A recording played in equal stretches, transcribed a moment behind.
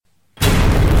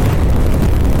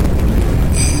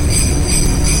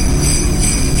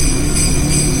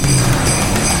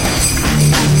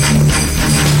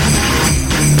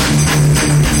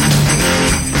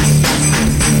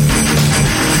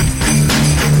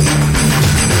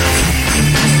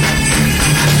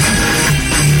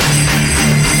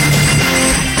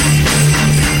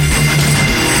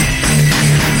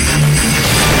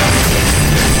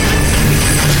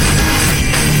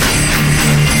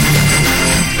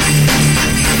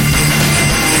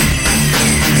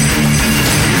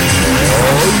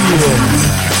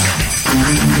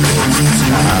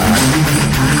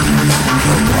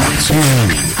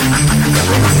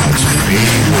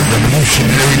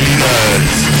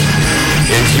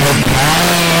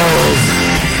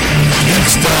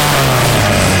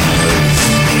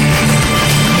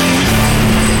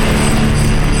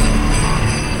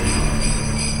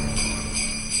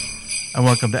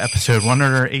welcome to episode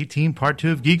 118, part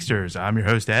 2 of Geeksters. I'm your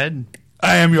host, Ed.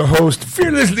 I am your host,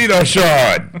 fearless leader, Sean.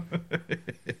 I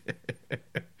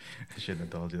shouldn't have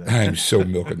told you that. I am so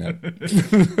milking that.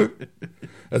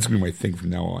 That's going to be my thing from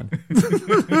now on.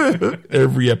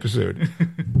 Every episode.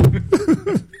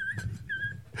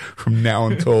 From now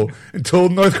until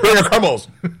North Korea crumbles.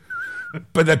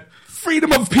 But the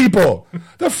freedom of people,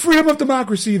 the freedom of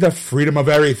democracy, the freedom of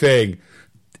everything.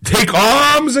 Take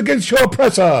arms against your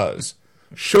oppressors.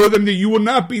 Show them that you will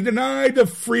not be denied the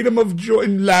freedom of joy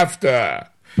and laughter.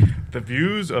 The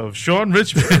views of Sean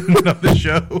Richmond of the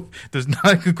show does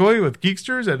not concoy with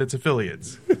Geeksters and its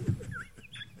affiliates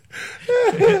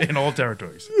in all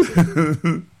territories.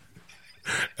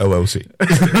 LLC.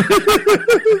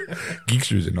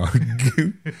 Geeksters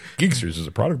is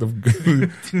a product of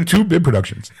 2-Bit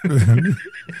Productions.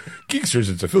 Geeksters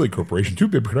is affiliate corporation.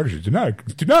 2-Bit Productions do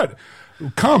not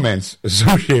comments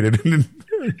associated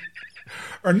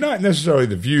are not necessarily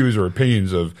the views or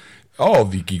opinions of all of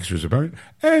the Geeksters opponent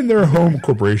and their home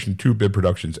corporation, 2-Bit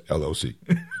Productions LLC.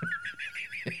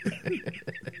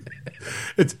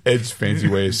 It's Ed's fancy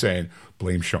way of saying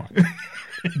blame Sean.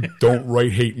 Don't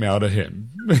write hate mail to him.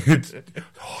 It's,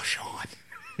 Sean.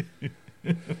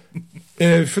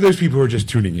 For those people who are just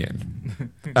tuning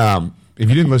in, if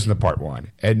you didn't listen to part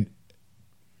 1, and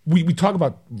we talk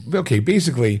about, okay,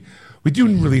 basically, we do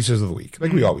releases of the week,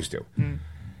 like we always do.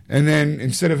 And then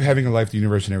instead of having a Life, the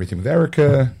Universe, and Everything with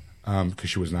Erica, because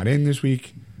she was not in this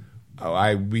week,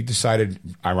 we decided,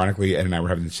 ironically, Ed and I were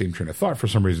having the same train of thought for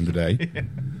some reason today,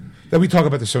 that we talk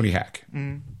about the Sony hack.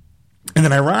 And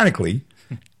then ironically,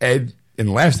 Ed, in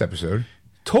the last episode,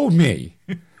 told me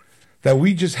that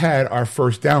we just had our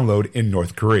first download in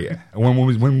North Korea.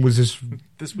 When was this?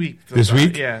 This week. This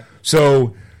week? Yeah.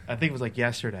 So I think it was like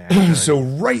yesterday. Actually. So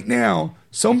right now,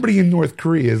 somebody in North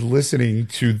Korea is listening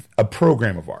to a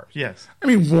program of ours. Yes. I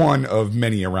mean, one of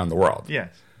many around the world.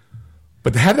 Yes.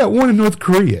 But to have that one in North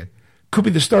Korea could be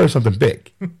the start of something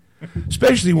big.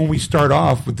 Especially when we start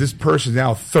off with this person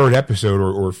now 3rd episode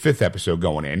or 5th episode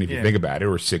going in, if you think about it,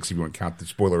 or 6 if you want to count the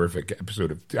spoilerific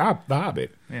episode of The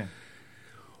Hobbit. Yeah.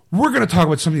 We're going to talk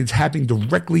about something that's happening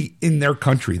directly in their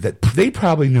country that they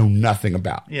probably know nothing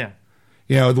about. Yeah.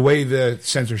 You know, the way the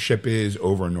censorship is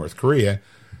over in North Korea,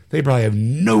 they probably have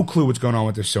no clue what's going on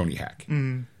with the Sony hack.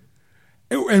 And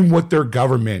what their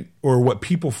government or what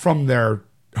people from their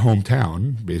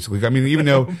hometown, basically. I mean, even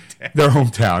though their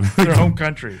hometown. Their home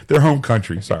country. Their home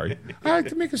country, sorry. I like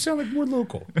to make it sound like more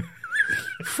local.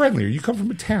 Friendlier. You come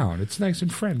from a town. It's nice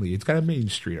and friendly. It's got a main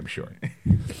street, I'm sure.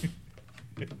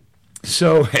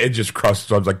 So Ed just crossed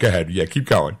his arms like, go ahead. Yeah, keep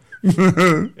going.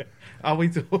 I'll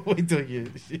wait till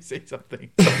you say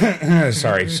something.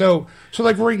 Sorry. So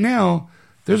like right now,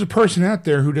 there's a person out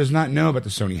there who does not know about the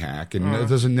Sony hack and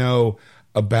doesn't know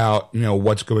about,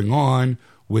 what's going on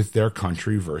with their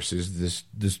country versus this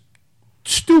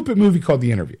stupid movie called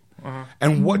The Interview.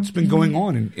 And what's been going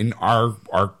on in our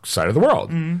side of the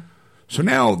world. So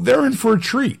now they're in for a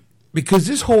treat because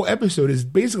this whole episode is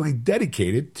basically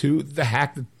dedicated to the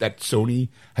hack that Sony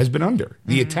has been under,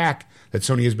 the attack that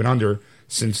Sony has been under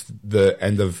since the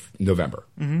end of November.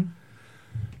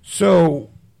 So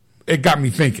it got me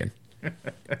thinking,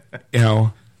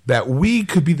 that we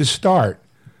could be the start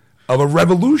of a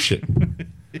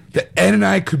revolution. That Ed and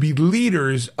I could be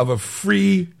leaders of a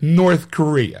free North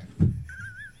Korea.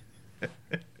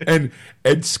 And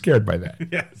Ed's scared by that.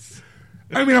 Yes.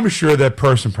 I mean, I'm sure that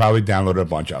person probably downloaded a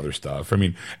bunch of other stuff. I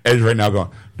mean, Ed's right now going,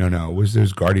 no, it was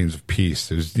those Guardians of Peace.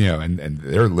 There's, and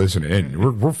they're listening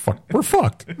in. We're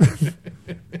fucked.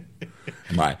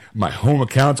 My home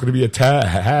account's going to be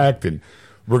hacked, and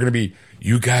we're going to be,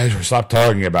 you guys stop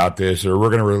talking about this, or we're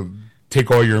going to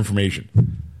take all your information.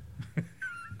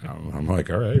 I'm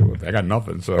like, all right, well, I got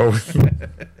nothing. So,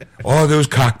 all those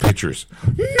cock pictures.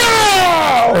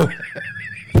 No!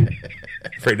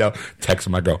 Right now, text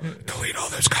him. I go, delete all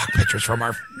those cock pictures from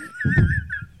our.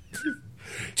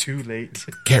 Too late.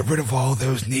 Get rid of all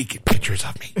those naked pictures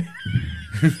of me.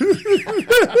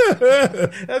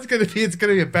 It's gonna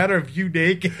be a matter of you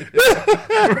naked,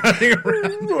 running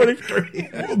around,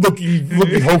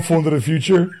 looking hopeful into the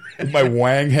future with my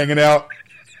wang hanging out.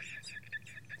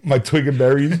 My twig and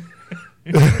berries.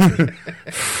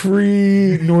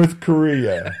 Free North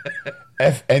Korea.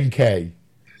 FNK.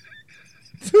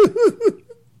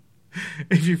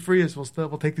 If you free us, we'll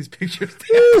take these pictures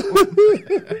down.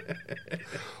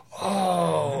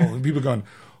 Oh, people going,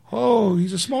 oh,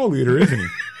 he's a small leader, isn't he?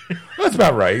 That's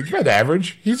about right. He's about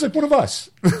average. He's like one of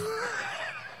us.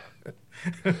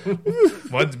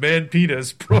 One-man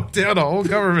penis broke down a whole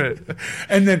government.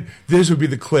 And then this would be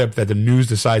the clip that the news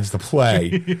decides to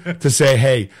play to say,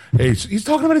 hey, he's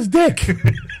talking about his dick.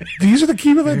 These are the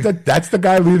key that's the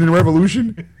guy leading the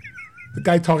revolution. The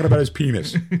guy talking about his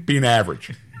penis being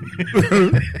average.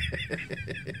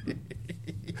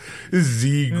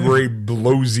 Z grade,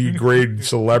 below Z grade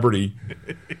celebrity.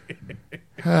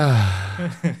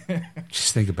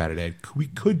 Just think about it, Ed. We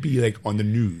could be like on the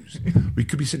news. We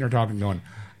could be sitting there talking, going,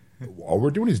 all we're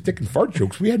doing is dick and fart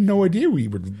jokes. We had no idea we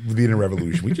were leading a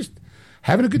revolution. We just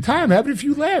having a good time, having a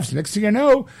few laughs. Next thing I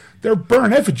know, they're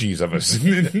burning effigies of us.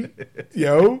 You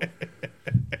know?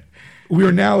 We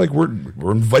are now like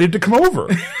we're invited to come over.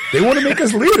 They want to make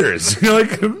us leaders. You're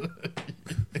like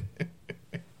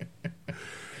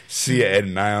see Ed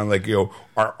and I on like, you know,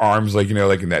 our arms like, you know,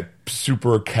 like in that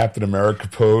super Captain America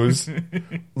pose,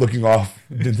 looking off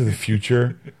into the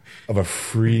future of a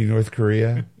free North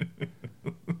Korea.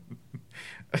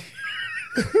 I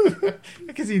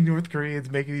can see North Koreans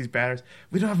making these batters.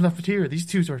 We don't have enough material. These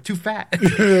twos are too fat.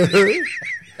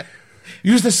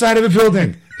 Use the side of a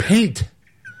building. Paint.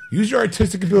 Use your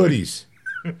artistic abilities.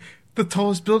 The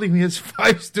tallest building has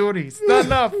 5 stories. Not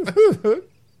enough.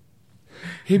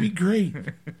 He'd be great.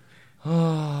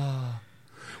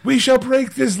 We shall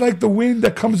break this like the wind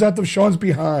that comes out of Sean's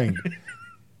behind.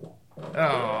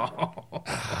 Oh.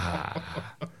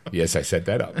 Yes, I set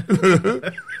that up.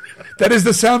 That is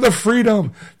the sound of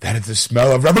freedom. That is the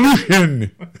smell of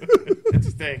revolution. It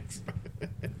stinks.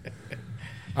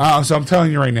 So I'm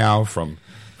telling you right now, from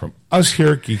us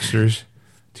here at Geeksters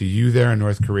to you there in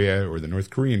North Korea or the North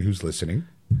Korean who's listening,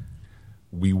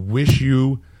 we wish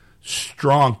you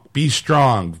strong, be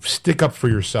strong, stick up for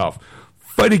yourself,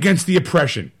 fight against the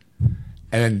oppression,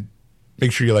 and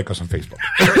make sure you like us on Facebook.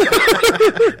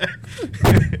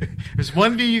 There's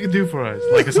one thing you can do for us,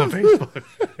 like us on Facebook.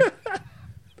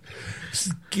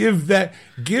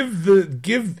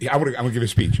 I'm gonna give a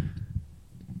speech.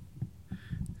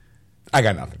 I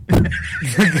got nothing. I'm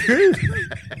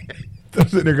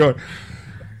sitting there going,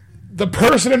 the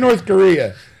person in North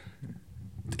Korea,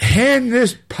 hand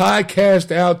this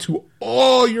podcast out to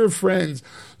all your friends.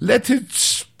 Let it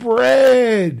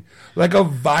spread like a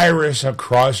virus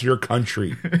across your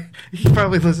country. He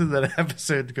probably listened to that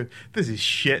episode and goes, this is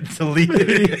shit, delete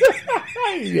it.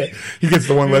 Yeah. He gets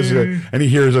the one lesson and he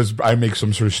hears us. I make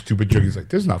some sort of stupid joke. He's like,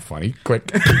 this is not funny.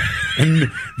 Click.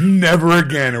 And never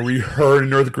again are we heard in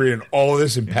North Korea and all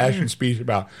this impassioned speech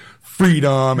about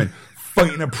freedom and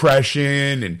fighting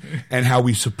oppression and how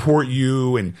we support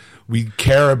you and we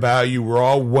care about you. We're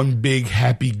all one big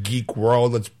happy geek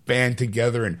world. Let's band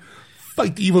together and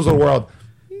fight the evils of the world.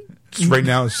 Just right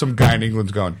now, some guy in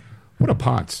England's going, what a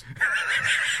ponce.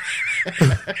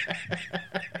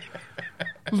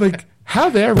 Like, how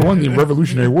they ever won the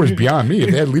Revolutionary War is beyond me.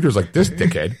 If they had leaders like this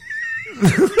dickhead.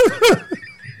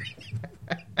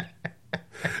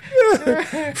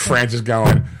 France is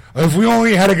going, if we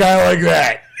only had a guy like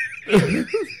that.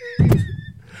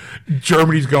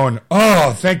 Germany's going,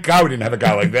 oh, thank God we didn't have a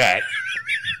guy like that.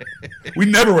 We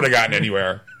never would have gotten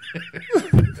anywhere.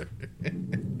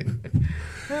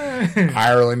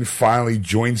 Ireland finally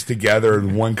joins together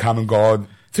in one common goal.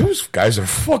 Those guys are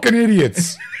fucking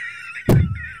idiots.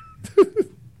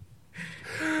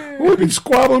 We've been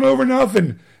squabbling over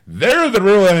nothing. They're the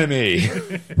real enemy.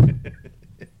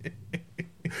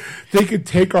 They could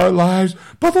take our lives,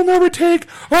 but they'll never take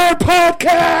our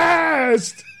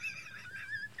podcast.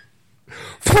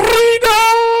 Freedom!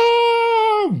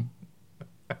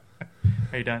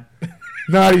 Are you done?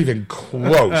 Not even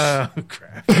close. Oh,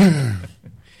 crap.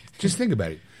 Just think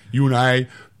about it. You and I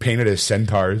painted as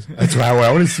centaurs. That's how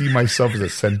I want to see myself as a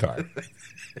centaur.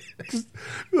 Just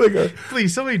like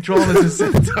Please, somebody draw this as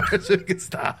a centaur so we can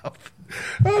stop.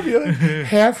 I'll be like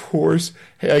half horse,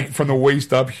 like from the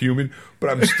waist up, human, but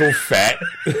I'm still fat.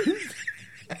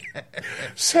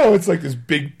 So it's like this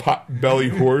big pot belly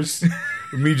horse,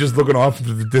 with me just looking off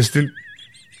into the distance.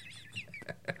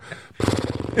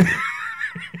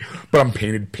 But I'm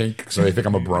painted pink, so they think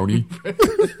I'm a brony.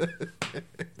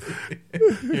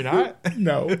 You're not?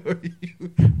 No.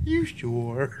 You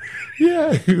sure?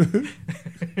 Yeah.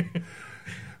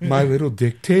 My little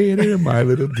dictator, my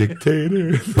little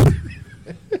dictator.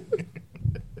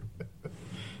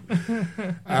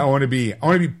 I want to be.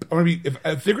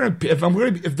 If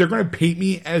they're gonna paint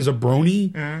me as a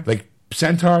brony, like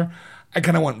centaur, I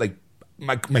kind of want like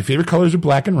my favorite colors are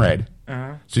black and red,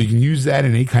 so you can use that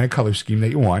in any kind of color scheme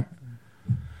that you want.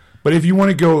 But if you want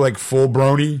to go like full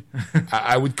brony,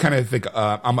 I would kind of think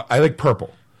I like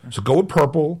purple, so go with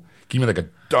purple. Give me like a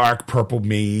dark purple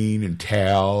mane and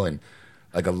tail, and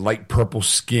like a light purple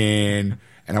skin,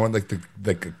 and I want like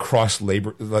a cross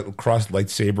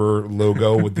lightsaber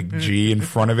logo with the G in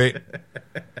front of it.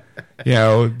 You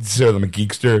know, so I'm a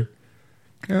geekster.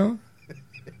 You know.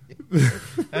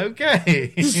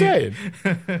 Okay. Just saying.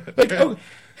 Like,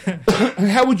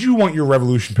 how would you want your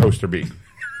Revolution poster be?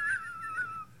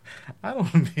 I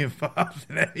don't want to be involved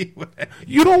in any way.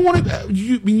 You don't want to.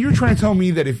 You're trying to tell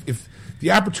me that if the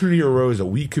opportunity arose that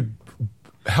we could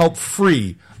help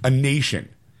free a nation,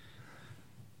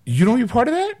 you don't want to be part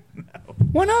of that? No.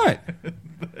 Why not?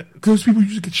 Those people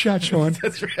usually get shot, Sean.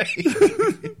 That's right.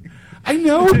 I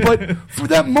know, but for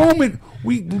that moment,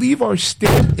 we leave our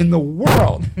stamp in the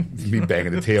world. Me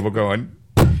banging the table going,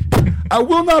 I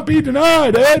will not be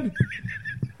denied, Ed.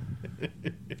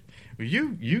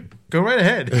 You go right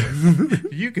ahead.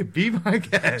 You could be my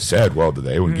guest. Sad world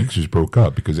today when Geeksters broke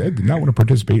up because Ed did not want to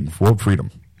participate in world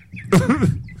freedom.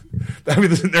 I mean,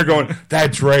 listen, they're going,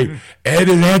 that's right, Ed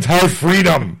is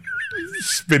anti-freedom.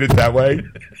 Spin it that way.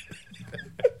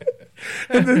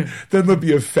 And then there'll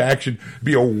be a faction,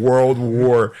 be a world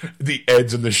war, the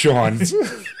Eds and the Seans.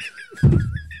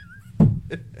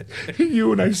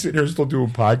 You and I sitting here still doing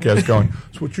podcasts going,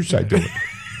 so what's your side doing?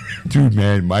 Dude,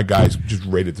 man, my guys just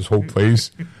raided this whole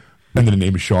place. And then the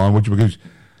name is Sean. What you because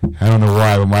I don't know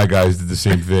why, but my guys did the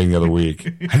same thing the other week.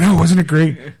 I know, wasn't it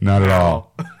great? Not at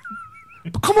all.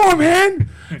 But come on, man.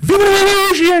 Viva the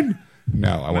Revolution!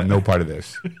 No, I want no part of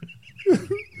this.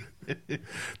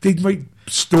 They'd write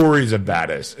stories about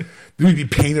us. They'd be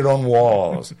painted on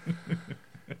walls.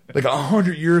 Like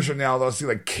 100 years from now, they'll see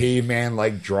like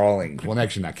caveman-like drawings. Well,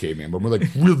 actually not caveman, but more like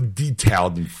real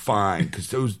detailed and fine because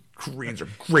those Koreans are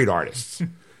great artists.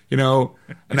 You know?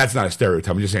 And that's not a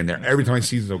stereotype. I'm just saying there. Every time I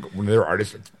see one of their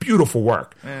artists, it's beautiful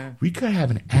work. We could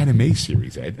have an anime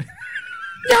series, Ed.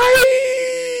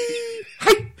 Yay!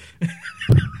 Hi!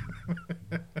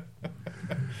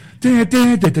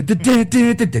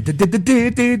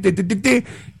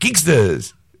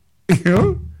 Geeksters. You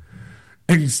know?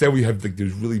 And instead we have like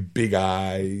those really big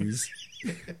eyes.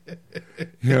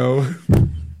 You know?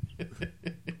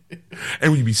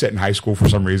 And we'd be set in high school for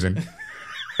some reason.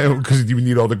 Because you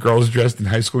need all the girls dressed in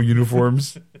high school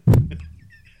uniforms.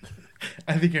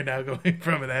 I think you're now going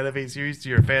from an anime series to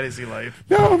your fantasy life.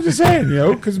 No, I'm just saying, you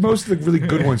know, because most of the really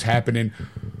good ones happen in,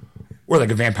 or like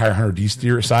a Vampire Hunter D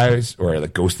size, or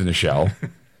like Ghost in the Shell.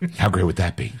 How great would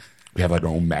that be? We have like our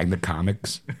own Magna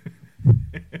Comics. You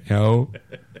know,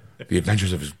 the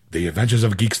Adventures of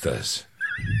Geeksters.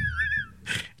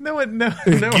 No.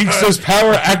 Geeksters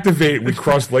power activate. We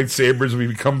cross lightsabers. We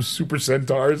become Super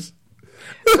Centaurs.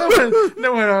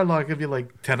 No one our luck. It'd be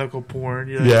like tentacle porn.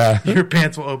 You know, yeah. Your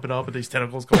pants will open up and these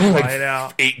tentacles go flying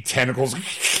out. 8 tentacles. It'd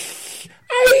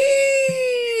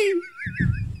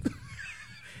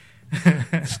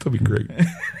still be great. It'd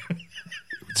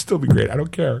still be great. I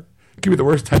don't care. Give me the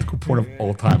worst tentacle porn of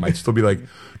all time. I'd still be like,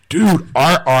 dude,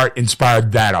 our art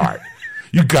inspired that art.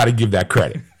 You got to give that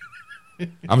credit.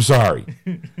 I'm sorry.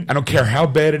 I don't care how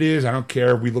bad it is. I don't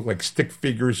care if we look like stick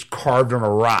figures carved on a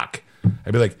rock.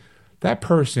 I'd be like, that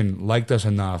person liked us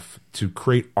enough to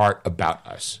create art about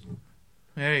us.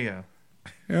 There you go.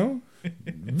 You know,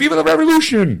 Viva the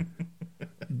Revolution!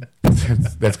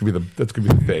 That's gonna be the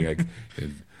thing. Like,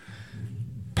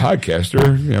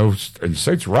 podcaster, you know,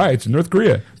 incites riots in North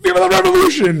Korea. Viva the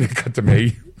Revolution! Cut to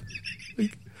me.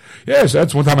 Like, yes,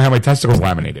 that's one time I had my testicles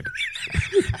laminated.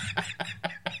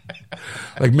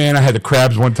 Like, man, I had the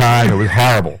crabs one time. It was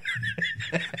horrible.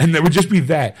 And it would just be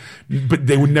that. But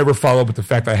they would never follow up with the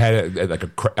fact that I had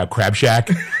a crab shack.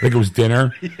 Like it was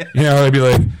dinner. Yeah. You know, they'd be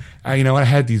like, you know what? I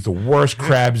had the worst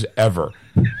crabs ever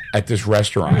at this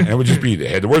restaurant. And it would just be, they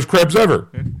had the worst crabs ever.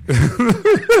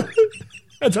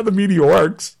 That's how the media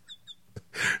works.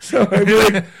 So I'd be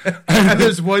like, and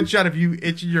there's one shot of you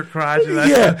itching your crotch. And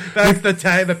that's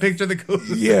the picture that goes.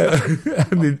 Yeah,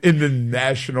 in the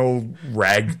national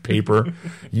rag paper,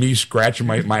 me scratching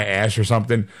my ass or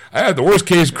something. I had the worst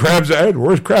crabs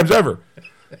ever.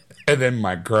 And then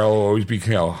my girl will always be,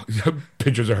 you know,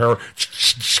 pictures of her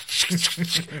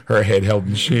head held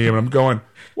in shame. And I'm going,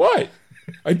 what?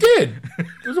 I did.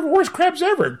 Those are the worst crabs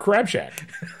ever at Crab Shack.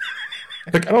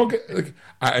 Like, I don't get, like,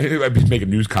 I'd be making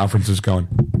news conferences going,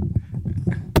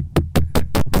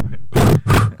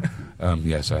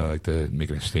 yes, I like to make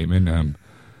a statement.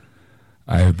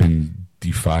 I have been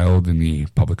defiled in the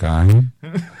public eye.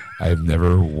 I have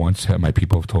never once had, my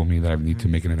people have told me that I need to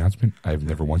make an announcement. I've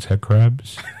never once had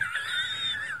crabs.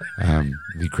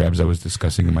 The crabs I was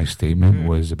discussing in my statement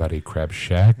was about a crab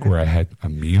shack where I had a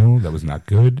meal that was not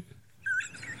good.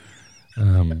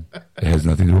 It has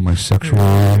nothing to do with my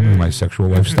sexual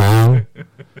lifestyle.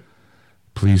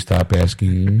 Please stop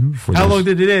asking for How this. long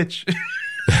did it itch?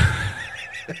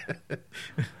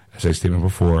 As I stated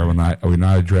before, I will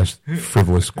not address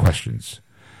frivolous questions.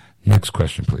 Next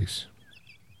question, please.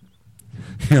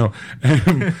 You know,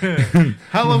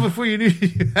 How long before you knew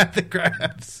you had the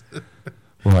crabs?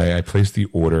 well, I placed the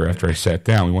order after I sat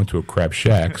down. We went to a crab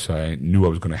shack, so I knew I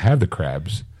was going to have the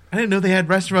crabs. I didn't know they had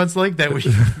restaurants like that with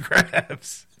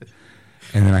crabs.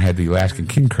 And then I had the Alaskan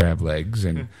king crab legs,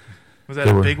 and Was that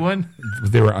a big one?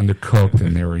 They were undercooked,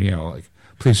 and they were, like,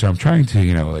 please, sir, I'm trying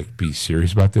to, be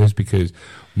serious about this because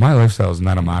my lifestyle is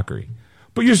not a mockery.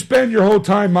 But you spend your whole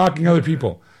time mocking other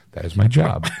people. That is my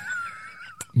job.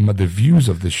 The views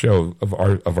of the show, of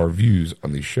our views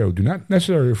on the show, do not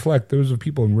necessarily reflect those of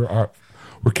people, and we're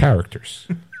characters.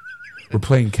 We're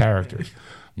playing characters.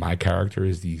 My character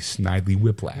is the Snidely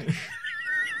Whiplash.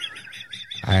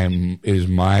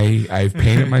 I've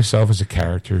painted myself as a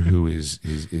character who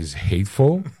is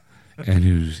hateful and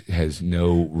who has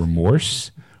no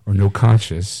remorse or no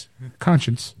conscience,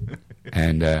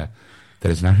 and that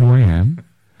is not who I am.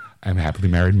 I'm a happily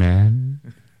married man,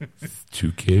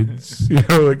 2 kids.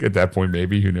 At that point,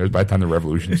 maybe, who knows? By the time the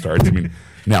revolution starts, I mean,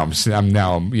 now I'm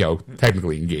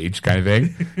technically engaged, kind of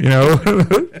thing.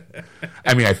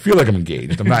 I mean, I feel like I'm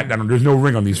engaged. There's no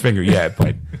ring on these fingers yet,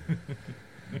 but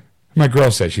my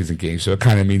girl says she's engaged, so it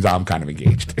kind of means I'm kind of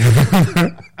engaged.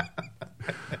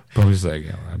 But I was like,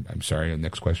 I'm sorry.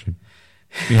 Next question.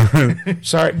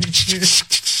 Sorry. Thank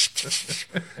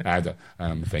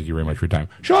you very much for your time,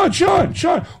 Sean.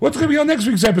 What's going to be on next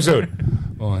week's episode?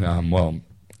 Well,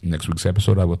 next week's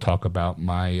episode, I will talk about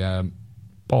my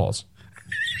balls.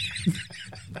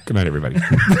 Good night, everybody.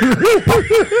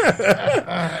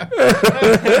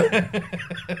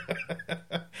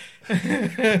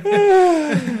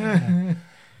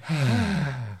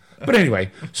 But anyway,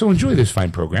 so enjoy this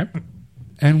fine program,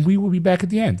 and we will be back at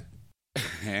the end.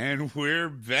 And we're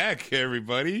back,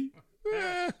 everybody.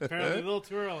 Apparently a little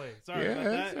too early. Sorry about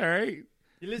that. That's all right.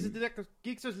 You listen to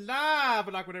Geeksters live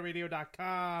on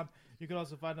AquanetRadio.com. You can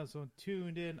also find us on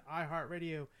TuneIn,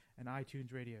 iHeartRadio, and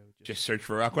iTunes Radio. Just search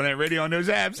for Aquanet Radio on those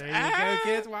apps. There you go,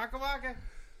 kids. Waka waka.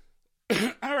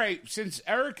 All right. Since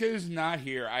Erica's not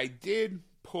here, I did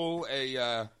pull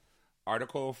a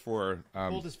article for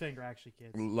Hold his finger, actually,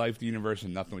 kids. Life, the Universe,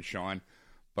 and Nothing with Sean.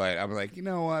 But I'm like, you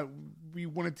know what? We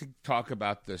wanted to talk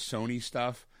about the Sony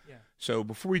stuff. Yeah. So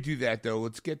before we do that, though,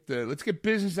 let's get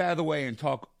business out of the way and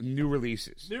talk new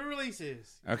releases. New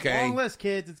releases. Okay. Long list,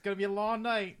 kids. It's going to be a long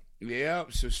night. Yeah.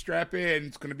 So strap in.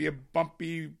 It's going to be a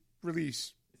bumpy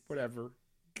release. Whatever.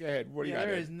 Go ahead. What do you got?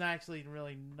 There is actually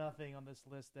really nothing on this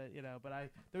list that, but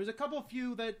there was a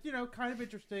few that, kind of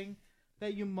interesting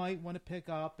that you might want to pick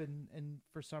up and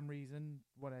for some reason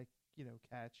want to,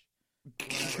 catch.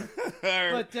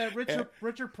 But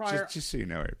Richard Pryor. Just so you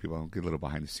know, people, I'll get a little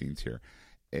behind the scenes here.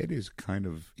 Ed is kind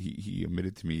of he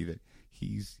admitted to me that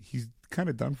he's kind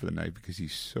of done for the night because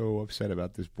he's so upset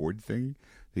about this board thing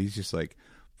that he's just like,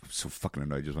 I'm so fucking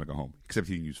annoyed. I just want to go home. Except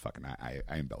he didn't use fucking. I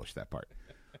embellished that part.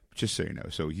 Just so you know.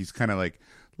 So he's kind of like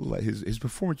his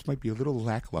performance might be a little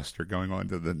lackluster going on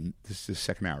to this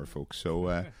second hour, folks.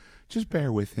 So just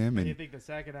bear with him. And you think the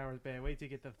second hour is bad? Wait till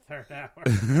you get to the third hour.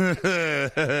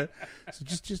 So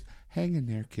just hang in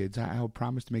there, kids. I'll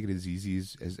promise to make it as easy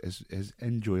as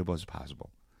enjoyable as possible.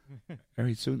 All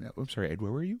right. So I'm sorry, Ed.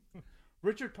 Where were you?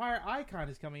 Richard Pryor Icon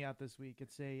is coming out this week.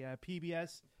 It's a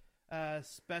PBS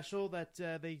special that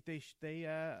they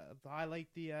highlight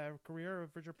the career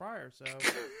of Richard Pryor. So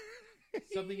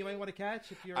something you might want to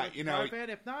catch if you're a Pryor fan.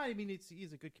 If not, I mean,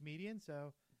 he's a good comedian.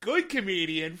 So good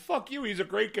comedian. Fuck you. He's a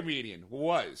great comedian.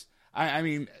 Was I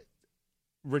mean,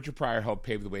 Richard Pryor helped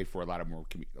pave the way for a lot of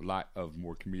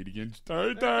more comedians.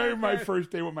 My first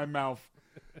day with my mouth.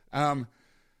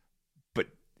 But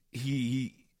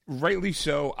he rightly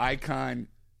so. Icon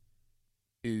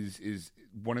is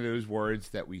one of those words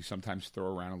that we sometimes throw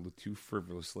around a little too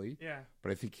frivolously. Yeah.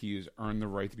 But I think he has earned the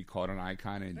right to be called an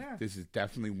icon, and this is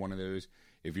definitely one of those.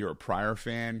 If you're a Pryor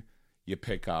fan, you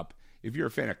pick up. If you're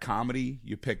a fan of comedy,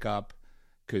 you pick up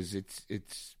because it's.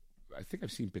 I think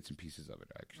I've seen bits and pieces of it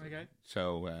actually. Okay.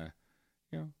 So,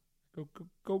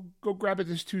 go grab it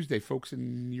this Tuesday, folks,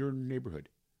 in your neighborhood.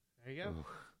 There you go.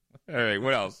 All right.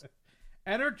 What else?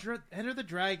 Enter the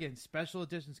Dragon special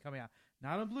edition's coming out.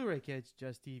 Not on Blu-ray, kids,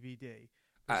 just DVD.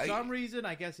 For some reason,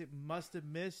 I guess it must have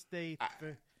missed. I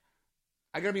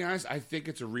gotta be honest. I think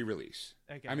it's a re-release.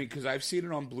 Okay. I mean, because I've seen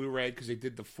it on Blu-ray because they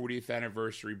did the 40th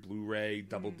anniversary Blu-ray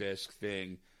double disc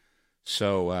thing.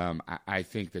 So I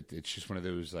think that it's just one of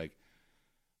those like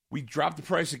we dropped the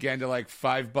price again to like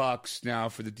 $5 now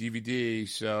for the DVD.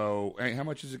 So how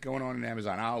much is it going on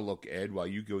Amazon? I'll look, Ed, while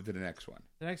you go to the next one.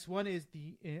 The next one is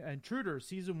the Intruder.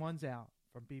 Season 1's out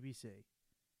from BBC.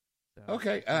 So,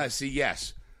 Okay. See,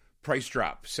 yes. Price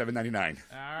drop, $7.99.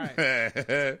 all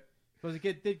right. Because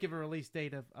it did give a release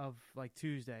date of like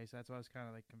Tuesday, so that's why I was kind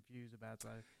of like confused about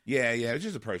that. Yeah, it's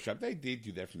just a price drop. They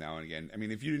do that from now and again. I mean,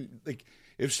 if you didn't like,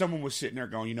 if someone was sitting there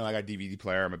going, I got a DVD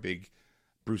player, I'm a big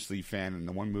Bruce Lee fan, and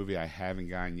the one movie I haven't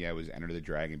gotten yet was Enter the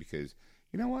Dragon because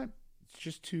you know what, it's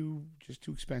just too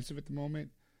expensive at the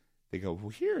moment. They go, well,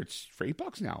 here it's for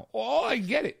 $8 now. Oh, I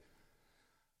get it.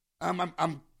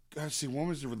 Let's see, when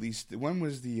was the release? When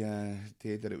was the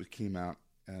day that it came out?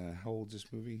 How old is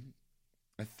this movie?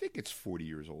 I think it's 40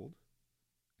 years old.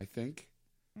 I think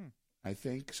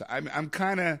so. I'm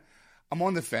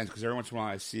on the fence because every once in a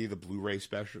while I see the Blu-ray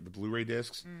special, the Blu-ray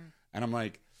discs, and I'm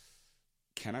like,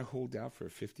 can I hold out for a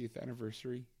 50th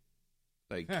anniversary?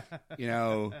 Like,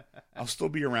 I'll still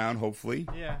be around, hopefully.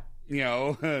 Yeah.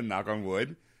 Knock on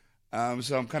wood.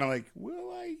 So I'm kind of like,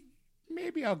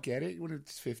 maybe I'll get it when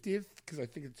it's 50th because I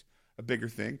think it's a bigger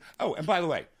thing. Oh, and by the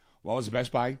way, while I was at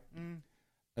Best Buy,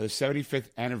 the 75th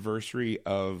anniversary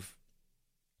of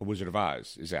Wizard of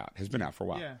Oz is out. Has been out for a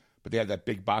while. Yeah. But they have that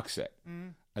big box set.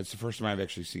 That's the first time I've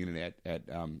actually seen it at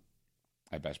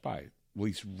Best Buy, at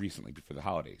least recently before the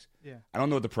holidays. Yeah. I don't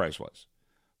know what the price was.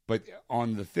 But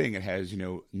on the thing, it has,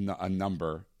 a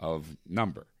number.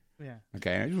 Yeah.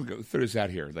 Okay, and I just want to throw this out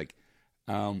here. Like,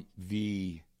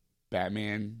 the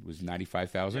Batman was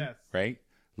 $95,000, Yes. right?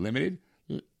 Limited.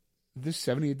 This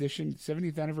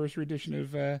 70th anniversary edition of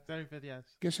 75th, yes.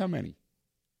 guess how many?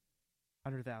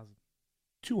 100,000.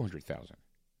 200,000.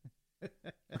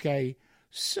 Okay,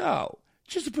 so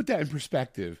just to put that in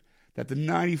perspective, that the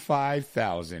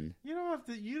 95,000. You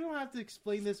don't have to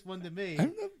explain this one to me.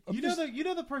 I'm You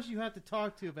know the person you have to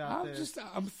talk to about this.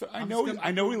 I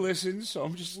know he listens, so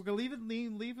I'm just We're gonna leave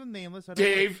him nameless. I don't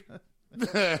Dave.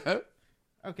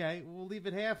 Okay, we'll leave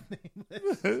it half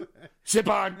nameless. Sip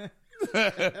on.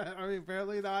 I mean,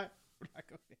 barely not. We're not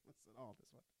going to listen to all this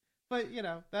one. But,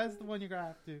 that's the one you're going to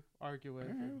have to argue with.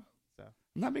 So.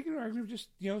 I'm not making an argument, just,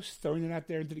 throwing it out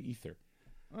there into the ether.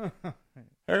 All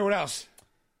right, what else?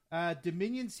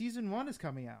 Dominion Season 1 is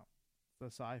coming out. The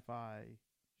sci-fi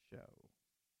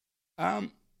show.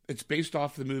 It's based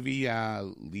off the movie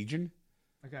Legion.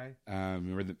 Okay. I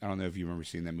don't know if you remember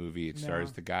seeing that movie. It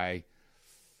stars the guy.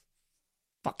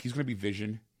 He's going to be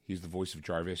Vision. He's the voice of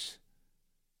Jarvis.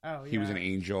 Oh, yeah. He was an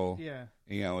angel. Yeah.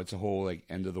 It's a whole like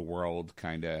end of the world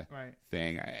kind of Right.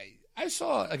 thing. I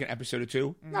saw like an episode or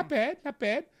two. Not bad.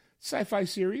 Sci-fi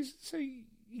series. So you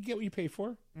get what you pay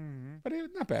for. But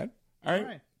not bad. All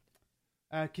right.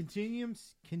 Continuum.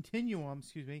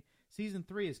 Excuse me. Season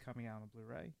 3 is coming out on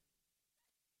Blu-ray.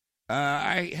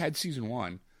 I had season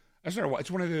 1. I started. It's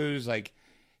one of those like,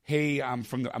 hey, I'm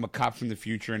a cop from the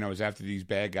future, and I was after these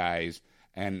bad guys,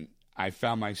 and I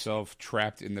found myself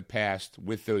trapped in the past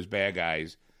with those bad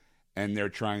guys, and they're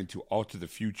trying to alter the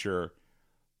future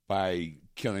by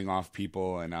killing off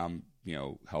people, and I'm,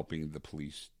 helping the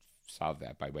police solve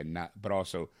that but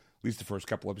also, at least the first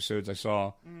couple episodes I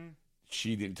saw,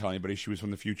 she didn't tell anybody she was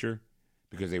from the future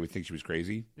because they would think she was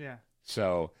crazy. Yeah.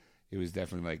 So it was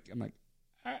definitely like, I'm like,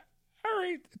 all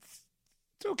right,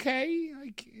 it's okay.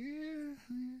 Like,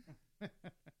 yeah.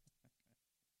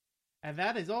 And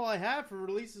that is all I have for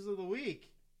releases of the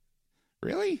week.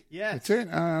 Really? Yes. That's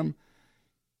it.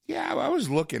 Yeah, I was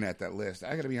looking at that list.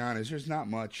 I got to be honest. There's not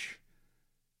much.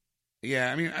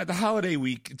 Yeah, I mean, at the holiday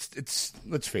week, it's.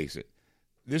 Let's face it.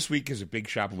 This week is a big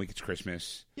shopping week. It's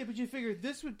Christmas. Yeah, but you figure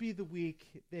this would be the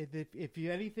week that if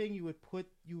you anything you would put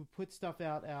stuff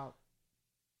out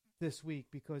this week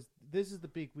because this is the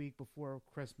big week before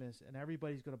Christmas and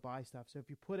everybody's going to buy stuff. So if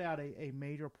you put out a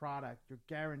major product, you're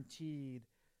guaranteed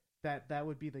that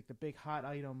would be like the big hot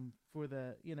item for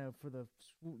the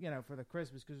for the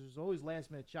Christmas because there's always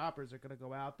last minute shoppers that are going to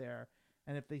go out there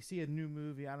and if they see a new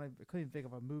movie, I couldn't even think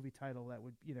of a movie title that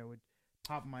would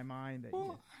pop in my mind.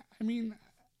 I mean,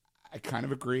 I kind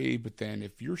of agree, but then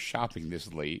if you're shopping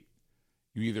this late,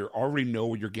 you either already know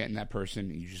where you're getting that person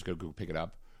and you just go pick it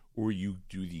up, or you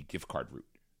do the gift card route.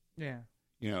 Yeah,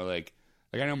 like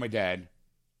I know my dad.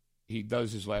 He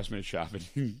does his last minute shopping,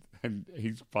 and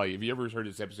he's probably, if you ever heard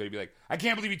this episode, he'd be like, "I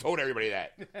can't believe he told everybody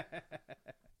that."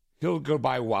 He'll go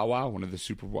buy Wawa, one of the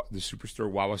superstore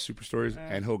Wawa superstores,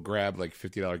 and he'll grab like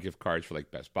 $50 gift cards for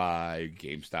like Best Buy,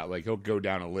 GameStop. Like he'll go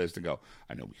down a list and go,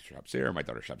 "I know we shops there. My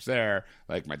daughter shops there.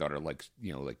 Like my daughter likes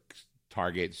like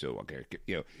Target, so okay,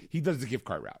 he does the gift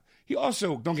card route. He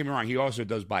also, don't get me wrong, he also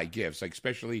does buy gifts, like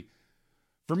especially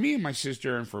for me and my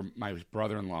sister and for my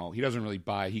brother-in-law. He doesn't really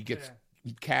buy. He gets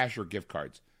cash or gift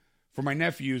cards. For my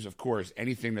nephews, of course,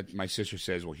 anything that my sister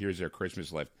says, well, here's their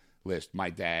Christmas list, my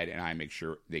dad and I make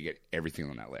sure they get everything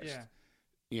on that list.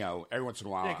 every once in a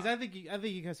while. Yeah, because I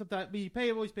think you can sometimes. I mean,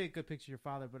 always pay a good picture of your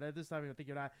father, but at this time, I think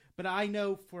you're not. But I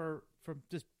know from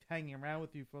just hanging around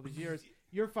with you for all these years,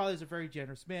 your father's a very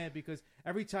generous man because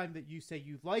every time that you say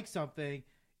you like something,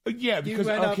 yeah, because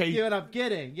you end up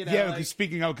getting. Because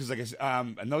speaking of, because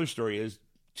another story is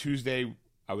Tuesday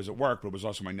I was at work, but it was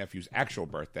also my nephew's actual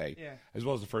birthday, as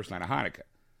well as the first night of Hanukkah.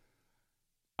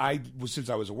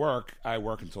 Since I was at work, I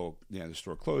work until the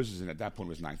store closes, and at that point it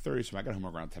was 9:30. So when I got home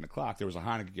around 10 o'clock, there was a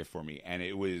Hanukkah gift for me, and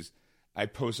I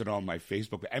posted on my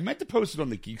Facebook. I meant to post it on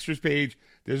the Geeksters page.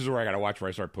 This is where I got to watch where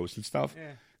I start posting stuff,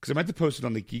 because I meant to post it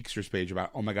on the Geeksters page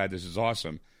about, oh my god, this is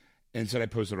awesome. Instead, I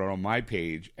posted it on my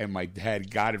page, and my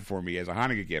dad got it for me as a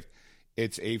Hanukkah gift.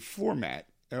 It's a floor mat,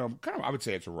 I would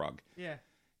say it's a rug. Yeah,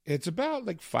 it's about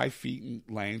like 5 feet in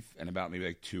length and about maybe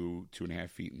like 2.5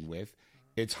 feet in width.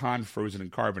 It's Han frozen in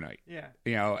carbonite. Yeah.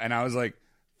 And I was like,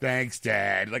 thanks,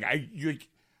 Dad. Like, all right,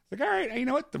 you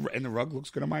know what? And the rug looks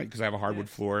good on because I have a hardwood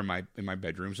floor in my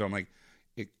bedroom. So I'm like,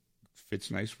 it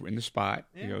fits nice in the spot,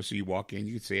 so you walk in,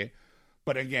 you can see it.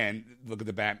 But again, look at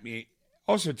the Batman.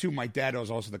 Also, too, my dad was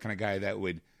also the kind of guy that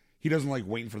he doesn't like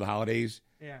waiting for the holidays.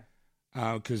 Yeah.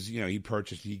 Because, he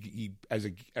purchased, he as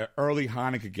an early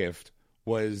Hanukkah gift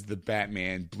was the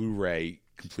Batman Blu-ray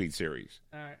complete series.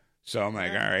 All right. So I'm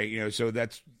like, all right, so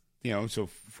that's, so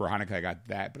for Hanukkah I got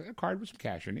that, but a card with some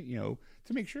cash in it,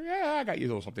 to make sure, I got you a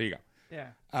little something. There you go.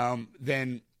 Yeah.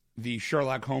 Then the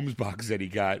Sherlock Holmes box that he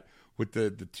got with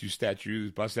the two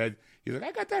statues, bust heads, he's like,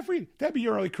 I got that for you. That'd be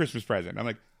your early Christmas present. I'm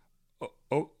like,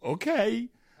 oh okay.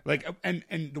 Like, and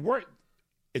the word,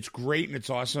 it's great and it's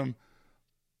awesome,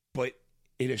 but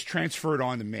it has transferred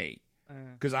on to me.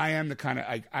 Because I am the kind of,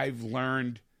 I've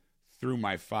learned through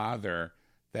my father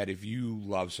that if you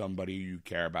love somebody, you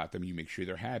care about them, you make sure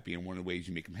they're happy. And one of the ways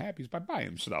you make them happy is by buying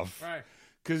them stuff. Right.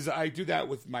 Because I do that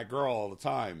with my girl all the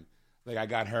time. Like I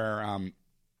got her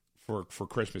for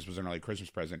Christmas, was an early Christmas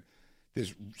present,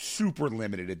 this super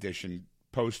limited edition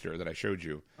poster that I showed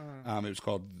you. It was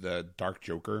called the Dark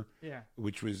Joker,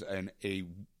 which was a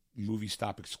Movie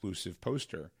Stop exclusive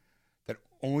poster that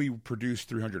only produced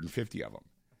 350 of them.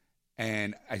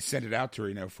 And I sent it out to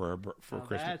her, for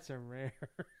Christmas. That's a rare.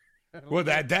 Well,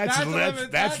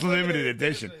 that's limited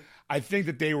edition. I think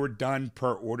that they were done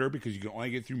per order because you can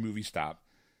only get through Movie Stop.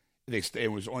 It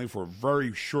was only for a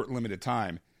very short, limited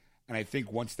time. And I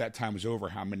think once that time was over,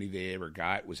 how many they ever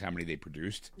got was how many they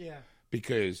produced. Yeah.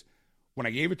 Because when I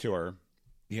gave it to her,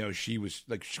 she was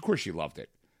like, of course she loved it.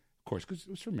 Of course, because it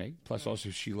was for me. Plus, also,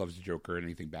 she loves the Joker and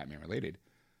anything Batman related.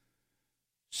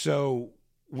 So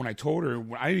when I told her,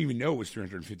 I didn't even know it was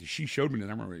 350. She showed me the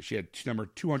number. She had number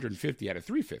 250 out of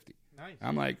 350. Nice.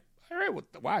 I'm like, all right,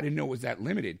 wow, I didn't know it was that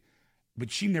limited. But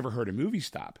she never heard of Movie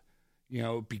Stop,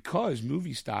 because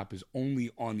Movie Stop is only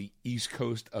on the East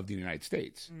Coast of the United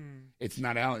States. It's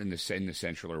not out in the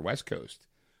Central or West Coast.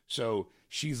 So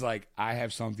she's like, I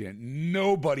have something that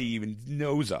nobody even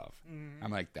knows of.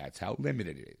 I'm like, that's how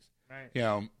limited it is. Right.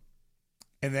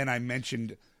 And then I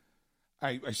mentioned,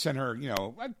 I sent her,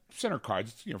 I sent her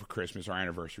cards, for Christmas. Our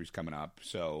anniversary's coming up.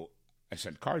 So I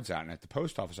sent cards out. And at the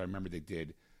post office, I remember they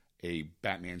did a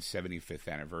Batman 75th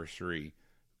anniversary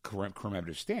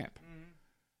commemorative stamp.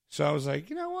 So I was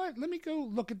like, you know what? Let me go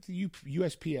look at the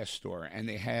USPS store. And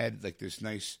they had like this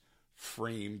nice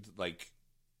framed, like,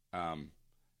 I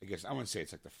guess I want to say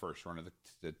it's like the first run of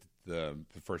the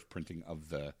first printing of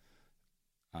the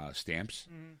stamps.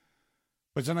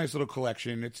 But it's a nice little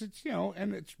collection. It's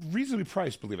and it's reasonably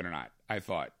priced, believe it or not. I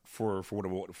thought for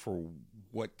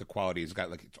what the quality is. It's got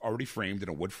like, it's already framed in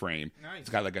a wood frame. Nice. It's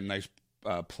got like a nice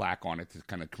plaque on it to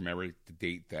kind of commemorate the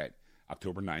date, that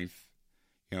October 9th.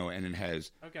 And it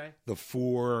has the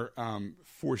four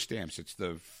stamps. It's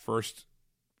the first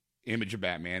image of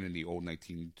Batman in the old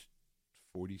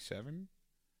 1947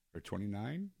 or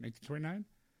 1929.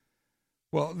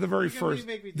 Well, the very first,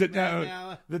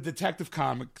 the Detective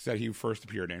Comics that he first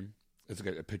appeared in. It's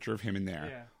like a picture of him in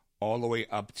there, all the way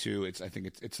up to I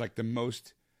think it's like the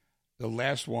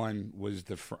last one was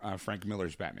the Frank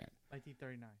Miller's Batman,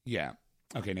 1939. Yeah.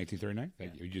 Okay, 1939.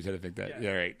 Thank you. You just had to think that.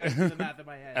 Yeah, right. That's the math in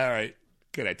my head. All right.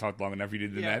 Good. I talked long enough. You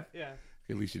did the math. Yeah.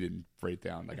 At least you didn't break it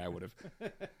down like I would have.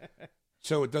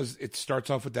 So it does. It starts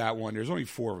off with that one. There's only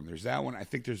 4 of them. There's that one. I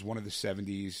think there's one of the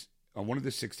 70s. One of the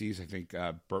 60s, I think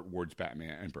Burt Ward's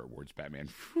Batman. Adam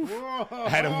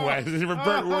West.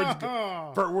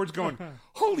 Burt Ward's going,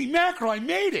 holy mackerel, I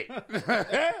made it.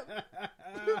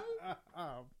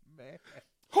 Oh, man.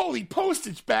 Holy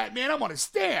postage, Batman, I'm on a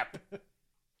stamp.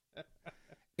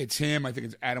 It's him. I think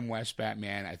it's Adam West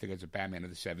Batman. I think it's a Batman of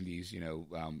the 70s,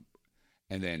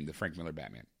 and then the Frank Miller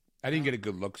Batman. I didn't get a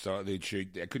good look, so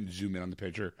I couldn't zoom in on the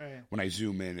picture. Right. When I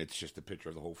zoom in, it's just a picture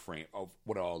of the whole frame of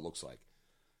what it all looks like.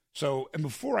 So, and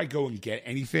before I go and get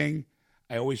anything,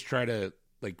 I always try to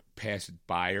like pass it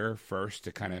by her first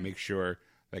to kind of make sure,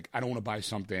 like, I don't want to buy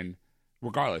something,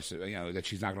 regardless, that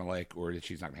she's not going to like or that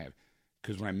she's not going to have.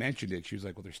 Because when I mentioned it, she was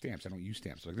like, "Well, they're stamps. I don't use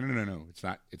stamps." I'm like, no.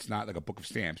 It's not like a book of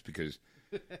stamps because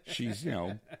she's,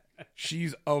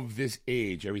 she's of this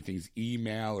age. Everything's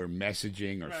email or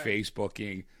messaging or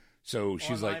Facebooking. So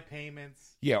she's online like,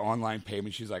 payments. Yeah, online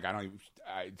payments. She's like,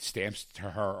 stamps to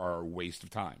her are a waste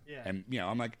of time. Yeah. And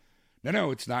I'm like,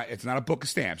 no, it's not. It's not a book of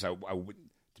stamps. I would,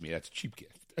 to me, that's a cheap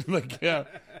gift. Like,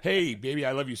 hey, baby,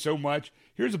 I love you so much.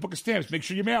 Here's a book of stamps. Make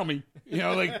sure you mail me.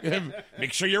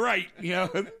 Make sure you're right.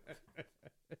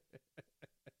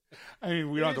 I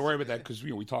mean, we don't have to worry about that because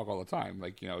we talk all the time.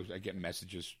 Like, I get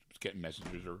messages,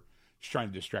 or she's trying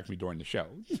to distract me during the show.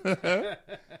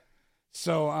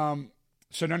 So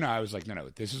no, I was like, no,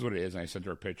 this is what it is. And I sent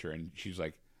her a picture, and she's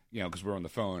like, because we're on the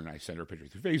phone, and I sent her a picture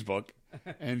through Facebook,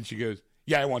 and she goes,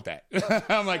 "Yeah, I want that."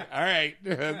 I'm like, all right.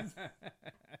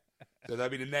 So that'll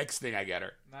be the next thing I get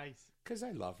her. Nice. Because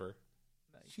I love her.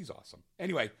 Nice. She's awesome.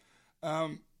 Anyway,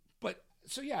 but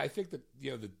so yeah, I think that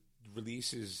the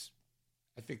releases.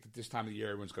 I think that this time of the year,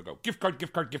 everyone's gonna go gift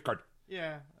card.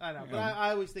 Yeah, I know, but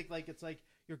I always think it's like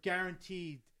you're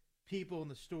guaranteed people in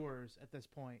the stores at this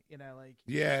point.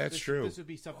 Yeah, that's true. This would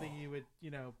be something you would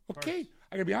Okay,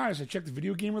 I gotta be honest. I checked the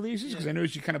video game releases because I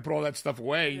noticed you kind of put all that stuff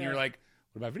away, and you're like,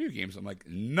 "What about video games?" I'm like,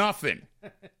 "Nothing,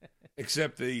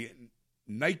 except the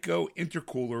Nyko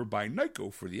intercooler by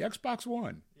Nyko for the Xbox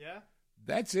One." Yeah,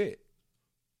 that's it.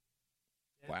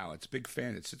 Yeah. Wow, it's a big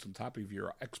fan. It sits on top of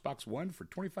your Xbox One for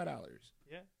 $25.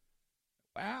 Yeah.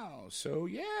 Wow. So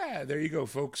yeah, there you go,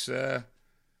 folks.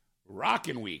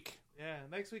 Rockin' week. Yeah.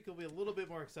 Next week will be a little bit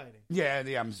more exciting. Yeah.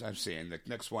 I'm saying the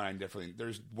next one.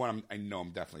 There's one I know I'm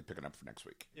definitely picking up for next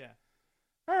week. Yeah.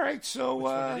 All right. So which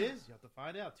one it is? You have to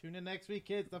find out. Tune in next week,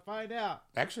 kids, to find out.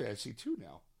 Actually, I see 2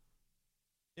 now.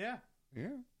 Yeah.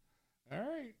 Yeah. All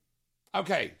right.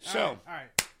 Okay. So. All right.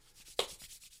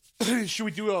 Should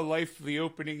we do the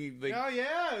opening? Oh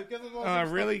yeah.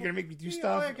 Really? You're gonna make me do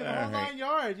stuff? Yeah, the whole 9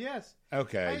 yards. Yes.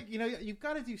 Okay. You've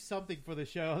got to do something for the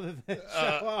show other than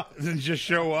show up. Than just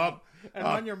show up and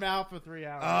run your mouth for 3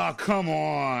 hours. Oh, come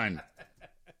on.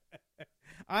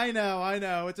 I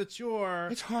know. It's a chore.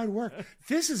 It's hard work.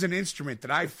 This is an instrument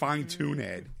that I fine tune,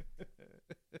 Ed.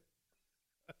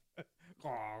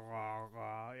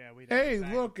 Hey,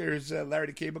 look, there's Larry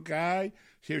the Cable Guy.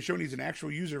 He's showing he's an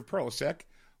actual user of Perlsec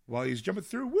while he's jumping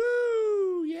through.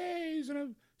 Woo! Yay, he's in a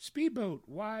speedboat.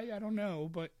 Why? I don't know,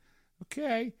 but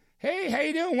okay. Hey, how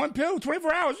you doing? 1 pill,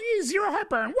 24 hours. Yee, 0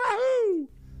 heartburn. Wahoo!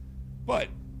 But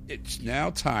it's now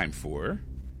time for...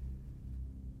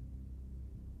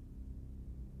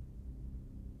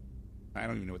 I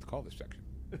don't even know what to call this section.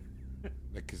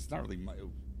 Because it's not really my... All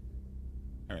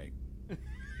right.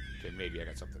 Okay, maybe I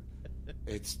got something.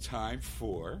 It's time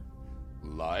for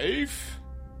Life,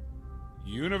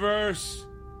 Universe,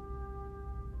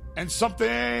 and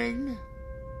Something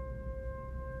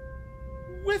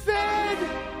with Ed.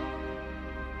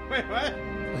 Wait, what?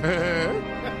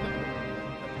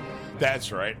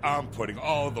 That's right. I'm putting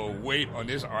all the weight on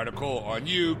this article on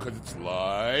you because it's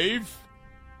Life,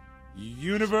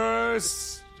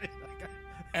 Universe,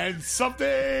 and Something.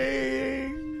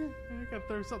 I gotta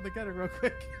throw something together real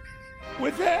quick.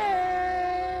 With Ed.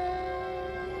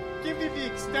 Give me the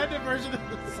extended version of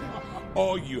the song.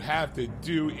 All you have to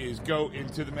do is go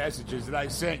into the messages that I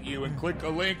sent you and click a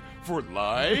link for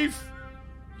Life,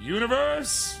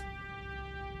 Universe,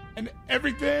 and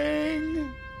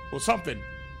everything. Well, something.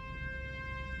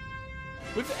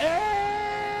 With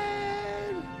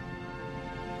Ed.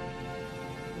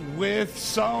 With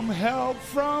some help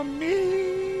from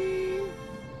me.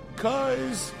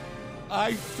 'Cause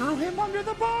I threw him under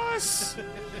the bus.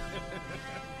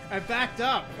 I backed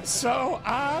up. So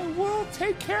I will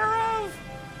take care of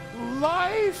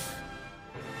Life,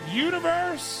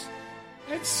 Universe,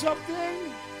 and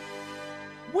Something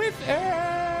with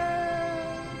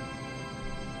Ed.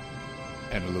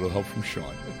 And a little help from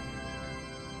Sean.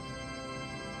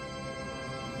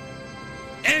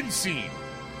 End scene.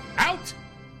 Out.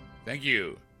 Thank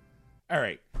you. All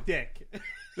right. Dick.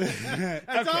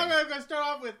 That's all I'm going to start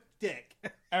off with. Dick.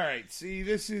 All right. See,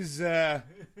 this is.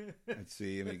 Let's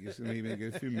see. Let me make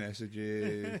a few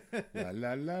messages. La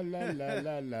la la la la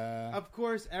la la. Of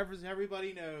course,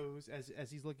 everybody knows as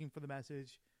he's looking for the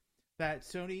message that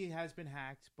Sony has been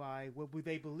hacked by what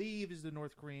they believe is the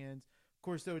North Koreans. Of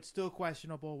course, though, it's still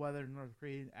questionable whether North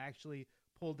Korea actually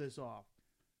pulled this off.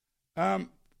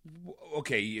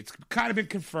 okay, it's kind of been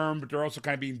confirmed, but they're also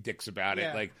kind of being dicks about it.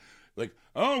 Yeah. Like,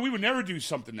 oh, we would never do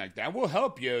something like that. We'll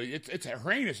help you. It's a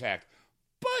heinous act,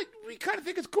 but we kind of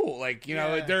think it's cool. Like, you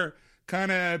know, Yeah. they're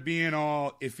kind of being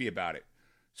all iffy about it.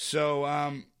 So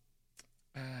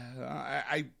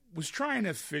I was trying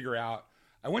to figure out.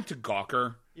 I went to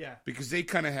Gawker. Yeah. Because they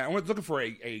kind of had, I was looking for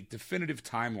a definitive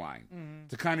timeline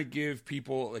to kind of give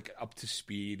people like up to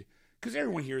speed. Because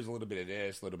everyone hears a little bit of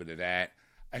this, a little bit of that.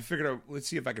 I figured, let's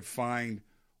see if I could find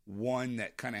one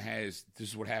that kind of has, this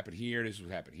is what happened here, this is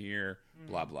what happened here,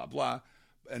 blah, blah, blah.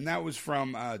 And that was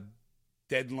from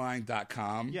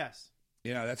Deadline.com. Yes.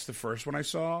 You know, that's the first one I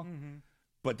saw.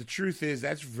 But the truth is,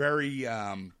 that's very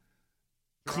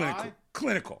clinical.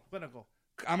 Clinical.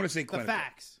 I'm going to say The clinical.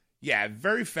 facts. Yeah,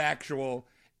 very factual.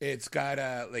 It's got,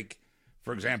 like,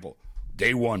 for example,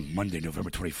 day one, Monday, November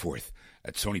 24th,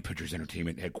 at Sony Pictures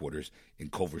Entertainment headquarters in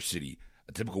Culver City.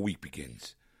 A typical week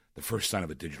begins. The first sign of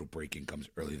a digital break-in comes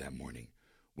early that morning,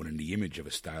 when the image of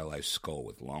a stylized skull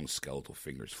with long skeletal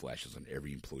fingers flashes on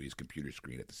every employee's computer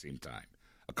screen at the same time,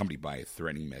 accompanied by a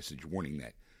threatening message warning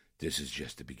that this is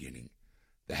just the beginning.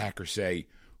 The hackers say,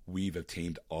 we've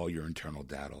obtained all your internal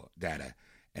data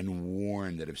and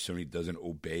warn that if Sony doesn't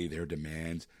obey their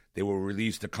demands, they will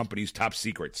release the company's top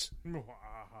secrets.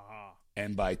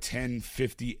 And by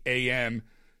 10:50 a.m.,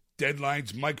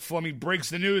 Deadline's Mike Fleming breaks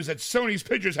the news that Sony's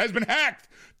Pictures has been hacked.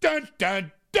 Dun,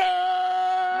 dun,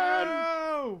 dun!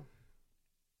 Oh!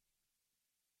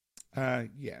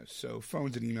 Yeah, so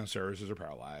phones and email services are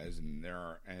paralyzed, and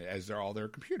as are all their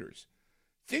computers.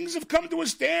 Things have come to a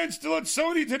standstill at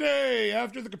Sony today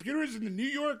after the computers in New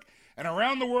York and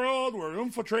around the world were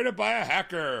infiltrated by a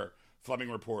hacker, Fleming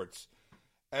reports.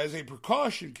 As a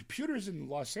precaution, computers in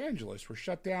Los Angeles were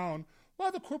shut down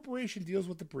while the corporation deals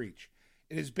with the breach.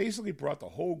 It has basically brought the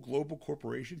whole global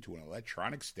corporation to an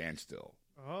electronic standstill.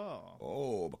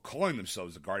 Oh. But calling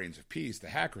themselves the Guardians of Peace, the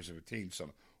hackers have obtained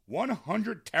some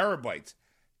 100 terabytes.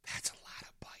 That's a lot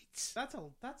of bytes. That's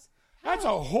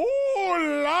a whole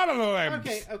lot of them.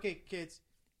 Okay, kids.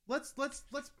 Let's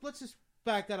just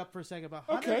back that up for a second. About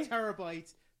 100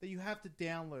 terabytes that you have to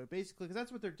download, basically, because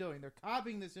that's what they're doing. They're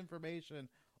copying this information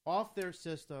off their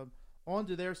system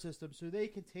onto their system, so they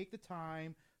can take the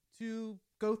time to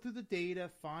go through the data,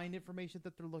 find information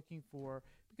that they're looking for.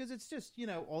 Because it's just,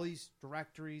 all these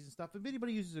directories and stuff. If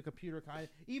anybody uses a computer,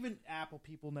 even Apple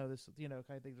people know this, kind of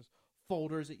thing. There's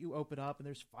folders that you open up, and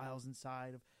there's files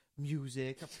inside of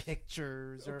music or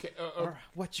pictures or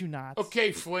what you not.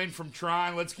 Okay, Flynn from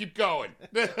Tron, let's keep going.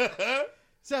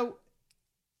 So,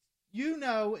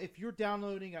 if you're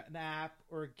downloading an app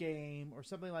or a game or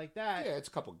something like that. Yeah, it's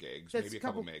a couple gigs, maybe a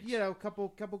couple megs.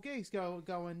 Couple gigs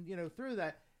going through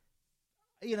that.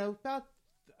 About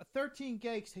 13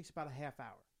 gigs takes about a half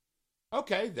hour.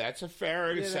 Okay, that's a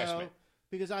fair assessment.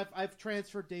 Because I've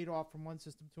transferred data off from one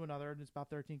system to another, and it's about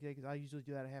 13 gigs. I usually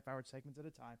do that a half-hour segments at a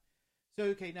time. So,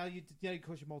 okay, now you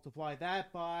multiply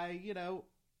that by,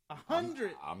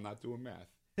 100. I'm not doing math.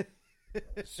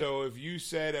 So if you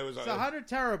said it was... It's 100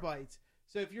 terabytes.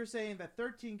 So if you're saying that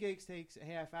 13 gigs takes a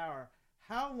half hour,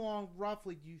 how long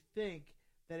roughly do you think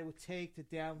that it would take to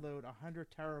download 100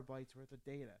 terabytes worth of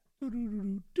data?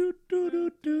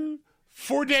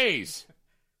 4 days.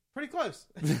 Pretty close.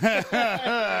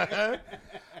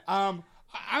 I'm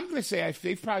going to say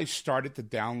they've probably started to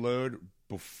download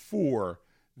before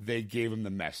they gave them the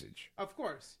message. Of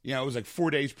course. It was like 4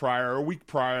 days prior or a week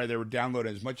prior. They were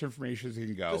downloading as much information as they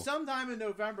can go. So sometime in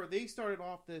November, they started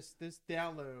off this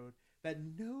download that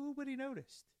nobody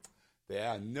noticed.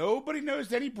 Yeah, nobody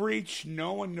noticed any breach.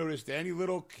 No one noticed any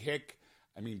little kick.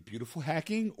 Beautiful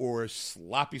hacking or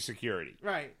sloppy security.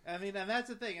 Right. And that's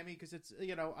the thing. because it's,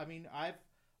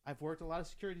 I've worked a lot of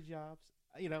security jobs.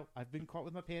 I've been caught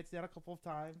with my pants down a couple of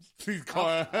times. Please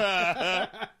call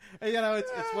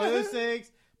it's one of those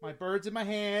things. My bird's in my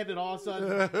hand, and all of a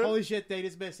sudden, holy shit,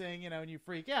 data's missing, and you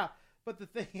freak out. But the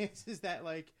thing is that,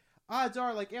 odds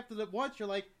are, after the once, you're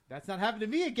like, that's not happening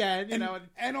to me again,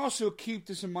 And also keep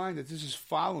this in mind that this is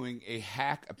following a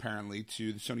hack, apparently,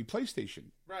 to the Sony PlayStation.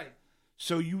 Right.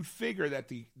 So you figure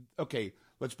that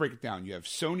let's break it down. You have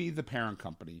Sony, the parent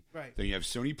company. Right. Then you have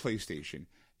Sony PlayStation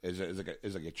as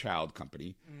like a child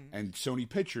company. And Sony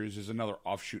Pictures is another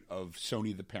offshoot of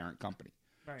Sony, the parent company.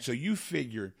 Right. So you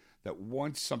figure that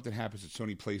once something happens at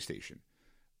Sony PlayStation,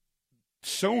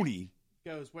 Sony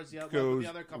goes, what about the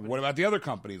other companies? What about the other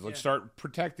companies? Let's start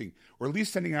protecting, or at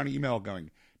least sending out an email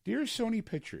going, Dear Sony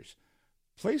Pictures,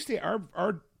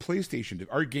 our PlayStation,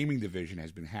 our gaming division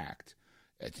has been hacked.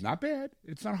 It's not bad.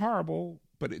 It's not horrible,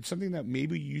 but it's something that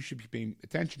maybe you should be paying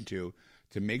attention to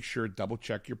make sure, double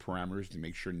check your parameters to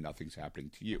make sure nothing's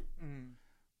happening to you.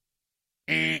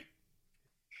 I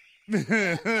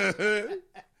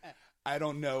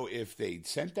don't know if they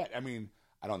sent that. I mean,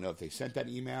 I don't know if they sent that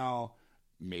email.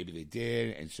 Maybe they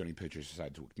did, and Sony Pictures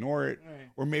decided to ignore it. Right.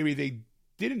 Or maybe they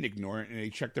didn't ignore it, and they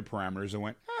checked their parameters and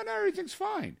went, oh, no, everything's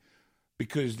fine.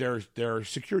 Because their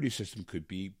security system could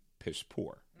be piss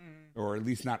poor, or at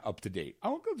least not up to date.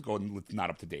 I'll go with not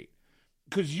up to date.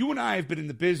 Because you and I have been in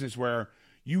the business where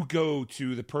you go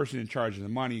to the person in charge of the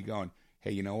money going,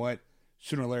 hey, you know what?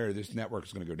 Sooner or later, this network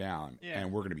is going to go down,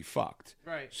 and we're going to be fucked.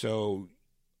 Right. So,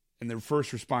 and the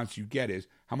first response you get is,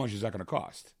 how much is that going to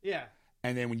cost? Yeah.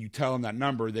 And then when you tell them that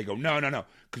number, they go, no,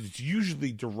 because it's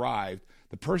usually derived.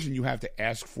 The person you have to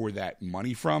ask for that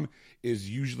money from is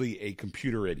usually a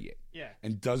computer idiot. Yeah.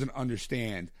 And doesn't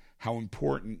understand how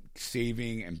important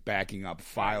saving and backing up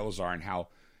files are, and how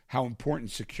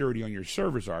important security on your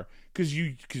servers are, because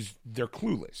they're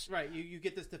clueless. Right. You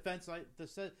get this defense,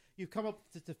 you come up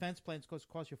with this defense plan, it's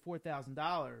cost you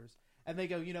 $4,000, and they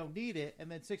go, you don't need it,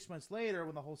 and then 6 months later,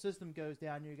 when the whole system goes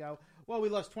down, you go, well, we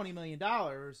lost $20 million.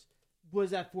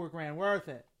 Was that $4,000 worth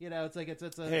it? You know, it's like it's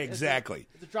exactly.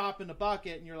 It's a drop in the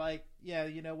bucket, and you're like, yeah,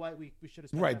 you know what, we should have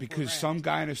spent right, that because $4,000. some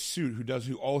guy in a suit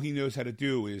who all he knows how to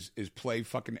do is play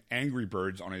fucking Angry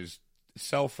Birds on his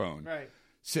cell phone. Right.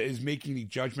 Is making the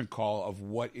judgment call of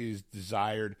what is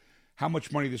desired, how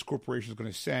much money this corporation is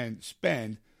going to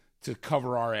spend to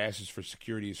cover our asses for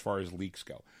security as far as leaks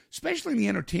go, especially in the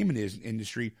entertainment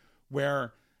industry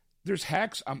where there's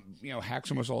hacks.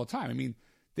 Hacks almost all the time. I mean,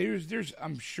 there's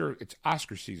I'm sure it's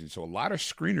Oscar season, so a lot of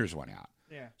screeners went out.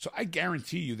 Yeah. So I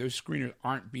guarantee you those screeners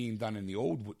aren't being done in the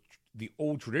old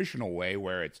traditional way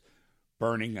where it's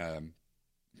burning,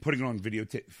 putting it on video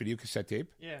cassette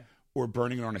tape. Yeah. Or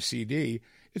burning it on a CD.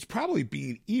 It's probably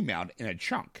being emailed in a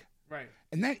chunk. Right.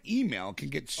 And that email can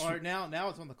get... Or now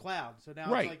it's on the cloud. So now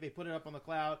right. It's like they put it up on the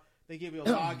cloud. They give you a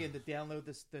login to download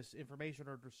this information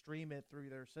or to stream it through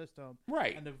their system.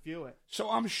 Right. And to view it. So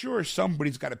I'm sure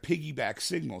somebody's got a piggyback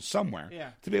signal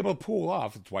somewhere to be able to pull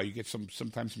off. That's why you get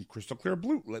sometimes some crystal clear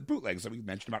bootlegs that we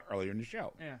mentioned about earlier in the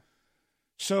show. Yeah.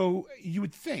 So you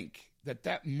would think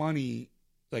that money,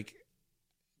 like,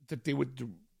 that they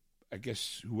would... I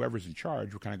guess whoever's in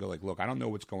charge will kind of go like, look, I don't know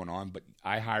what's going on, but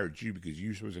I hired you because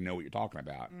you're supposed to know what you're talking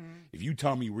about. Mm-hmm. If you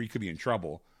tell me we could be in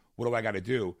trouble, what do I got to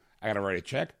do? I got to write a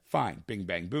check? Fine. Bing,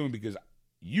 bang, boom, because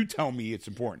you tell me it's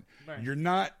important. Right.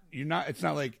 It's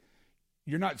not like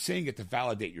you're not saying it to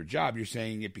validate your job. You're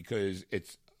saying it because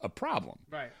it's a problem.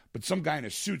 Right. But some guy in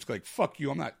a suit's like, fuck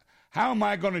you. How am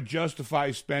I going to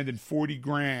justify spending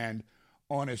 $40,000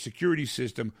 on a security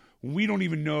system when we don't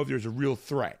even know if there's a real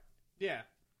threat? Yeah.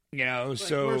 You know, like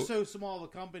so we're so small of a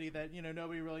company that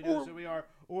nobody really knows who we are,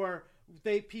 or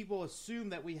people assume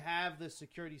that we have this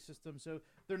security system, so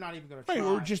they're not even going to try. Right,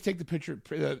 or just take the picture,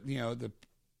 the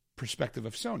perspective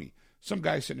of Sony. Some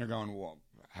guy sitting there going, "Well,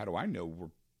 how do I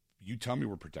know you tell me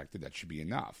we're protected? That should be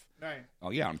enough." Right. Oh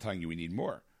yeah, I'm telling you, we need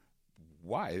more.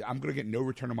 Why? I'm going to get no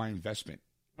return on my investment.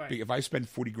 Right. If I spend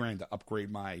 $40,000 to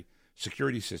upgrade my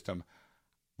security system.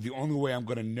 The only way I'm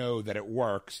going to know that it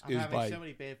works is by so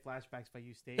many bad flashbacks by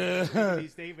you stating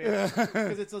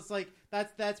because it's just like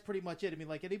that's pretty much it. I mean,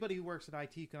 like anybody who works in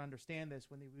IT can understand this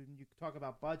when you talk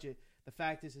about budget. The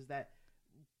fact is that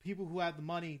people who have the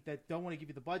money that don't want to give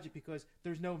you the budget because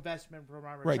there's no investment from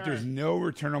my return. Right, there's no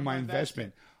return on my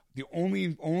investment. The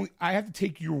only I have to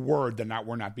take your word that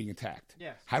we're not being attacked.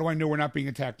 Yes. How do I know we're not being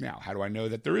attacked now? How do I know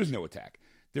that there is no attack?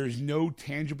 There is no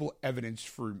tangible evidence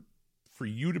for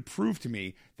you to prove to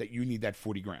me that you need that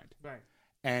 $40,000. Right.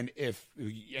 And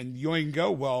you can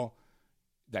go, well,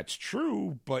 that's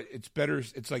true, but it's better.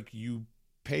 It's like you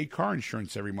pay car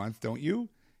insurance every month, don't you?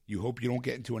 You hope you don't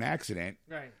get into an accident.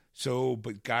 Right. So,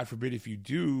 but God forbid if you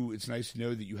do, it's nice to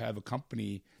know that you have a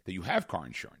company that you have car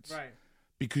insurance. Right.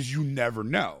 Because you never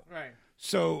know. Right.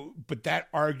 So, but that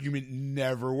argument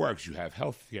never works. You have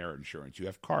health care insurance, you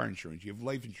have car insurance, you have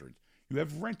life insurance, you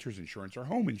have renter's insurance or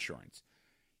home insurance.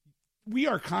 We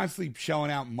are constantly shelling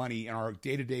out money in our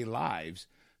day-to-day lives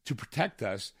to protect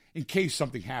us in case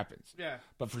something happens. Yeah.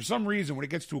 But for some reason, when it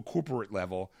gets to a corporate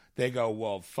level, they go,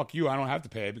 well, fuck you, I don't have to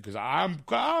pay because I'm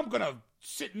going to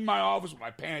sit in my office with my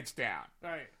pants down.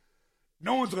 Right.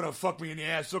 No one's going to fuck me in the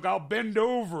ass. Look, I'll bend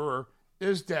over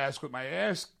this desk with my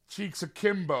ass cheeks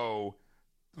akimbo,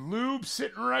 lube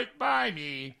sitting right by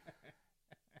me.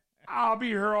 I'll be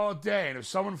here all day. And if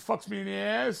someone fucks me in the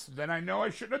ass, then I know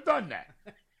I shouldn't have done that.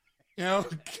 You know,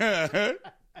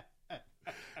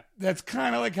 that's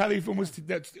kind of like how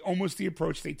that's almost the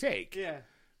approach they take. Yeah.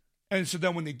 And so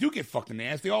then when they do get fucked in the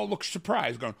ass, they all look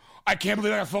surprised, going, I can't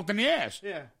believe I got fucked in the ass.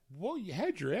 Yeah. Well, you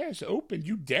had your ass open.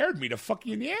 You dared me to fuck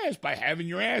you in the ass by having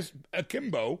your ass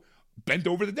akimbo bent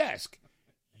over the desk.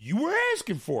 You were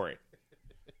asking for it.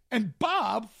 And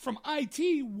Bob from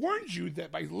IT warned you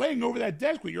that by laying over that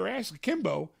desk with your ass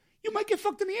akimbo, you might get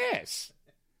fucked in the ass.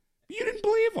 But you didn't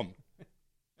believe him.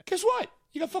 Guess what?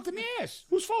 You got fucked in the ass.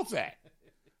 Whose fault's that?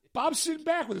 Bob's sitting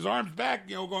back with his arms back,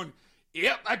 going,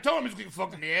 yep, I told him he was getting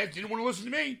fucked in the ass. Didn't want to listen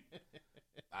to me.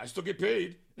 I still get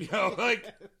paid.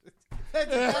 Like...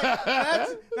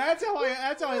 That's how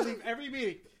I leave every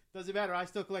meeting. Doesn't matter. I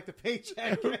still collect a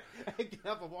paycheck. I get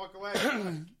up and walk away.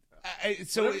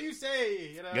 So whatever you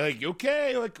say, you're like,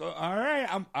 okay, like, all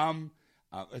right.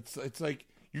 It's like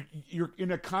you're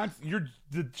in a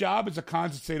the job is a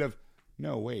constant state of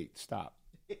no, wait, stop.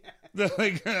 Yeah.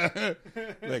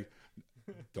 like,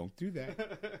 don't do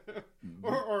that.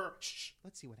 or shh,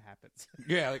 let's see what happens.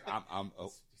 Yeah, like I'm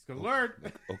he's gonna learn.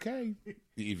 Like, okay,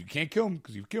 if you can't kill him,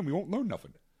 because if you kill him, you won't learn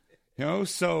nothing.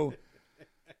 So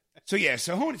yeah,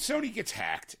 so Sony gets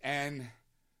hacked, and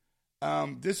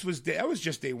that was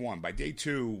just day one. By day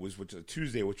two was a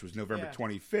Tuesday, which was November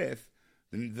 25th.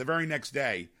 Then the very next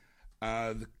day,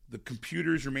 the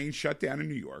computers remained shut down in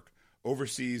New York,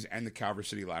 overseas, and the Culver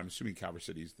City lot. I'm assuming Culver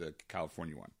City is the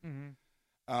California one. Mm-hmm.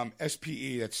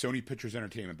 SPE, that's Sony Pictures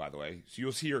Entertainment, by the way. So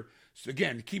you'll hear,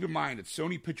 again, keep in mind that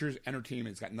Sony Pictures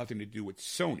Entertainment has got nothing to do with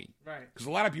Sony. Right. Because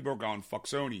a lot of people are going, fuck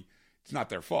Sony. It's not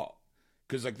their fault.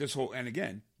 Because like this whole, and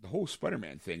again, the whole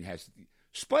Spider-Man thing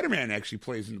Spider-Man actually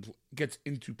gets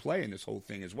into play in this whole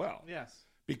thing as well. Yes.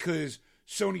 Because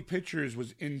Sony Pictures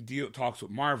was in talks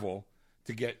with Marvel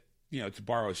to get, to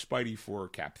borrow Spidey for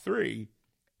Cap 3,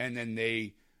 and then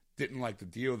they didn't like the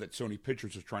deal that Sony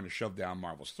Pictures was trying to shove down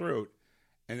Marvel's throat.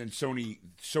 And then Sony,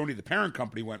 the parent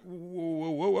company, went,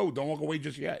 whoa, don't walk away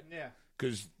just yet. Yeah.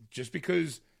 Just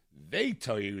because they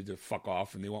tell you to fuck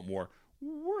off and they want more,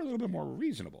 we're a little bit more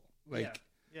reasonable. Like,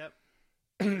 yep.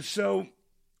 So,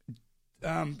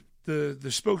 the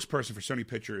spokesperson for Sony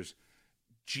Pictures,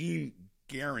 Gene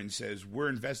Guerin, says we're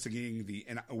investigating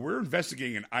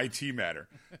an IT matter.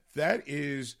 That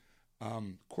is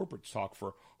corporate talk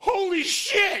for holy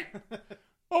shit.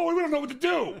 Oh, we don't know what to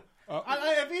do.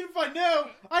 Even if I knew,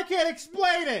 I can't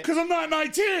explain it. Because I'm not in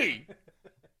IT.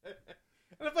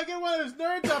 And if I get one of those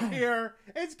nerds up here,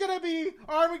 it's going to be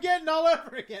Armageddon all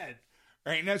over again.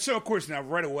 Right. Now, so, of course,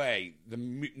 right away, the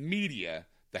media,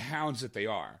 the hounds that they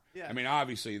are. Yeah. I mean,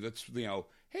 obviously, that's,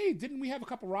 hey, didn't we have a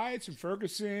couple riots in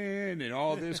Ferguson and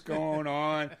all this going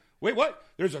on? Wait, what?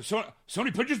 There's a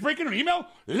Sony Pictures breaking an email?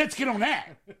 Let's get on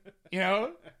that.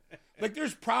 Like,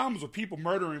 there's problems with people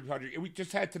murdering each other. We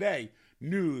just had today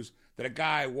news that a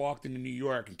guy walked into New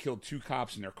York and killed 2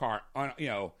 cops in their car.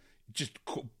 Just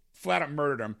flat out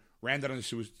murdered them, ran down to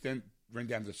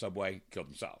the subway, killed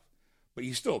himself. But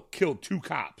he still killed 2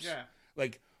 cops. Yeah.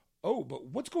 Like, oh, but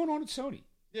what's going on at Sony?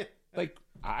 Yeah. Like,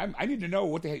 I need to know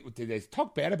what did they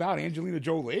talk bad about Angelina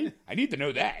Jolie? I need to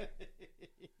know that.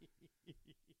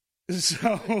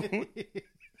 So,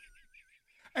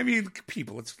 I mean,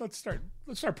 people, let's start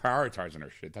prioritizing our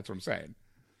shit. That's what I'm saying.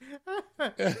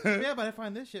 Yeah, but I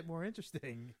find this shit more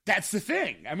interesting. That's the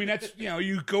thing. I mean, that's,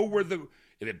 you go where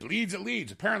if it bleeds, it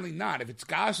leads. Apparently not. If it's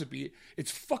gossipy,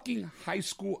 it's fucking high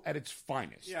school at its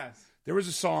finest. Yes. There was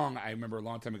a song I remember a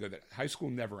long time ago that high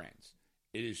school never ends.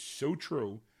 It is so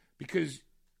true because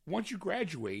once you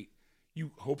graduate,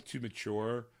 you hope to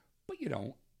mature, but you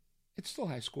don't. It's still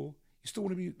high school. You still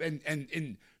want to be, and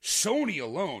in Sony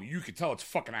alone, you could tell it's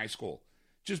fucking high school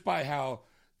just by how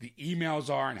the emails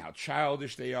are and how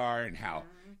childish they are and how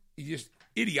just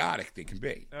idiotic they can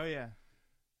be. Oh, yeah.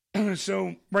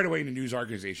 So right away, the news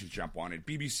organizations jump on it.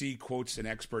 BBC quotes an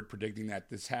expert predicting that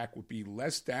this hack would be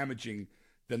less damaging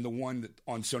than the one that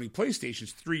on Sony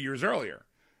PlayStations 3 years earlier.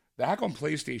 The hack on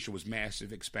PlayStation was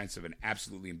massive, expensive, and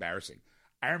absolutely embarrassing.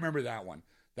 I remember that one.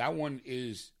 That one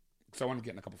is, because I wanted to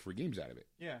get a couple free games out of it.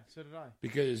 Yeah, so did I.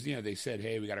 Because, they said,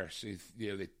 hey, we got our,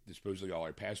 supposedly all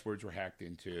our passwords were hacked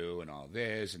into and all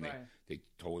this. And they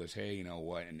told us, hey, you know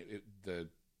what? And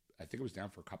I think it was down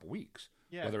for a couple weeks.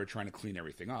 Yeah. While they were trying to clean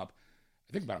everything up.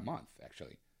 I think about a month,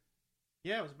 actually.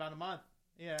 Yeah, it was about a month.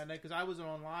 Yeah, and because I wasn't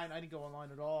online, I didn't go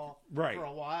online at all for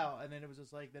a while, and then it was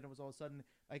just like, then it was all of a sudden,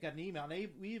 I got an email, and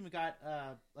we even got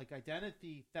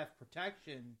identity theft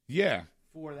protection. Yeah,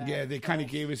 for that. Yeah, they kind of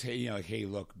gave us, hey,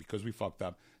 look, because we fucked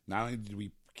up. Not only did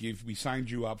we signed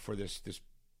you up for this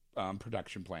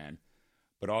production plan,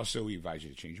 but also we advise you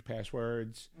to change your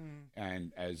passwords,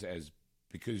 and as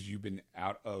because you've been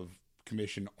out of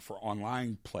commission for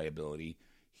online playability,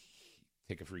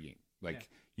 take a free game.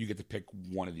 You get to pick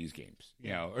one of these games,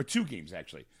 or 2 games,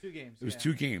 actually. 2 games. It was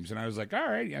 2 games. And I was like, all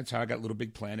right. That's how I got Little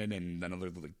Big Planet and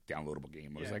another downloadable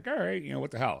game. I was like, all right,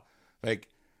 what the hell?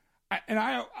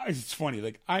 It's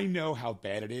funny. I know how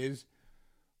bad it is,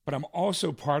 But I'm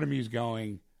also, part of me is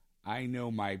going, I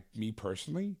know me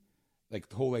personally, like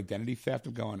the whole identity theft.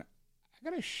 I'm going, I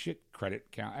got a shit credit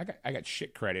account. I got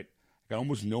shit credit. I got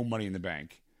almost no money in the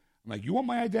bank. I'm like, you want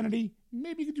my identity?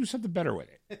 Maybe you could do something better with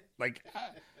it. Like,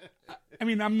 I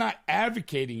mean, I'm not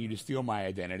advocating you to steal my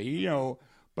identity,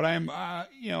 but I'm,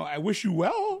 I wish you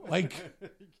well. Like,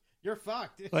 you're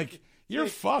fucked. Like, you're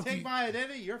fucked. Take my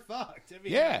identity, you're fucked. I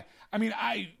mean, yeah. I mean,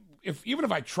 even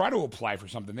if I try to apply for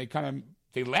something,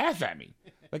 they laugh at me.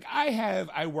 Like,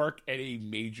 I work at a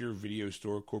major video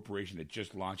store corporation that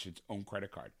just launched its own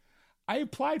credit card. I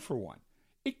applied for one.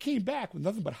 It came back with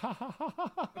nothing but ha ha ha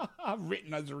ha ha ha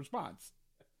written as a response.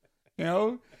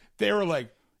 They were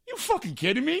like, "You fucking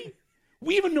kidding me?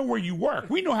 We even know where you work.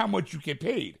 We know how much you get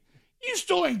paid. You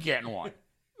still ain't getting one."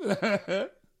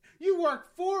 You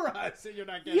work for us, and you're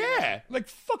not getting. Yeah, one. Like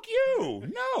fuck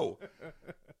you. No.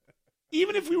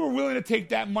 Even if we were willing to take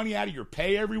that money out of your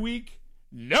pay every week,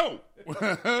 no.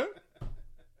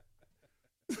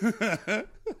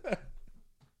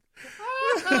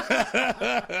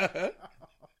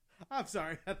 I'm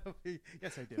sorry.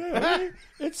 Yes, I do. Yeah,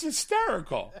 it's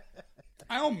hysterical.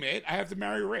 I'll admit I have to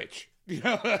marry rich.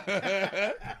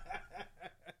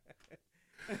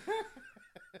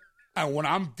 And when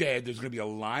I'm dead, there's going to be a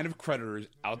line of creditors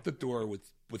out the door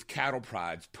with cattle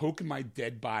prods poking my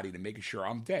dead body to make sure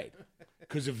I'm dead.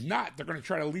 Because if not, they're going to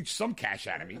try to leech some cash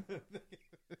out of me.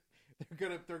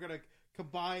 They're gonna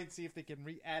combine, see if they can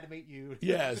reanimate you.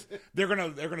 Yes, they're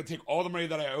gonna take all the money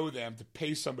that I owe them to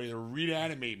pay somebody to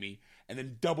reanimate me, and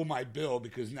then double my bill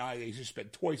because now they just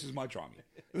spent twice as much on me.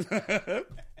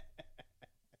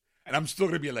 And I'm still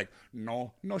gonna be like,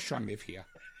 no, Sean, live here,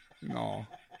 no.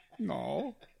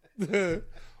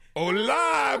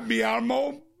 Hola, mi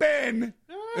amo Ben.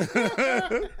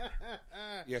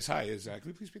 Yes, hi. Can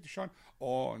we please speak to Sean?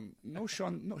 Oh, no,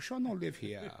 Sean don't live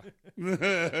here.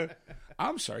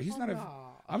 I'm sorry, he's not.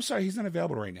 I'm sorry, he's not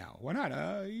available right now. Why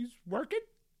not? He's working.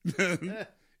 When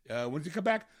does he come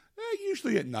back?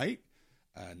 Usually at night.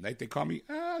 Night they call me.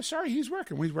 Sorry, he's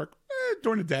working. When he's working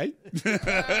during the day.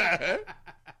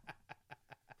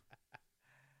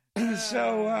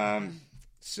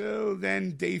 So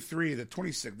then day 3, the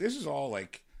 26th. This is all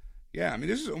like. Yeah, I mean,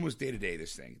 this is almost day-to-day,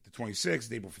 this thing. The 26th,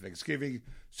 day before Thanksgiving,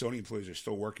 Sony employees are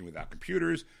still working without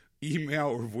computers, email,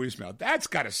 or voicemail. That's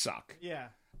got to suck. Yeah.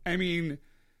 I mean,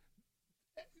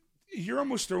 you're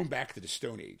almost thrown back to the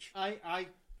Stone Age. I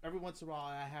every once in a while,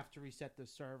 I have to reset the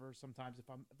server sometimes if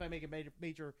I make a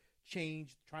major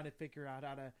change, trying to figure out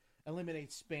how to eliminate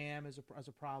spam as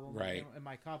a problem in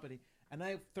my company. And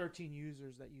I have 13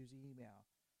 users that use email.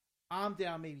 I'm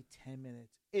down maybe 10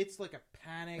 minutes. It's like a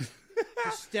panic,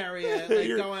 hysteria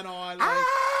going on.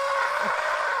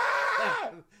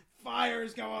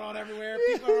 Fires going on everywhere.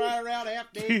 People are running around half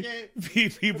naked.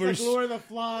 People are Lord of the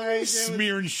Flies.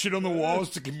 Smearing shit on the walls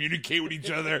to communicate with each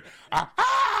other.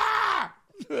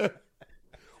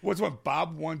 What's what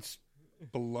Bob wants?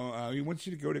 He wants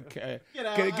you to go to get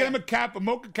him a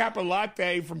mocha kappa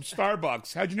latte from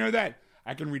Starbucks. How'd you know that?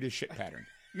 I can read his shit pattern.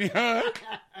 So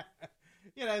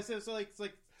it's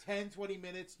like 10, 20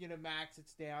 minutes, max,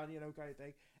 it's down, kind of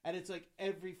thing. And it's like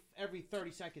every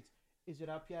 30 seconds, is it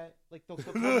up yet? Like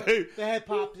the head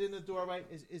pops in the doorway,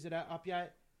 is it up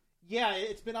yet? Yeah,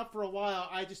 it's been up for a while.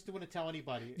 I just don't want to tell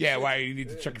anybody. Yeah, why? You need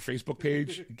to check your Facebook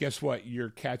page. Guess what? Your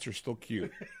cats are still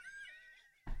cute.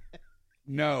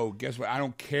 No, guess what? I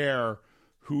don't care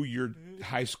who your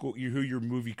who your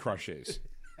movie crush is.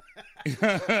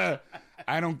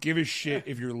 I don't give a shit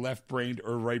if you're left-brained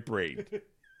or right-brained.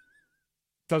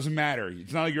 Doesn't matter.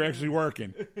 It's not like you're actually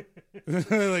working.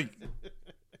 Like,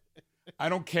 I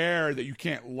don't care that you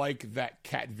can't like that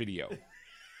cat video.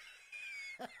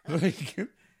 Like,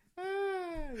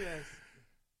 yes.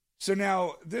 So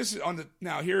now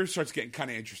here it starts getting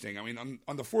kind of interesting. I mean,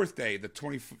 on the 4th day, the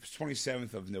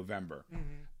 27th of November,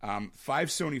 5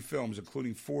 Sony films,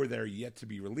 including 4 that are yet to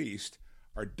be released,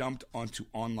 are dumped onto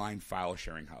online file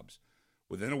sharing hubs.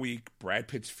 Within a week, Brad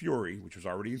Pitt's Fury, which was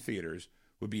already in theaters,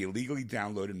 would be illegally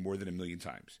downloaded more than 1 million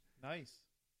times. Nice.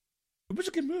 It was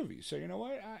a good movie. So you know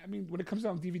what? I mean, when it comes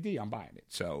out on DVD, I'm buying it.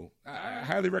 So I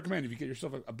highly recommend if you get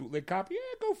yourself a bootleg copy,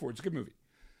 go for it. It's a good movie.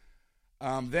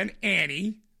 Then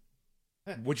Annie,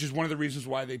 which is one of the reasons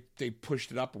why they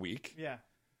pushed it up a week. Yeah.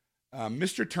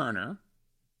 Mr. Turner,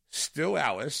 Still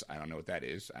Alice. I don't know what that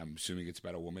is. I'm assuming it's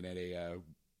about a woman at a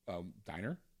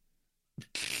diner.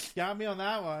 Got me on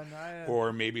that one.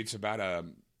 Or maybe it's about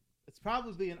It's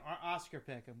probably an Oscar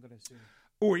pick, I'm going to assume.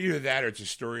 Or either that or it's a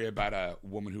story about a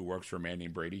woman who works for a man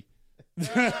named Brady.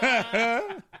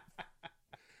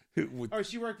 Or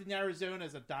she worked in Arizona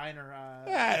as a diner.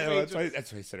 That's why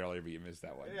I said earlier, but you missed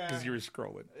that one because you were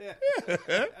scrolling.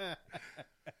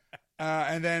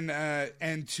 Yeah.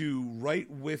 And to Write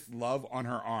with Love on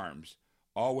Her Arms,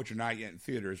 all which are not yet in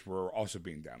theaters, were also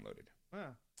being downloaded.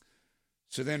 Wow.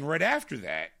 So then right after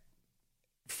that,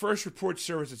 first reports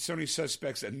surfaced that Sony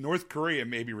suspects that North Korea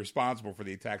may be responsible for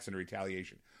the attacks and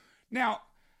retaliation. Now,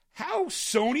 how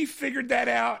Sony figured that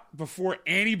out before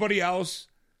anybody else,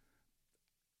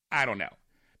 I don't know.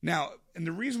 Now, and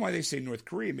the reason why they say North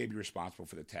Korea may be responsible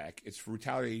for the attack is for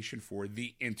retaliation for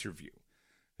The Interview.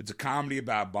 It's a comedy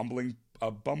about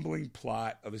a bumbling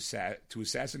plot of to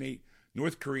assassinate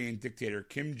North Korean dictator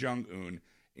Kim Jong-un.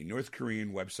 A North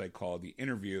Korean website called The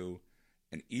Interview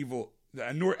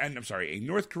a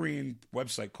North Korean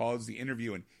website calls The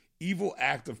Interview an evil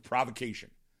act of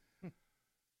provocation.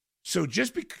 So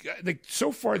just because,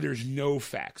 so far, there's no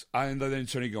facts. And then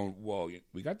Sony going, well,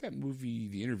 we got that movie,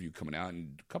 The Interview, coming out,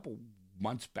 and a couple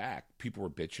months back, people were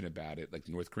bitching about it, like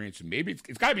North Koreans. So maybe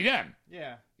it's got to be them.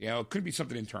 Yeah. It could be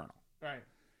something internal. Right.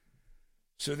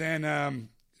 So then,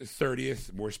 the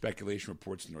 30th, more speculation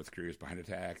reports that North Korea is behind the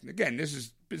attack. And again,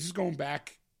 this is going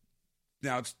back.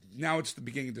 Now it's the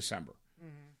beginning of December.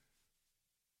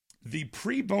 Mm-hmm. The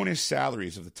pre-bonus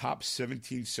salaries of the top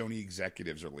 17 Sony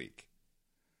executives are leaked.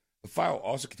 The file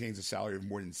also contains the salary of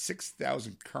more than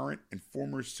 6,000 current and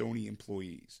former Sony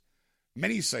employees.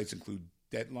 Many sites, including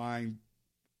Deadline,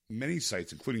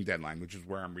 which is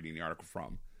where I'm reading the article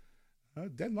from.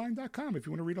 Deadline.com if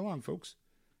you want to read along, folks.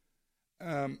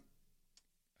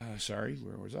 Sorry,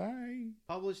 where was I?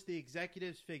 Publish the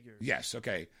executives' figures. Yes,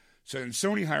 okay. So then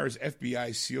Sony hires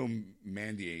FBI SEAL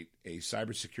Mandate, a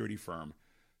cybersecurity firm,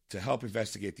 to help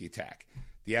investigate the attack.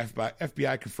 The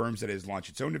FBI confirms that it has launched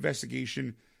its own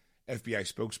investigation. FBI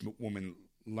spokeswoman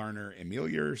Larner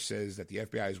Emilier says that the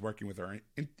FBI is working with our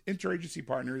interagency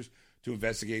partners to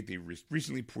investigate the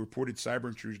recently reported cyber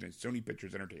intrusion at Sony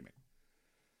Pictures Entertainment.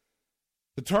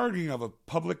 The targeting of a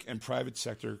public and private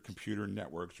sector computer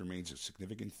networks remains a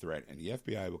significant threat, and the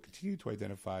FBI will continue to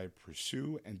identify,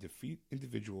 pursue, and defeat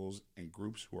individuals and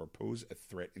groups who pose a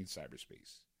threat in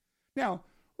cyberspace. Now,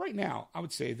 right now, I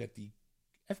would say that the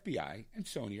FBI and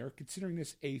Sony are considering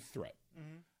this a threat.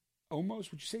 Mm-hmm.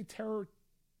 Almost, would you say terror?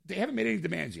 They haven't made any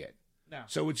demands yet. No.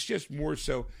 So it's just more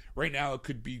so, right now it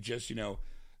could be just,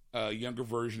 a younger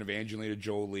version of Angelina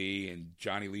Jolie and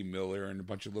Johnny Lee Miller and a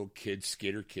bunch of little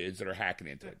skater kids that are hacking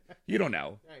into it. You don't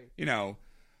know. Right.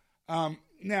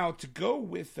 Now, to go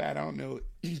with that, I don't know,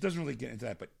 it doesn't really get into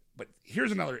that, but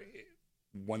here's another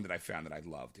one that I found that I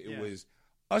loved. It was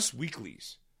Us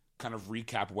Weekly's kind of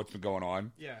recap of what's been going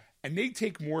on. Yeah. And they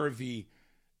take more of the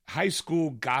high school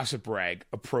gossip rag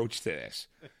approach to this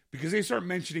because they start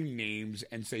mentioning names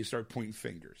and they start pointing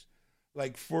fingers.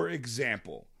 Like, for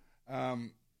example,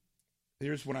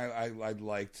 here's one I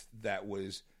liked that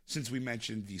was, since we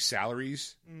mentioned the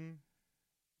salaries,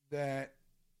 that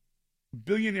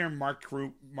billionaire Mark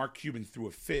Cuban threw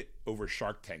a fit over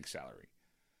Shark Tank salary.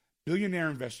 Billionaire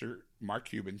investor Mark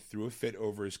Cuban threw a fit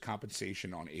over his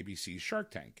compensation on ABC's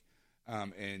Shark Tank.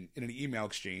 And in an email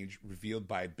exchange revealed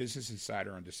by Business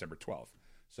Insider on December 12th.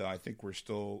 So I think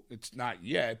it's not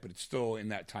yet, but it's still in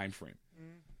that time frame.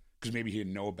 Because maybe he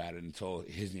didn't know about it until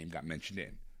his name got mentioned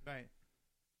in. Right.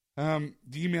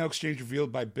 The email exchange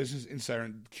revealed by Business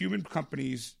Insider, Cuban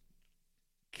company's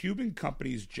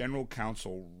general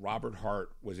counsel, Robert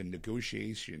Hart, was in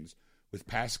negotiations with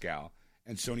Pascal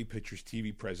and Sony Pictures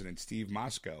TV president Steve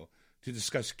Moscow to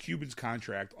discuss Cuban's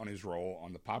contract on his role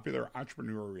on the popular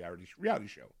entrepreneurial reality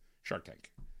show, Shark Tank.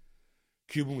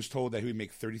 Cuban was told that he would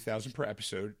make $30,000 per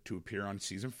episode to appear on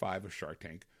season 5 of Shark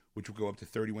Tank, which would go up to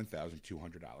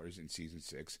 $31,200 in season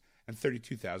 6 and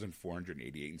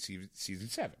 $32,488 in season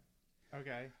 7.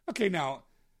 Okay, now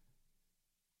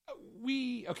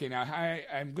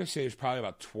I'm going to say there's probably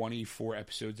about 24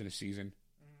 episodes in a season.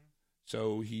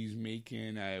 So he's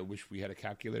making, I wish we had a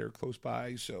calculator close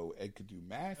by so Ed could do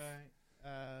math.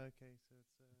 Okay, so it's...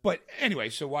 But anyway,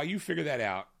 so while you figure that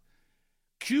out,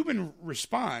 Cuban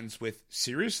responds with,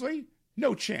 seriously?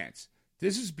 No chance.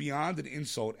 This is beyond an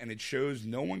insult, and it shows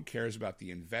no one cares about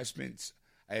the investments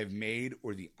I have made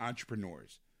or the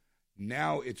entrepreneurs.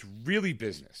 Now it's really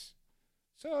business.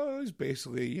 So it's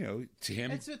basically, to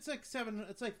him... It's like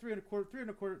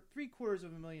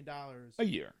 $750,000 a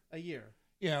year.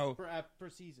 Per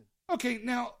season. Okay,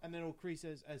 now... And then it'll increase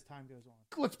as time goes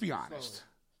on. Let's be honest. Slowly.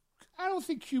 I don't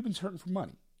think Cuban's hurting for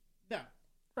money. No.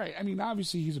 Right. I mean,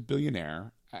 obviously, he's a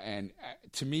billionaire. And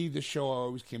to me, this show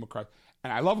always came across...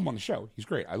 And I love him on the show. He's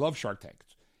great. I love Shark Tank.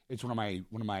 It's one of my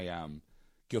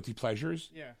guilty pleasures.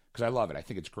 Yeah. Because I love it. I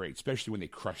think it's great, especially when they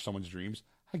crush someone's dreams.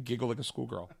 I giggle like a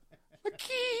schoolgirl.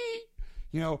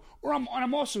 Or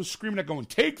I'm also screaming at going,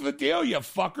 take the deal, you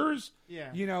fuckers.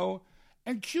 Yeah.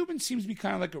 And Cuban seems to be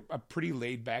kind of like a pretty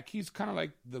laid back. He's kind of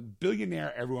like the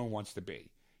billionaire everyone wants to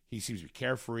be. He seems to be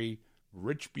carefree,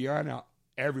 rich beyond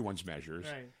everyone's measures.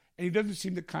 Right. And he doesn't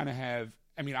seem to kind of have,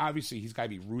 I mean, obviously he's got to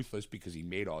be ruthless because he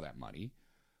made all that money.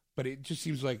 But it just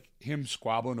seems like him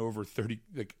squabbling over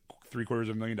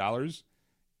 $750,000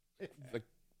 like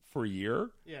for a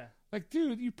year. Yeah. Like,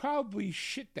 dude, you probably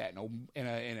shit that in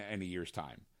a year's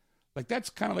time. Like, that's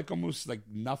kind of like almost like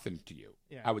nothing to you.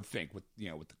 Yeah. I would think with the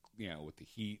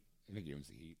Heat. I think he owns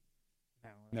the Heat.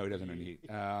 No, he doesn't own the Heat.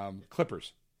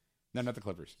 Clippers. No, not the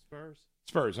Clippers.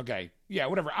 Spurs. Okay. Yeah,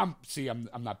 whatever. I'm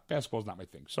not, basketball's not my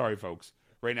thing. Sorry, folks.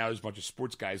 Right now, there's a bunch of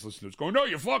sports guys listening to us going, no,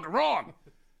 you're fucking wrong.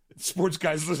 Sports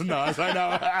guys listen to us. I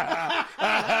know.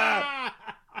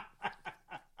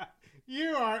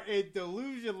 You are in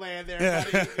delusion land there,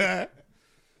 buddy.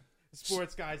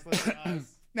 Sports guys listen to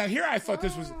us. Now, here I thought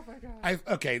this was...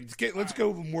 okay, let's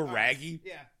go more raggy.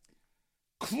 Yeah.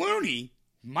 Clooney,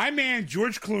 my man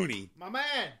George Clooney... My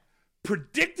man!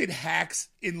 ...predicted hacks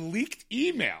in leaked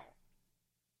email.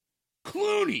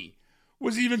 Clooney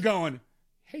was even going,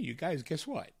 hey, you guys, guess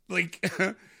what? Like,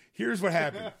 here's what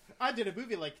happened. I did a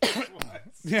movie like this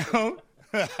once.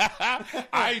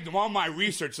 I'm on my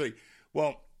research. Like,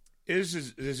 well, this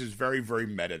is very, very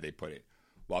meta, they put it.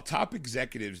 While top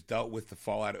executives dealt with the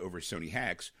fallout over Sony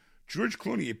hacks, George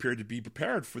Clooney appeared to be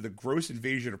prepared for the gross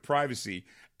invasion of privacy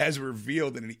as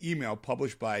revealed in an email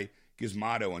published by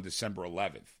Gizmodo on December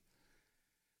 11th.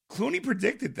 Clooney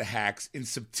predicted the hacks in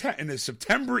a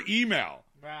September email.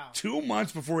 Wow. 2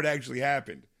 months before it actually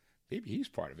happened. Maybe he's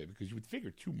part of it because you would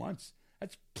figure 2 months.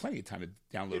 That's plenty of time to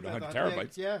download 100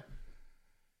 terabytes. Yeah.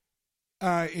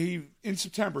 In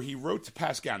September, he wrote to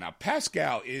Pascal. Now,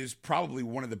 Pascal is probably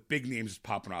one of the big names that's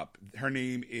popping up. Her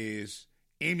name is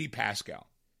Amy Pascal.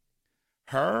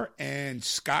 Her and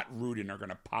Scott Rudin are going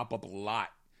to pop up a lot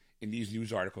in these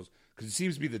news articles because it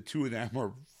seems to be the two of them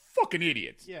are fucking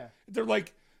idiots. Yeah. They're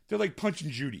like Punch and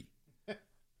Judy.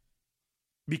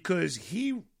 Because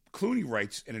Clooney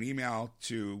writes in an email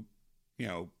to,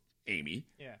 Amy.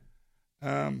 Yeah.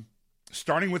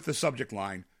 Starting with the subject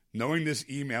line, knowing this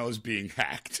email is being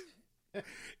hacked.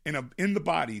 In the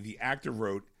body, the actor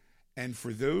wrote, and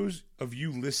for those of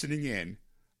you listening in,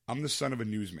 I'm the son of a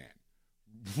newsman.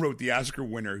 Wrote the Oscar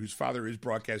winner, whose father is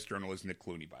broadcast journalist Nick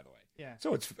Clooney, by the way. Yeah.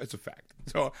 So it's a fact.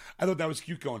 So I thought that was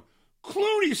cute going,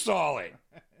 Clooney saw it.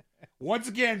 Once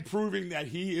again, proving that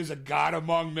he is a god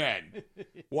among men.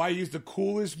 Why he's the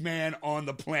coolest man on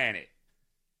the planet.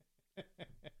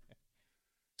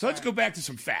 So let's go back to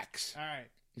some facts. All right.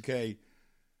 Okay.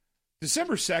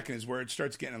 December 2nd is where it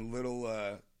starts getting a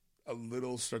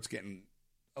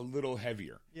little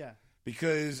heavier. Yeah.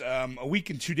 Because a week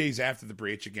and 2 days after the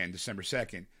breach, again, December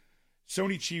 2nd,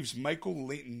 Sony chiefs Michael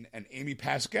Layton and Amy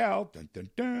Pascal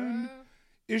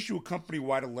issue a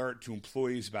company-wide alert to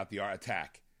employees about the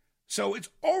attack. So it's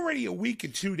already a week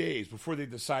and 2 days before they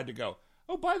decide to go,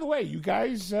 oh, by the way, you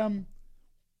guys,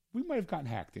 we might have gotten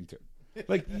hacked into.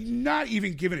 Like, not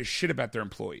even giving a shit about their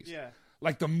employees. Yeah.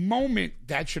 Like, the moment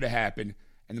that should have happened,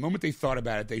 and the moment they thought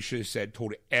about it, they should have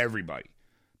told everybody.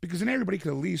 Because then everybody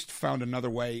could at least found another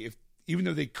way, even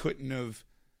though they could have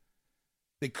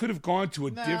gone to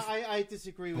a different... I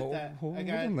disagree with that. Hold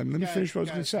on, let me finish what I was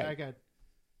going to say.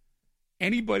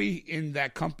 Anybody in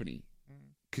that company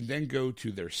can then go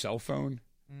to their cell phone,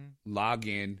 log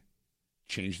in,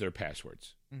 change their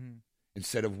passwords. Mm-hmm.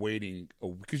 Instead of waiting,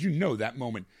 because that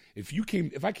moment, if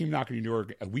I came knocking on your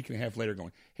door a week and a half later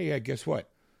going, hey, guess what?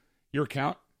 Your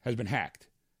account has been hacked.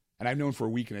 And I've known for a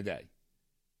week and a day.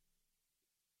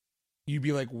 You'd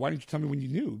be like, why didn't you tell me when you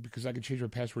knew? Because I could change my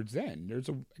passwords then. I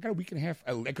got a week and a half.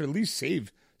 I could at least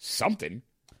save something.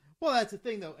 Well, that's the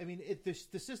thing, though. I mean,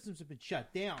 the systems have been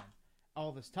shut down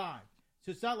all this time.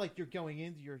 So it's not like you're going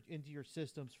into your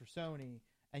systems for Sony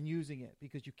and using it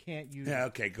because you can't use it. Yeah,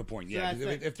 okay, good point. Yeah, so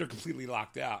if they're completely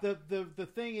locked out. The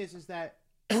thing is that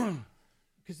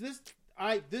because this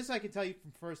I can tell you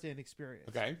from firsthand experience.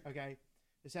 Okay.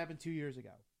 This happened 2 years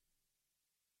ago.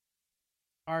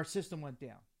 Our system went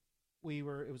down. It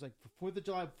was like before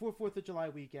 4th of July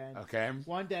weekend. Okay.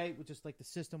 One day, just like the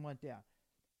system went down.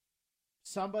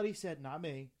 Somebody said, not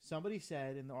me. Somebody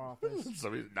said in the office,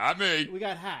 not me. We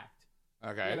got hacked.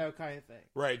 Okay. Kind of thing.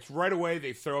 Right. It's right away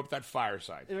they throw up that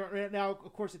fireside. Now,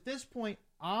 of course, at this point,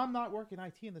 I'm not working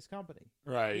IT in this company.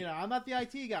 Right. I'm not the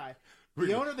IT guy.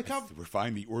 The owner of the company. We're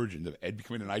finding the origin of Ed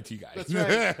becoming an IT guy. That's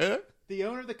right. The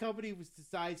owner of the company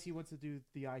decides he wants to do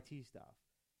the IT stuff.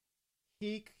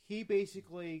 He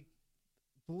basically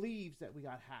believes that we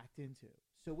got hacked into.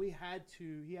 So he had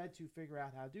to figure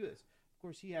out how to do this. Of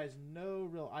course, he has no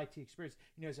real IT experience.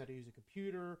 He knows how to use a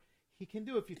computer. He can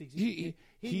do a few things. He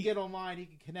can get online. He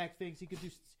can connect things. He can do.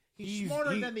 He's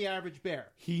smarter than the average bear.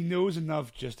 He knows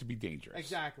enough just to be dangerous.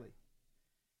 Exactly.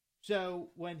 So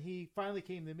when he finally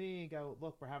came to me and go,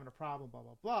 look, we're having a problem, blah,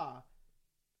 blah, blah,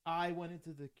 I went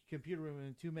into the computer room and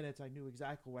in 2 minutes I knew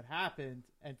exactly what happened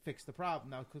and fixed the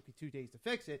problem. Now it took me 2 days to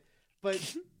fix it.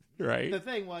 But right. The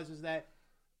thing was that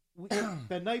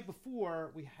the night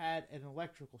before we had an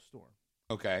electrical storm.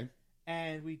 Okay.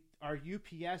 And our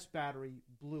UPS battery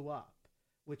blew up,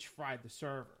 which fried the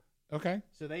server. Okay.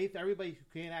 So everybody who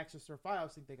can't access their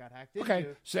files think they got hacked into. Okay.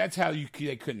 So that's how they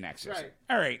couldn't access it.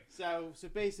 All right. So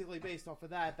basically, based off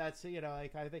of that, that's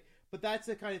like kind of thing. But that's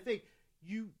the kind of thing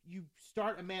you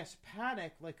start a mass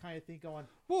panic, like kind of thing going.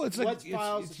 Well, it's like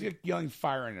it's like yelling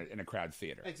fire in a crowd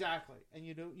theater. Exactly, and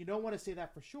you don't want to say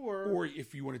that for sure. Or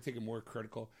if you want to take it more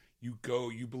critical, you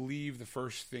believe the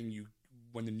first thing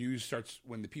when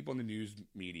the people in the news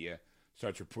media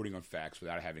starts reporting on facts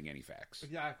without having any facts.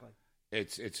 Exactly.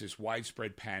 It's this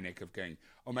widespread panic of going,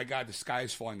 oh my God, the sky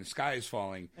is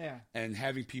falling, yeah. And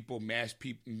having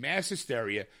mass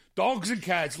hysteria, dogs and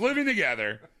cats living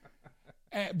together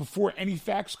before any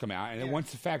facts come out, and then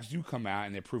once the facts do come out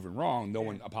and they're proven wrong, no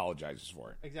one apologizes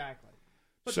for it. Exactly.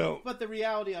 But the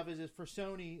reality of it is for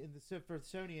Sony for the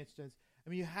Sony instance, I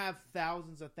mean, you have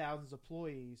thousands of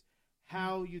employees.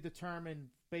 How you determine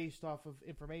based off of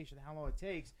information how long it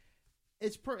takes.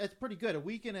 It's pretty good. A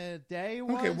week and a day.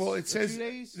 Okay, well, it says 2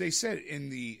 days? They said in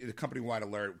the company-wide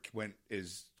alert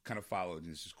is kind of followed,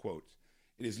 and this is quotes.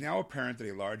 It is now apparent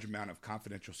that a large amount of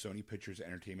confidential Sony Pictures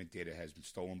Entertainment data has been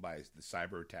stolen by the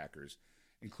cyber attackers,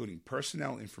 including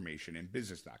personnel information and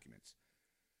business documents.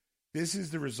 This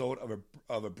is the result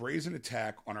of a brazen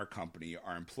attack on our company,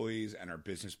 our employees, and our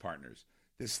business partners.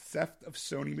 This theft of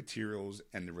Sony materials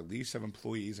and the release of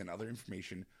employees and other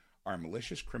information are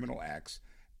malicious criminal acts,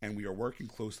 and we are working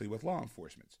closely with law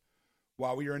enforcement.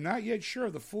 While we are not yet sure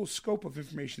of the full scope of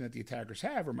information that the attackers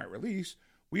have or might release,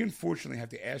 we unfortunately have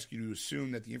to ask you to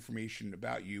assume that the information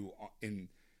about you in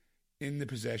the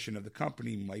possession of the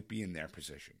company might be in their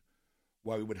possession.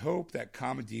 While we would hope that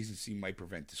common decency might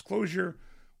prevent disclosure,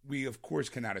 we of course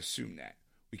cannot assume that.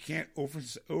 We can't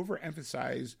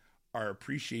overemphasize our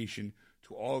appreciation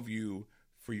to all of you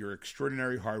for your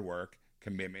extraordinary hard work,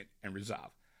 commitment, and resolve.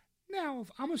 Now,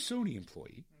 if I'm a Sony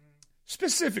employee,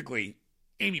 specifically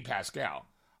Amy Pascal,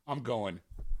 I'm going,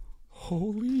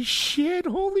 holy shit.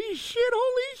 All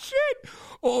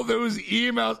those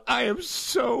emails, I am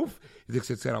so... It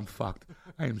said I'm fucked.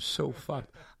 I am so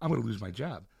fucked. I'm going to lose my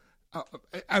job.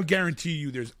 I guarantee you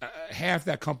there's half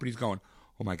that company's going,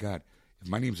 oh my God, if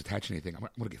my name's attached to anything, I'm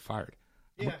going to get fired.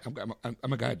 Yeah.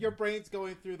 I'm a guy. Your brain's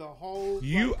going through the whole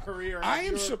career. I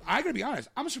got to be honest.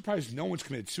 I'm surprised no one's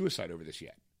committed suicide over this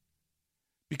yet.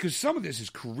 Because some of this is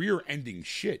career-ending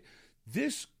shit.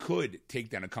 This could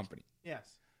take down a company. Yes.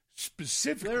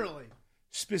 Specifically.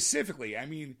 I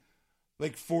mean,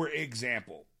 like, for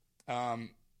example,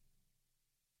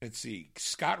 let's see,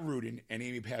 Scott Rudin and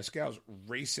Amy Pascal's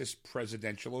racist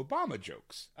presidential Obama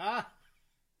jokes.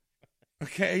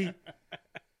 Okay?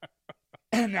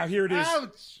 And now here it is.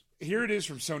 Ouch! Here it is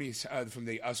from Sony's, from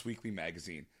the Us Weekly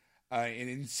magazine.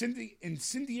 An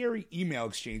incendiary email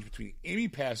exchange between Amy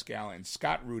Pascal and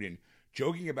Scott Rudin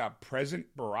joking about President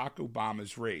Barack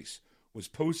Obama's race was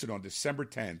posted on December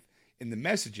 10th. In the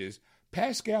messages,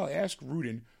 Pascal asked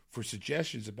Rudin for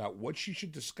suggestions about what she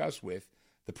should discuss with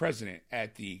the president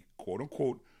at the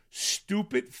quote-unquote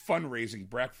stupid fundraising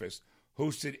breakfast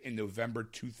hosted in November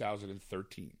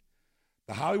 2013.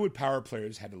 The Hollywood power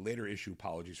players had to later issue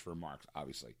apologies for remarks,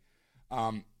 obviously.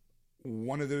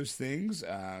 One of those things,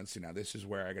 let's see, now this is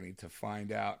where I need to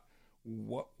find out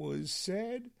what was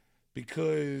said,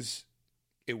 because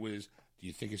it was, do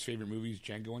you think his favorite movie is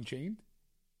Django Unchained?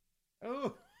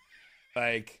 Oh.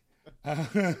 Like,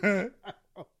 oh.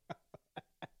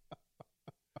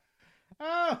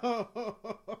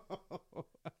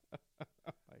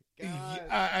 My God.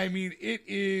 I mean, it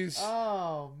is.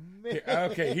 Oh, man.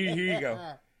 Okay, here you go.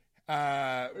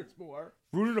 There's more.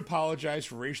 Rudin apologized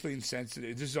for racially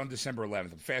insensitive. This is on December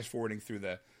 11th. I'm fast forwarding through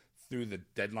the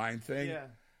deadline thing.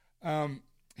 Yeah.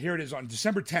 Here it is on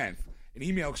December 10th. An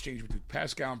email exchange between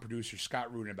Pascal and producer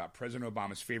Scott Rudin about President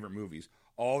Obama's favorite movies,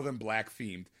 all of them black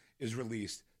themed, is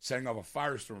released, setting off a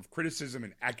firestorm of criticism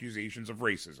and accusations of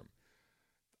racism.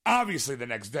 Obviously, the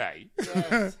next day,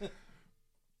 Yes.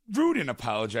 Rudin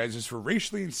apologizes for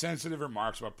racially insensitive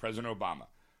remarks about President Obama.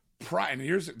 And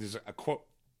there's a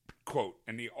quote,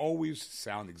 and they always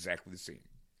sound exactly the same.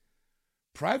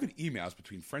 Private emails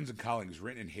between friends and colleagues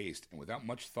written in haste and without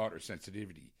much thought or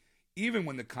sensitivity, even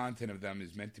when the content of them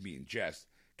is meant to be in jest,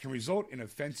 can result in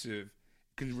offense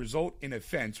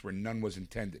where none was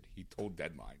intended, he told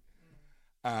Deadline.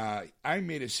 I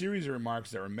made a series of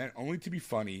remarks that were meant only to be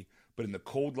funny, but in the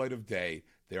cold light of day,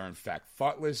 they are in fact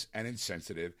thoughtless and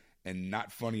insensitive and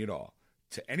not funny at all.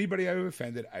 To anybody I have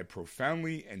offended, I am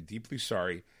profoundly and deeply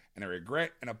sorry, and I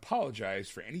regret and apologize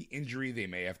for any injury they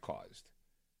may have caused.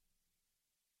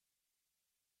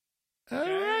 All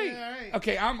right.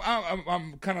 Okay,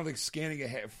 I'm kind of like scanning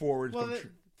ahead forward. Well,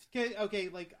 okay,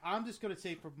 like I'm just gonna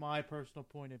say from my personal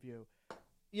point of view,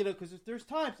 because there's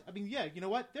times. I mean, yeah, you know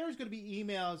what? There's gonna be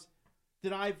emails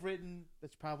that I've written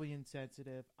that's probably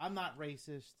insensitive. I'm not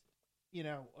racist,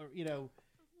 or.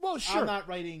 Well, sure. I'm not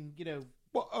writing,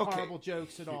 horrible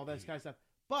jokes and all that kind of stuff.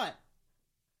 But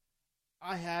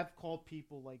I have called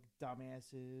people like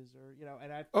dumbasses, or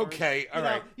and I've okay, all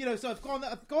right. So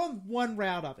I've gone one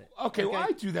route of it. Okay, well,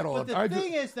 I do that all the time. But the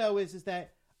thing is, though, is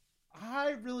that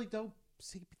I really don't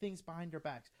see things behind their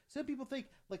backs. Some people think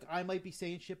like I might be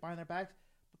saying shit behind their backs,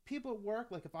 but people at work,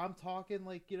 like if I'm talking,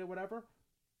 like whatever,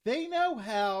 they know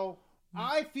how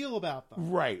I feel about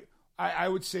them. Right. I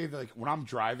would say that like when I'm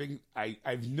driving,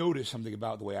 I've noticed something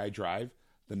about the way I drive.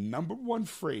 The number one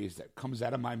phrase that comes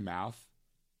out of my mouth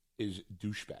is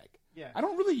douchebag. Yeah. I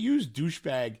don't really use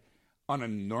douchebag on a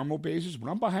normal basis.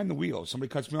 When I'm behind the wheel, somebody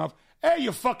cuts me off. Hey,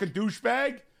 you fucking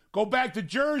douchebag! Go back to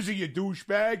Jersey, you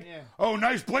douchebag! Yeah. Oh,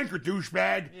 nice blinker,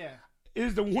 douchebag! Yeah. It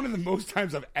is one of the most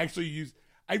times I've actually used.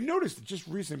 I've noticed it just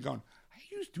recently. I'm going,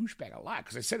 I use douchebag a lot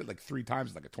because I said it like 3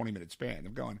 times in like a 20-minute span.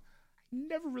 I'm going, I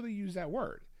never really use that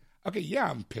word. Okay, yeah,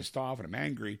 I'm pissed off and I'm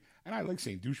angry, and I like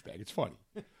saying douchebag. It's funny.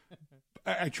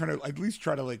 I try to at least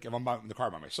like if I'm out in the car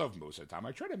by myself most of the time,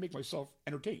 I try to make myself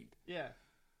entertained. Yeah.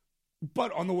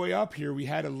 But on the way up here, we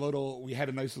had a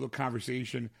nice little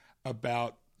conversation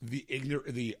about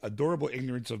the adorable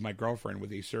ignorance of my girlfriend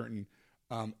with a certain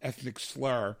ethnic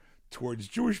slur towards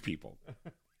Jewish people.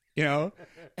 And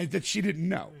that she didn't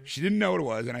know. She didn't know what it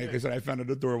was, and like I said, I found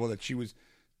it adorable that she was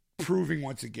proving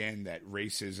once again that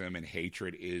racism and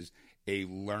hatred is a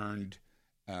learned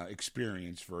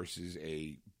experience versus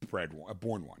a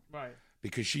born one. Right.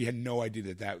 Because she had no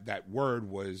idea that word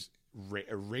was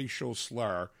a racial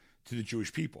slur to the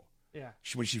Jewish people. Yeah.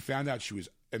 When she found out, she was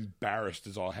embarrassed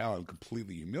as all hell and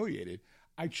completely humiliated.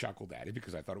 I chuckled at it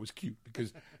because I thought it was cute.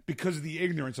 Because of the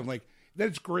ignorance, I'm like,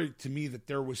 that's great to me that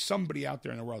there was somebody out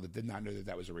there in the world that did not know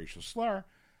that was a racial slur.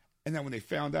 And then when they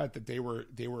found out that they were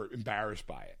embarrassed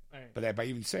by it, right. But by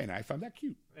even saying it, I found that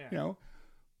cute, yeah.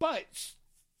 But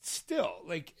still,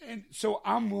 like, and so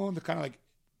I'm willing to kind of like,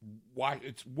 why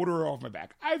it's water off my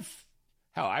back. I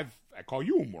call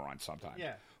you a moron sometimes,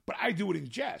 yeah. But I do it in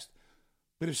jest.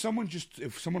 But if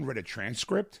someone read a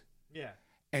transcript, yeah,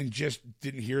 and just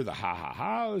didn't hear the ha ha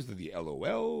ha's, the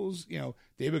LOLs,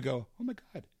 they would go, oh my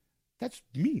god, that's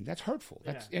mean, that's hurtful,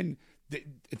 and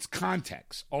it's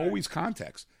context, always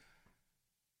context.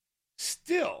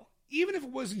 Still, even if it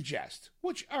wasn't jest,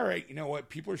 which, all right, you know what?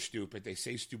 People are stupid. They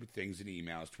say stupid things in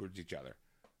emails towards each other.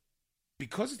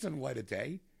 Because it's in the light of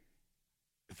day,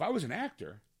 if I was an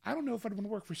actor, I don't know if I'd want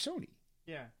to work for Sony.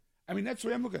 Yeah. I mean, that's the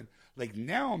way I'm looking. Like,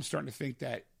 now I'm starting to think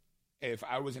that if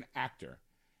I was an actor,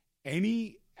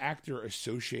 any actor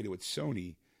associated with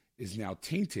Sony is now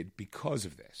tainted because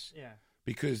of this. Yeah.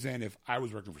 Because then if I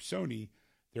was working for Sony,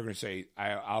 they're going to say,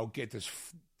 I'll get this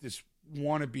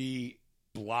wannabe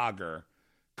blogger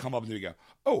come up to me and go,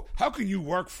 oh, how can you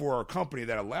work for a company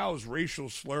that allows racial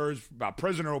slurs about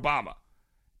President Obama?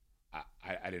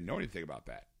 I didn't know anything about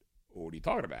that. What are you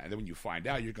talking about? And then when you find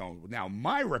out, you're going, well, now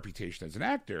my reputation as an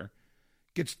actor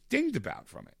gets dinged about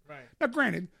from it. Right. Now,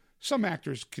 granted, some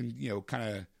actors can,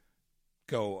 kind of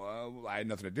go, I had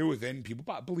nothing to do with it, and people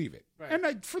believe it. Right.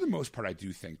 And for the most part, I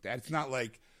do think that. It's not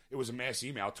like it was a mass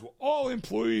email to all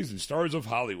employees and stars of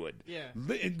Hollywood. Yeah.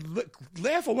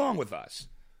 Laugh along with us.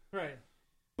 Right.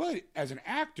 But as an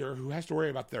actor who has to worry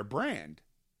about their brand,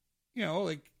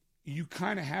 you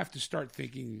kind of have to start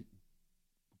thinking,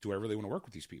 do I really want to work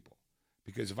with these people?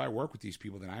 Because if I work with these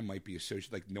people, then I might be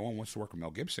associated. Like, no one wants to work with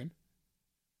Mel Gibson.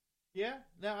 Yeah,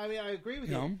 no, I mean, I agree with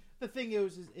you. The thing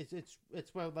is it's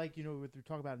well, like, we were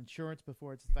talking about insurance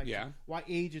before. It's like why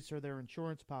agents are their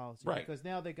insurance policy, right? Because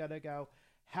now they gotta go,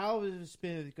 how is this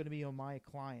going to be on my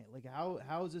client? Like,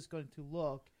 how is this going to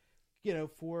look,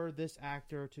 for this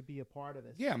actor to be a part of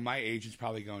this? Yeah, my agent's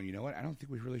probably going, you know what? I don't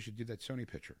think we really should do that Sony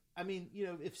picture. I mean,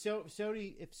 if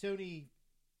Sony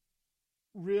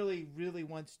really, really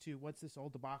once this whole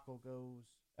debacle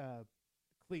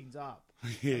cleans up,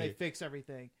 and they fix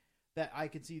everything, that I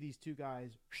can see these two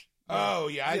guys Oh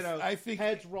yeah, you know, I think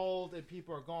heads rolled and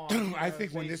people are gone. I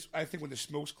think when the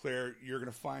smoke's clear, you're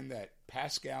going to find that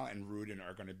Pascal and Rudin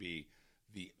are going to be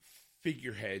the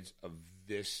figureheads of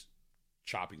this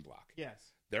chopping block. Yes,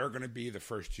 They're going to be the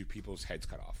first two people's heads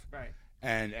cut off. right.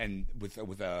 And with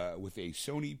a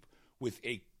Sony with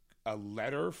a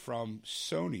letter from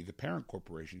Sony, the parent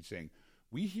corporation, saying,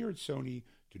 "We here at Sony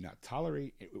do not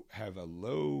tolerate, have a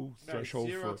low threshold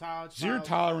zero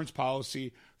tolerance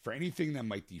policy for anything that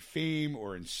might defame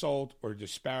or insult or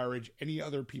disparage any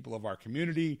other people of our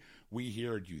community. We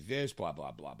here do this, blah,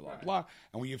 blah, blah, blah, blah.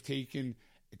 And we have taken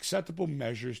acceptable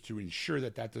measures to ensure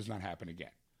that that does not happen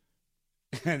again."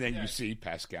 And then you see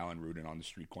Pascal and Rudin on the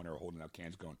street corner holding out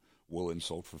cans going, "We'll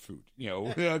insult for food." You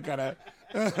know, kind of.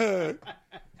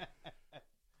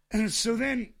 And so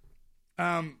then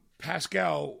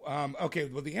Pascal, okay,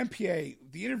 well, the MPA,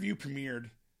 the interview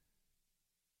premiered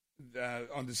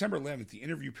on December 11th. The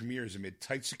interview premieres amid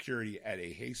tight security at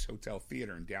a Hayes Hotel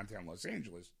Theater in downtown Los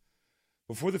Angeles.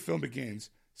 Before the film begins,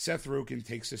 Seth Rogen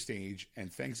takes the stage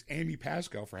and thanks Amy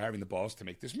Pascal for having the balls to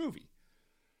make this movie.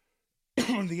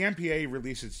 The MPA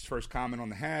released its first comment on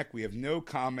the hack. "We have no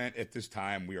comment at this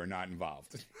time. We are not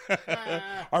involved."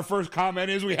 Our first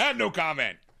comment is we had no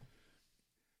comment.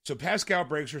 So Pascal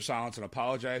breaks her silence and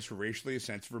apologizes for racially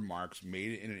offensive remarks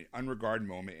made in an unregarded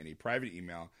moment in a private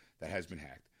email that has been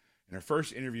hacked. In her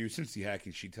first interview since the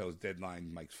hacking, she tells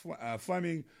Deadline Mike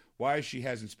Fleming why she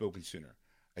hasn't spoken sooner.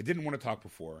 "I didn't want to talk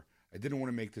before. I didn't want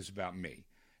to make this about me.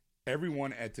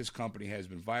 Everyone at this company has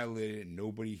been violated and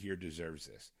nobody here deserves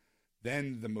this."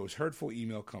 Then the most hurtful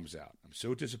email comes out. "I'm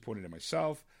so disappointed in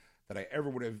myself that I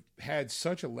ever would have had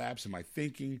such a lapse in my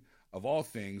thinking. Of all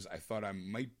things, I thought I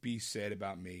might be said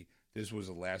about me. This was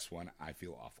the last one. I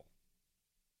feel awful."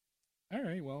 All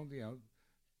right, well, you know,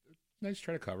 nice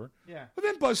try to cover. Yeah. But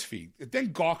then BuzzFeed,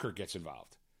 then Gawker gets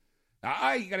involved. Now,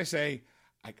 I got to say,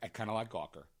 I kind of like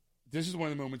Gawker. This is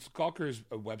one of the moments. Gawker is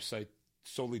a website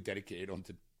solely dedicated on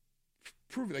to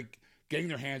proving, like, getting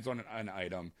their hands on an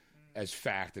item as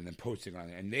fact and then posting on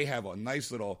it. And they have a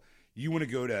nice little, you want to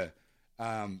go to,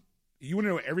 you want to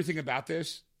know everything about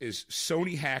this is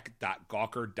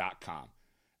sonyhack.gawker.com.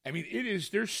 I mean,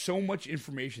 there's so much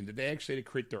information that they actually had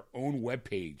to create their own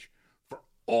webpage for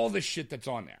all the shit that's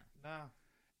on there. No.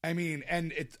 I mean,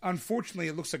 and unfortunately,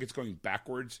 it looks like it's going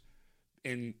backwards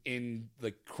in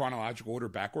like chronological order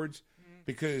backwards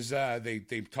because they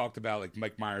talked about like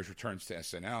Mike Myers returns to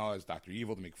SNL as Dr.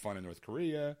 Evil to make fun of North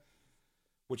Korea,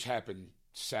 which happened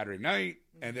Saturday night,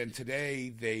 and then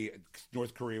today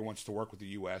North Korea wants to work with the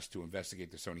U.S. to investigate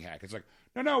the Sony hack. It's like,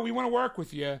 no, we want to work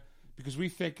with you because we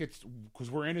think it's because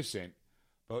we're innocent,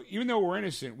 but even though we're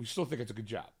innocent, we still think it's a good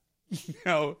job, you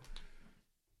know.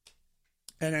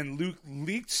 And then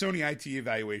leaked Sony IT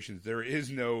evaluations. There is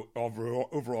no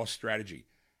overall strategy,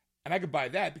 and I could buy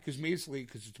that because it's a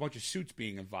bunch of suits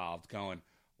being involved. Going,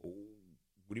 what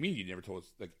do you mean you never told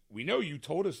us? Like, we know you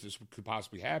told us this could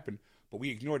possibly happen, but we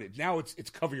ignored it. Now it's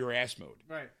cover your ass mode.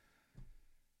 Right.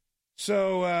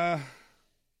 So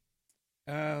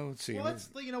let's see. Well,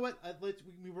 you know what?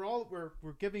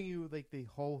 We're giving you like the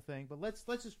whole thing, but let's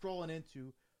just roll it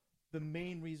into the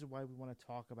main reason why we want to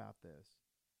talk about this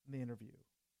in the interview.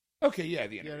 Okay, yeah,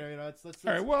 the interview. Yeah, let's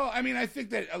all right. Well, I mean, I think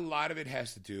that a lot of it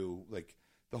has to do like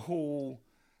the whole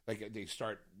like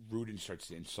Rudin starts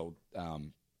to insult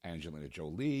Angelina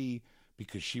Jolie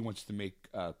because she wants to make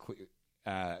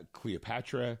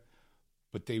Cleopatra,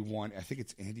 but they want, I think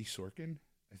it's Andy Sorkin.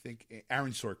 I think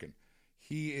Aaron Sorkin.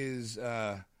 He is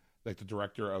like the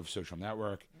director of Social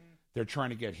Network. They're trying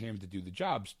to get him to do the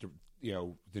Jobs,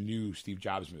 the new Steve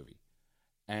Jobs movie.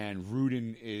 And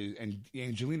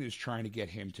Angelina is trying to get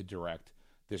him to direct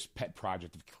this pet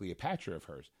project of Cleopatra of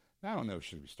hers. Now, I don't know if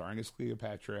she'll be starring as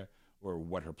Cleopatra or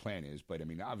what her plan is, but I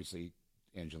mean, obviously,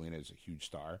 Angelina is a huge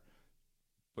star.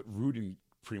 But Rudin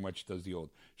pretty much does the old,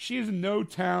 she is no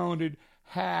talented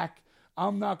hack.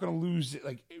 I'm not going to lose it.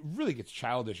 Like, it really gets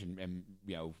childish and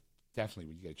definitely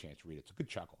when you get a chance to read it, it's a good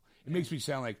chuckle. It makes me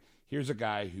sound like here's a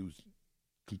guy who's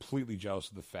completely jealous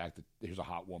of the fact that there's a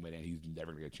hot woman and he's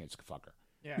never going to get a chance to fuck her.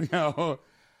 Yeah.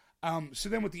 So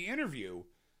then with the interview,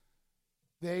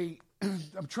 I'm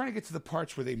trying to get to the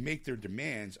parts where they make their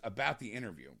demands about the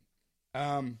interview.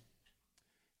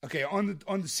 Okay, on the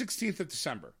 16th of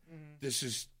December, this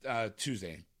is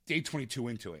Tuesday, day 22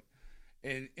 into it,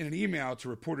 in an email to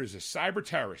reporters as cyber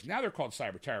terrorists. Now they're called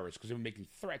cyber terrorists because they were making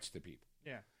threats to people.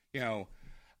 Yeah.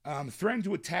 Threatened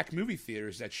to attack movie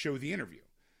theaters that show the interview.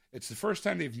 It's the first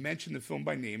time they've mentioned the film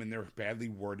by name in their badly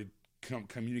worded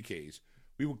communiques.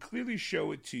 We will clearly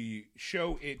show it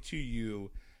to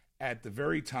you at the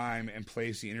very time and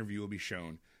place the interview will be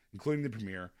shown, including the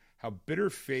premiere. how bitter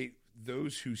fate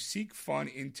those who seek fun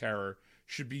in terror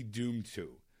should be doomed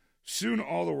to. Soon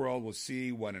all the world will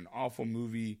see what an awful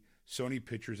movie Sony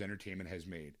Pictures Entertainment has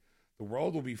made. The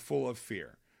world will be full of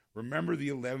fear. Remember the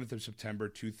 11th of September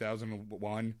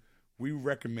 2001? We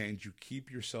recommend you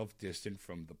keep yourself distant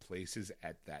from the places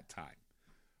at that time.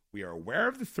 We are aware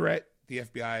of the threat, the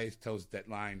FBI tells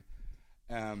Deadline.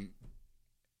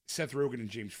 Seth Rogen and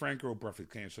James Franco briefly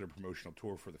canceled a promotional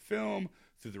tour for the film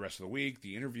through the rest of the week.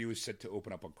 The interview is set to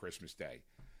open up on Christmas Day.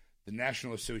 The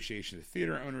National Association of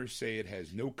Theater Owners say it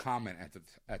has no comment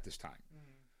at this time.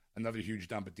 Another huge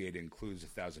dump of data includes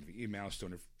 1,000 emails,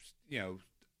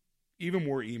 even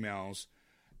more emails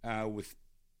with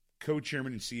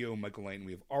co-chairman and CEO Michael Layton.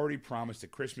 We have already promised a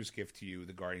Christmas gift to you,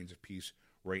 the Guardians of Peace.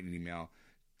 Write an email.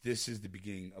 This is the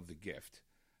beginning of the gift.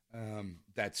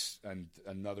 That's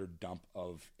another dump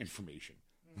of information.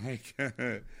 Like,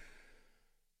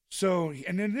 so,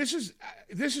 and then this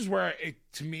is where I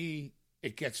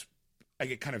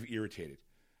get kind of irritated.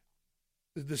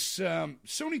 This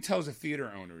Sony tells the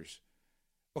theater owners,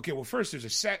 okay, well, first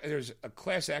there's a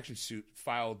class action suit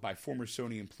filed by former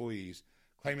Sony employees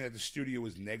claiming that the studio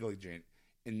was negligent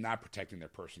in not protecting their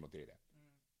personal data.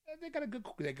 They got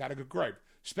a good gripe,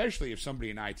 especially if somebody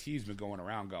in IT has been going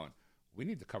around going, we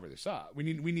need to cover this up. We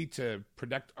need to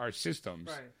protect our systems.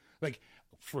 Right. Like,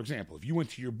 for example, if you went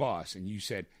to your boss and you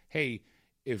said, hey,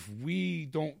 if we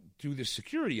don't do this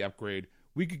security upgrade,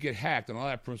 we could get hacked and all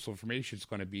that personal information is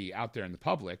going to be out there in the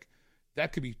public.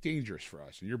 That could be dangerous for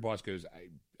us. And your boss goes,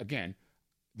 again,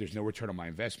 there's no return on my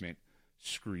investment.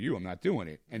 Screw you, I'm not doing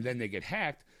it. And then they get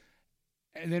hacked.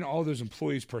 And then all those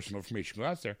employees' personal information go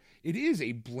out there. It is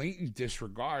a blatant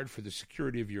disregard for the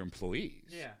security of your employees.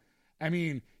 Yeah. I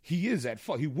mean, he is at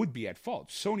fault. He would be at fault.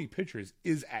 Sony Pictures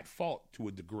is at fault to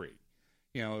a degree.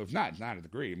 If not a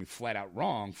degree. I mean, flat out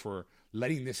wrong for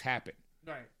letting this happen.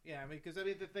 Right. Yeah. I mean, because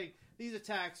the thing, these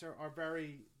attacks are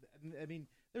very. I mean,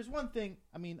 there's one thing.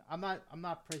 I mean, I'm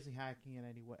not praising hacking in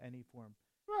any form.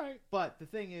 Right. But the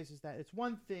thing is that it's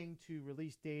one thing to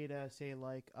release data, say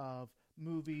like of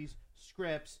movies,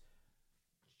 scripts,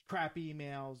 crap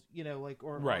emails,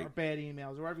 or bad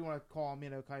emails, or whatever you want to call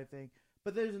them, kind of thing.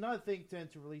 But there's another thing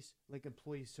to release like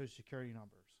employees' social security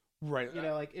numbers. Right.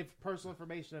 Like if personal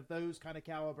information of those kind of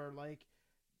caliber,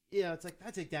 it's like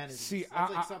that's identity. See,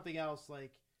 that's like something else.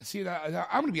 Like, see, I'm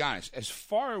going to be honest. As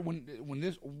far when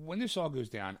this all goes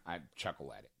down, I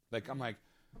chuckle at it. Like I'm like,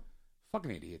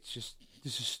 fucking idiots. Just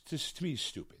this to me is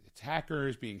stupid. It's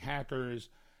hackers being hackers.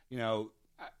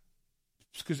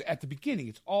 Because at the beginning,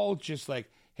 it's all just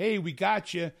like, hey, we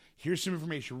got you. Here's some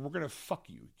information. We're going to fuck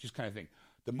you. Just kind of thing.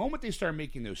 The moment they start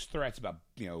making those threats about,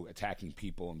 attacking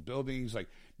people and buildings, like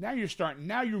now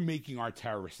you're making our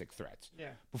terroristic threats.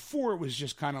 Yeah. Before it was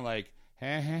just kind of like,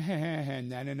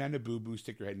 na boo boo,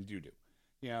 stick your head in doo doo.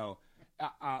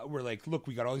 We're like, look,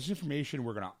 we got all this information.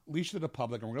 We're going to leash it to the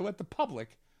public, and we're going to let the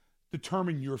public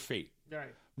determine your fate.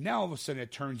 Right. Now all of a sudden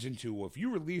it turns into, well, if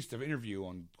you released an interview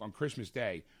on Christmas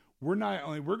Day, we're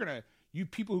going to, you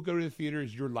people who go to the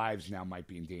theaters, your lives now might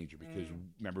be in danger because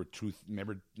remember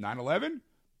 9/11?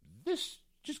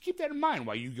 Just keep that in mind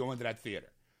while you go into that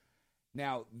theater.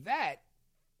 Now that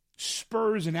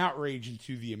spurs an outrage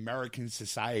into the American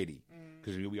society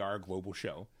because we are a global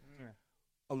show.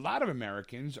 A lot of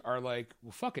Americans are like,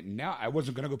 well, fuck it. Now I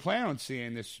wasn't going to go plan on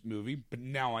seeing this movie, but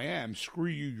now I am. Screw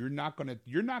you. You're not going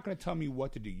to tell me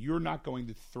what to do. You're not going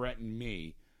to threaten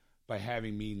me by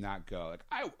having me not go.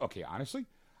 Honestly,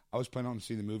 I was planning on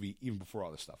seeing the movie even before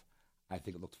all this stuff. I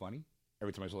think it looked funny.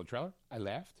 Every time I saw the trailer, I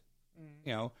laughed.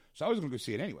 So I was going to go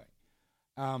see it anyway.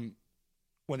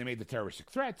 When they made the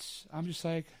terroristic threats, I'm just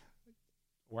like,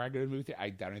 where I go to the movie theater, I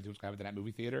doubt anything was going to happen in that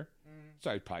movie theater.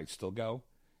 So I'd probably still go.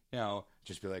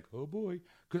 Just be like, oh boy.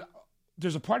 Because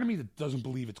there's a part of me that doesn't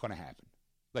believe it's going to happen.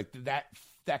 Like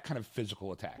that kind of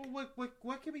physical attack. Well,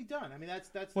 what can be done? I mean, that's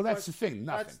the thing.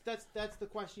 Nothing. That's the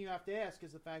question you have to ask.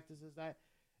 Is the fact is that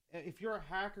if you're a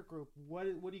hacker group, what are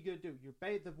you going to do?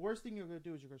 The worst thing you're going to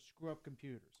do is you're going to screw up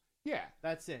computers. Yeah,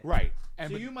 that's it. Right.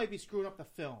 You might be screwing up the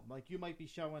film. Like you might be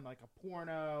showing like a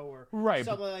porno or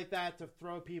something like that to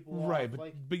throw people off. Right,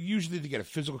 but usually they get a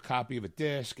physical copy of a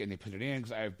disc and they put it in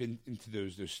because I've been into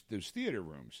those theater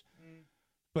rooms.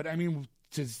 But I mean,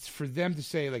 for them to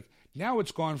say like now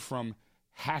it's gone from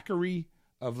hackery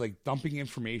of like dumping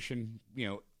information,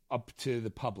 up to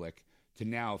the public to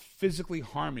now physically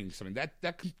harming something that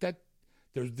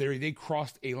they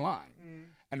crossed a line.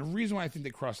 And the reason why I think they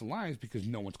crossed the line is because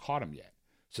no one's caught them yet.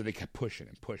 So they kept pushing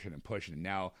and pushing and pushing. And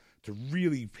now to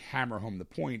really hammer home the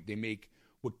point, they make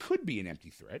what could be an empty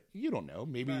threat. You don't know.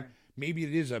 Maybe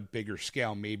it is a bigger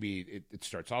scale. Maybe it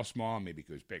starts off small. Maybe it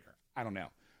goes bigger. I don't know.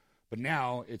 But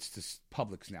now it's the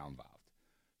public's now involved.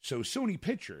 So Sony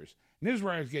Pictures, and this is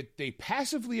where they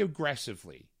passively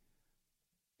aggressively,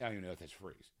 I don't even know if that's a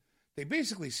phrase. They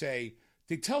basically say,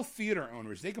 they tell theater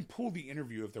owners they can pull the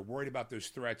interview if they're worried about those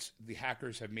threats the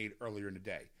hackers have made earlier in the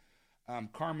day.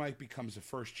 Carmike becomes the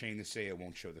first chain to say it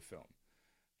won't show the film.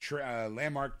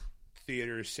 Landmark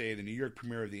theaters say the New York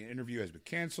premiere of the interview has been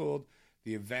canceled.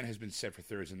 The event has been set for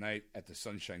Thursday night at the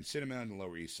Sunshine Cinema on the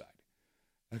Lower East Side.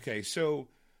 Okay, so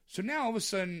now all of a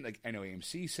sudden, like I know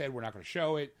AMC said we're not going to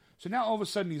show it. So now all of a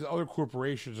sudden these other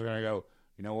corporations are going to go,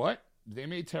 you know what? They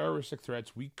made terroristic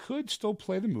threats. We could still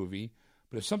play the movie,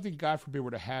 but if something, God forbid,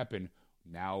 were to happen,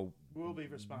 now We'll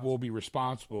be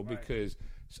responsible. right. Because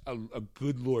a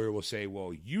good lawyer will say,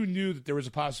 well, you knew that there was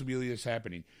a possibility of this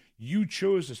happening. You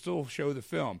chose to still show the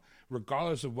film,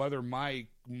 regardless of whether my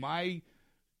client,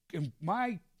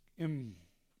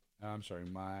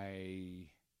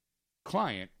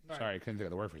 Right. sorry, I couldn't think of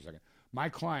the word for a second. My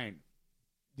client,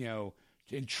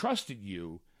 entrusted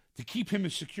you to keep him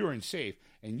as secure and safe,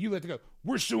 and you let it go.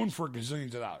 We're suing for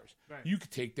gazillions of dollars. Right. You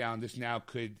could take down this now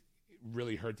could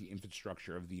really hurt the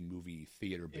infrastructure of the movie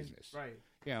theater business. Right.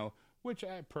 Which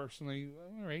I personally,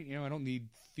 all right, I don't need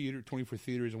 24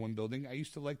 theaters in one building. I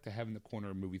used to like to have in the corner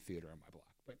a movie theater on my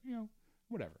block, but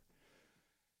whatever.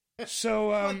 So,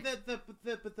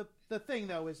 but the thing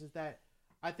though is that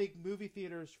I think movie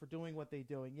theaters for doing what they're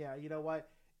doing, yeah, you know what?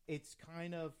 It's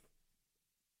kind of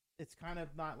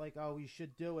not like, oh, you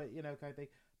should do it, kind of thing.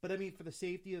 But I mean, for the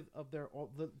safety of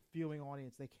the viewing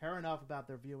audience, they care enough about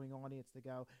their viewing audience to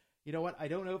go, you know what? I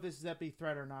don't know if this is a big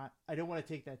threat or not. I don't want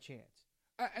to take that chance.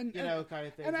 Kind of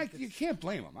thing. And you can't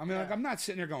blame them. I mean, I'm not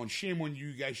sitting there going, shame on you.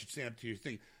 You guys should stand up to your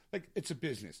thing. Like, it's a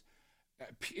business.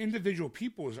 The individual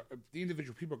people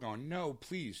are going, no,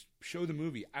 please show the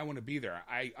movie. I want to be there.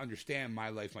 I understand my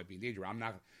life might be in danger. I'm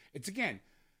not. It's again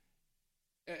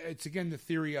the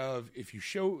theory of if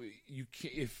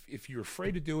you're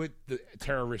afraid to do it, the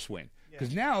terrorists win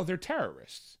because now they're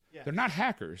terrorists. Yeah. They're not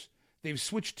hackers. They've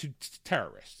switched to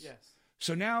terrorists. Yes.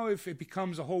 So now if it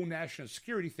becomes a whole national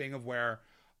security thing of where,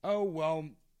 oh, well,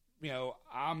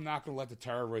 I'm not going to let the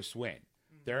terrorists win.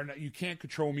 You can't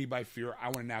control me by fear. I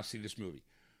want to now see this movie.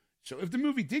 So if the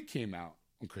movie did came out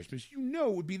on Christmas, it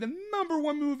would be the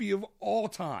 #1 movie of all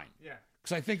time. Yeah.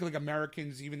 Because I think like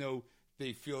Americans, even though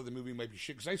they feel the movie might be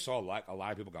shit, because I saw a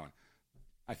lot of people going,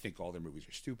 I think all their movies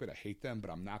are stupid. I hate them,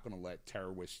 but I'm not going to let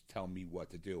terrorists tell me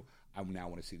what to do. I now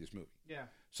want to see this movie. Yeah.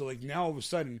 So like now all of a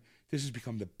sudden, this has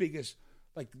become the biggest.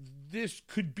 Like this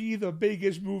could be the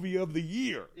biggest movie of the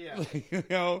year. Yeah.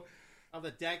 Of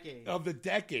the decade.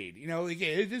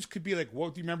 This could be like,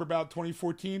 what do you remember about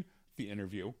 2014? The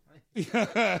Interview.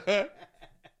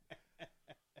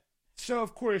 So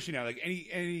of course, like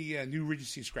any new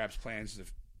Regency scraps plans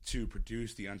to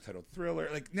produce the untitled thriller.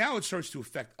 Like now it starts to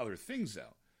affect other things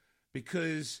though,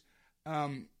 because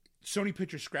Sony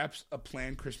Pictures scraps a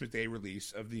planned Christmas Day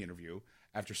release of The Interview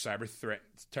after terrorists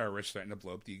threatened to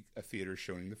blow up a theater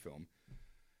showing the film.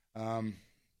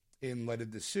 In light of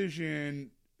the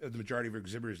decision of the majority of our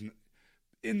exhibitors,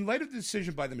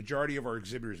 by the majority of our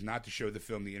exhibitors not to show the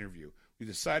film The Interview, we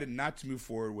decided not to move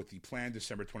forward with the planned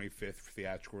December 25th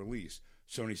theatrical release,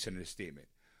 Sony said in a statement.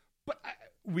 But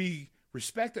we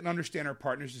respect and understand our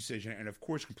partners' decision and, of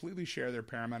course, completely share their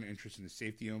paramount interest in the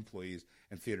safety of employees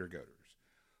and theater goers.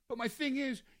 But my thing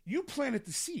is, you planted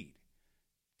the seed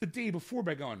the day before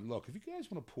by going, look, if you guys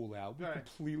want to pull out, we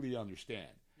completely understand.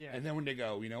 Yeah. And then when they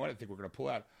go, you know what, I think we're going to pull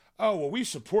out. Oh, well, we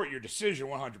support your decision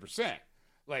 100%.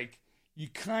 Like, you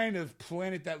kind of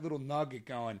planted that little nugget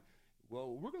going,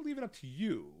 well, we're going to leave it up to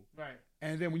you. Right.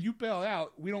 And then when you bail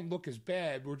out, we don't look as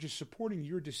bad. We're just supporting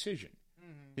your decision.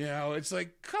 Mm-hmm. It's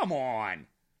like, come on,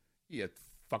 you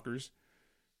fuckers.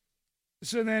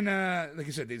 So then, like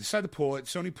I said, they decide to pull it.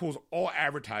 Sony pulls all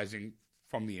advertising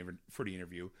for the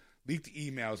interview. Leaked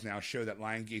emails now show that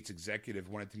Lionsgate's executive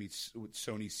wanted to meet with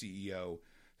Sony's CEO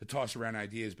to toss around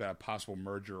ideas about a possible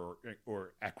merger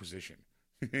or acquisition.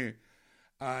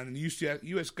 And the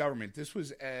U.S. government, this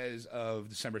was as of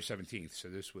December 17th, so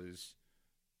this was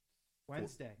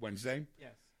Wednesday?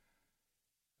 Yes.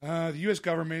 The U.S.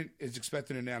 government is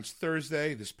expected to announce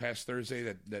this past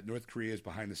Thursday, that North Korea is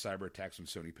behind the cyber attacks on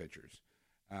Sony Pictures.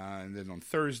 And then on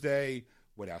Thursday,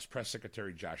 White House Press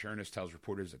Secretary Josh Earnest tells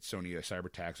reporters that Sony cyber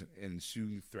attacks and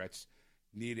ensuing threats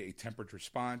need a tempered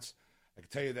response. I can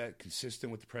tell you that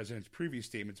consistent with the president's previous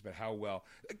statements about how well.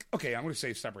 Okay, I'm going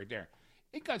to stop right there.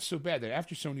 It got so bad that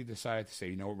after Sony decided to say,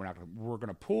 you know what, we're going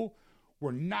to pull.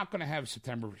 We're not going to have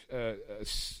September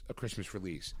a Christmas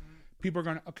release. People are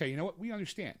going to, okay, you know what, we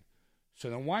understand. So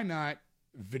then why not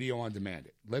video on demand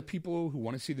it? Let people who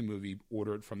want to see the movie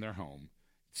order it from their home,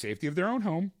 safety of their own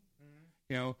home,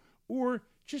 or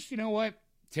just, you know what,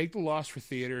 take the loss for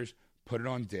theaters, put it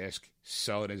on disc,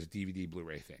 sell it as a DVD,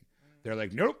 Blu-ray thing. They're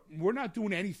like, nope, we're not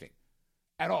doing anything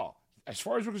at all. As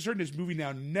far as we're concerned, this movie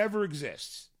now never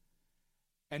exists.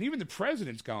 And even the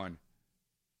president's going,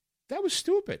 that was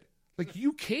stupid. Like,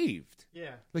 you caved.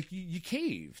 Yeah. Like, you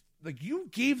caved. Like, you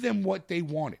gave them what they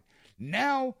wanted.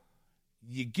 Now,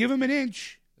 you give them an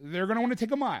inch, they're going to want to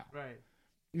take a mile. Right.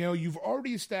 You've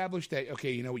already established that,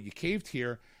 okay, you know what, you caved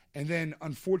here. And then,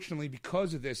 unfortunately,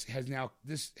 because of this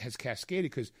has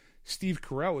cascaded, because Steve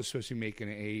Carell was supposed to be making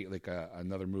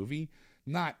another movie,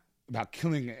 not about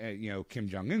killing Kim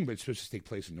Jong-un, but it's supposed to take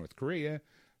place in North Korea.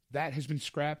 That has been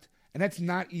scrapped, and that's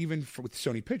not even with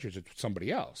Sony Pictures; it's with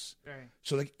somebody else. Right.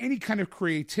 So, like, any kind of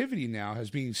creativity now has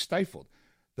been stifled.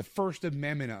 The First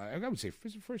Amendment, I would say,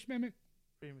 is it First Amendment?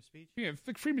 Freedom of speech. Yeah,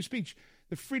 freedom of speech,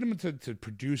 the freedom to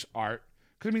produce art.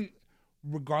 Because I mean,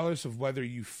 regardless of whether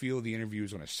you feel the interview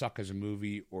is going to suck as a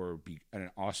movie or be an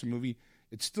awesome movie,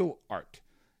 it's still art.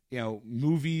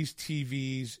 Movies,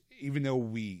 TVs, even though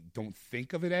we don't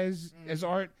think of it as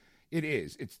art, it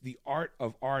is. It's the art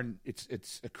of art.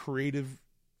 It's a creative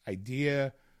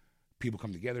idea. People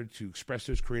come together to express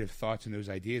those creative thoughts and those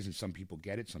ideas, and some people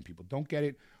get it, some people don't get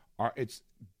it. It's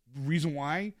reason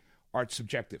why art's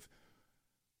subjective.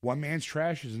 One man's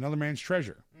trash is another man's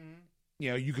treasure.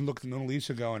 You can look at the Mona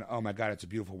Lisa going, oh my God, it's a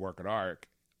beautiful work of art,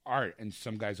 and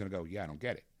some guy's going to go, yeah, I don't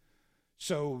get it.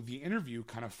 So the interview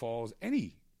kind of falls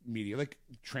any media, like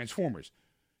Transformers.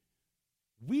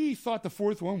 We thought the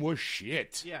fourth one was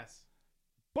shit. Yes.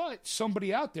 But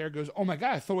somebody out there goes, oh my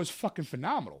God, I thought it was fucking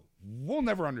phenomenal. We'll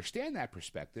never understand that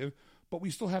perspective, but we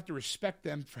still have to respect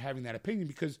them for having that opinion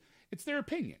because it's their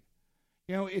opinion.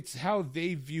 It's how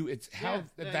they view, it's how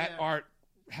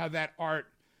how that art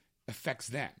affects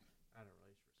them.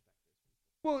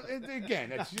 Well,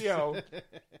 again, it's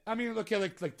I mean, look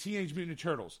at like Teenage Mutant Ninja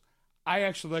Turtles. I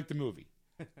actually liked the movie.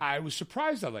 I was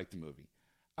surprised I liked the movie.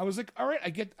 I was like, all right,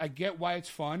 I get why it's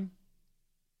fun.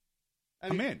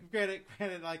 I'm in. Granted,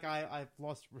 like I've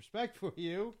lost respect for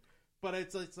you, but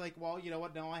it's like, well, you know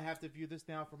what? Now I have to view this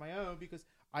now for my own because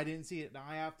I didn't see it. Now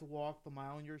I have to walk the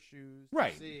mile in your shoes.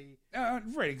 Right. To see.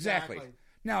 Right. Exactly.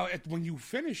 Now, when you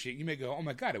finish it, you may go, oh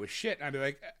my God, it was shit. And I'd be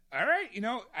like, all right,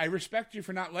 I respect you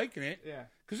for not liking it. Yeah.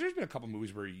 Because there's been a couple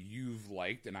movies where you've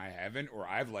liked and I haven't, or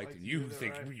I've liked and you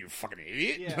think, right. you're a fucking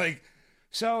idiot. Yeah.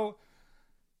 So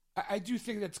I do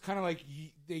think that's kind of like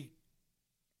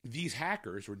these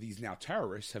hackers or these now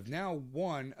terrorists have now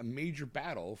won a major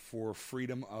battle for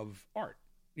freedom of art,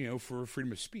 for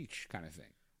freedom of speech kind of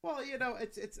thing. Well,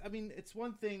 I mean, it's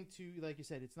one thing to, like you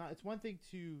said, it's one thing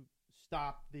to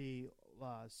stop the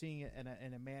seeing it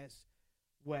in a mass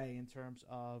way in terms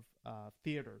of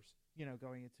theaters,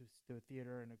 going into a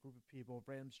theater and a group of people,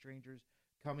 random strangers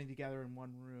coming together in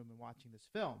one room and watching this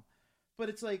film. But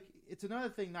it's like, it's another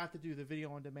thing not to do the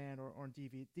video on demand or on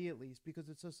DVD at least, because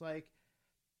it's just like,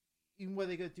 even what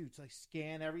they going to do, it's like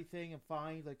scan everything and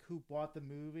find like who bought the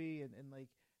movie and like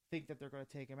think that they're going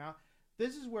to take him out.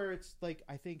 This is where it's like,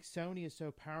 I think Sony is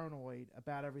so paranoid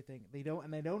about everything. They don't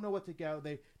know what to go.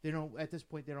 They don't, at this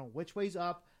point, they don't know which way's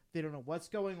up. They don't know what's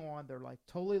going on. They're like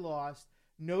totally lost.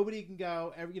 Nobody can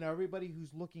go. Everybody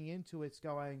who's looking into it's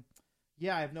going,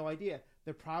 yeah, I have no idea.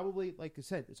 They're probably, like I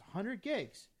said, it's 100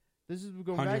 gigs. This is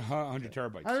going 100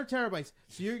 terabytes. 100 terabytes.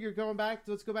 So you're going back.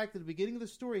 Let's go back to the beginning of the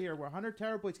story here, where 100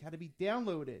 terabytes had to be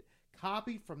downloaded,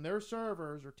 copied from their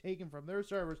servers or taken from their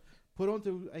servers, put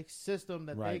onto a system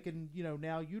that they can,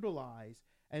 now utilize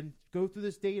and go through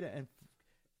this data and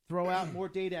throw out more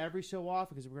data every so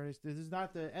often. Because this is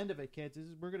not the end of it, kids.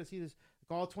 We're going to see this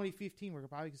all 2015. We're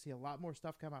probably going to see a lot more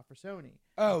stuff come out for Sony.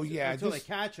 Oh yeah, until they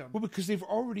catch them. Well, because they've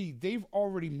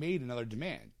already made another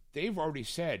demand. They've already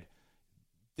said.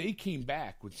 They came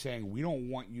back with saying, we don't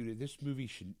want you to, this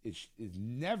movie is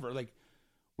never, like,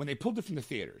 when they pulled it from the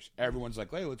theaters, everyone's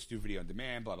like, hey, let's do video on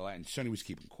demand, blah, blah, blah, and Sony was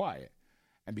keeping quiet.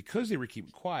 And because they were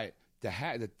keeping quiet, the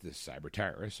cyber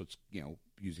terrorists,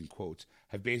 using quotes,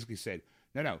 have basically said,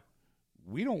 no,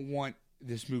 we don't want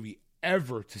this movie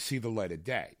ever to see the light of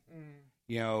day.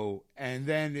 And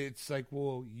then it's like,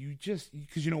 well, because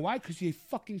you know why? Because you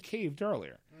fucking caved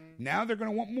earlier. Now they're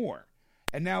going to want more.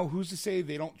 And now, who's to say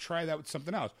they don't try that with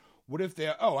something else? What if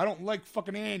I don't like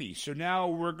fucking Annie, so now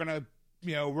we're gonna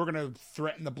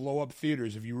threaten to blow up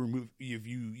theaters if you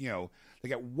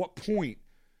like at what point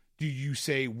do you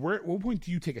say? At what point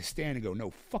do you take a stand and go, no,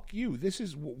 fuck you, this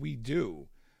is what we do?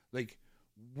 Like,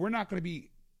 we're not going to be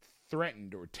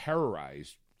threatened or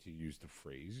terrorized, to use the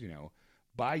phrase,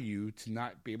 by you to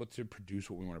not be able to produce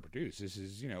what we want to produce. This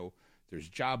is, there's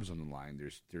jobs on the line.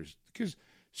 There's because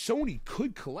Sony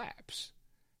could collapse.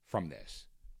 from this.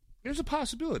 There's a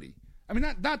possibility. I mean,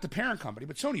 not the parent company,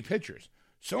 but Sony Pictures.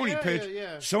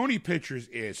 Sony Pictures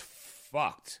is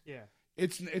fucked. Yeah.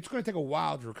 It's going to take a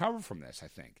while to recover from this, I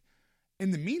think.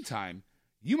 In the meantime,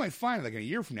 you might find, like, in a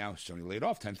year from now, Sony laid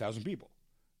off 10,000 people.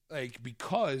 Like,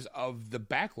 because of the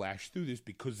backlash through this,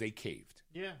 because they caved.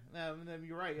 Yeah,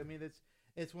 you're right. I mean,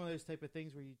 it's one of those type of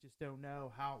things where you just don't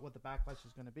know what the backlash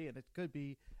is going to be, and it could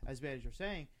be as bad as you're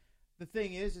saying. The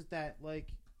thing is that,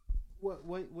 like,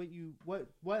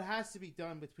 what has to be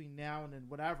done between now and then,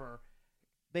 whatever,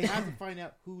 they have to find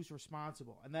out who's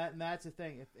responsible, and that's the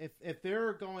thing. If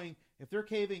they're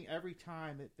caving every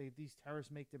time that these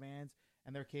terrorists make demands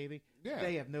and they're caving,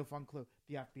 they have no fun clue.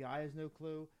 The FBI has no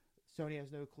clue. Sony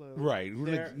has no clue. Right.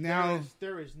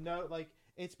 There is no, like,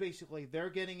 it's basically they're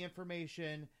getting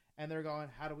information and they're going,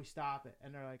 how do we stop it?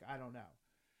 And they're like, I don't know.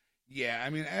 Yeah, I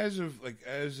mean, as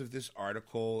of this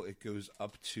article, it goes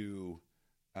up to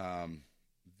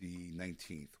the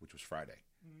 19th, which was Friday.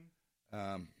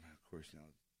 Mm-hmm. Of course,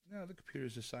 no, the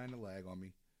computer's assigned a lag on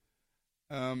me.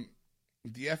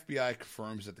 The FBI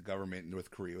confirms that the government in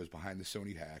North Korea was behind the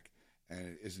Sony hack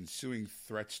and is ensuing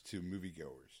threats to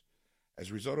moviegoers. As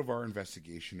a result of our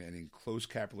investigation and in close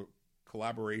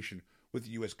collaboration with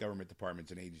the U.S. government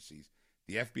departments and agencies,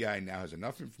 the FBI now has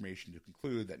enough information to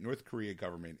conclude that North Korea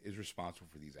government is responsible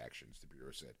for these actions, the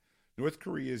Bureau said. North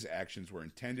Korea's actions were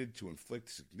intended to inflict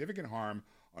significant harm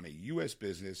on a U.S.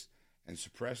 business and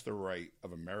suppress the right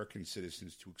of American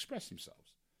citizens to express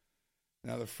themselves.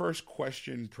 Now, the first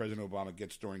question President Obama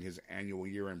gets during his annual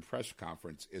year-end press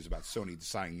conference is about Sony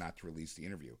deciding not to release the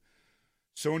interview.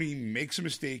 Sony makes a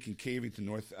mistake in caving to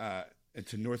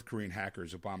North Korean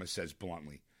hackers, Obama says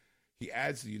bluntly. He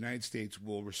adds the United States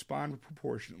will respond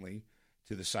proportionately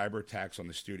to the cyber attacks on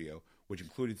the studio, which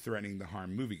included threatening to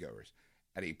harm moviegoers,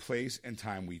 at a place and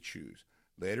time we choose.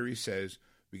 Later he says,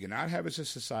 we cannot have a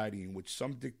society in which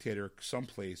some dictator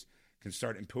someplace can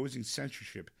start imposing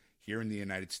censorship here in the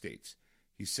United States.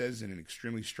 He says in an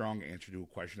extremely strong answer to a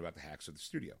question about the hacks of the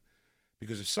studio.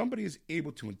 Because if somebody is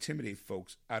able to intimidate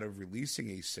folks out of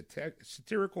releasing a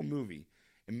satirical movie,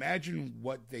 imagine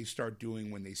what they start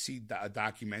doing when they see a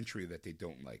documentary that they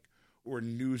don't like, or a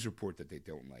news report that they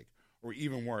don't like, or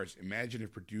even worse, imagine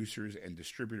if producers and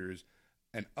distributors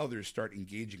and others start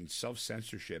engaging in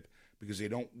self-censorship because they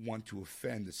don't want to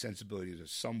offend the sensibilities of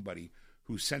somebody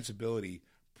whose sensibility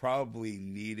probably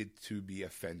needed to be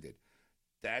offended.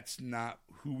 That's not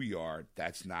who we are.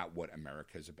 That's not what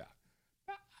America is about.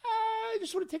 I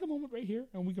just want to take a moment right here,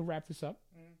 and we can wrap this up.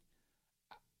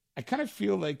 I kind of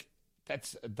feel like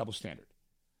that's a double standard.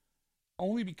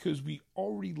 Only because we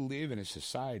already live in a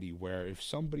society where if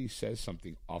somebody says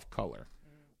something off color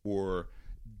or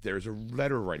there's a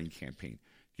letter writing campaign,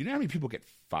 do you know how many people get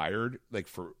fired like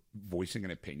for voicing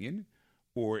an opinion?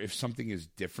 Or if something is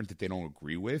different that they don't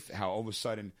agree with, how all of a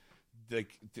sudden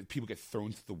like people get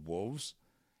thrown to the wolves?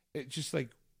 It's just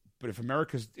like, but if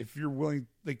you're willing,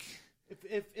 like...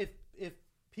 If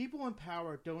people in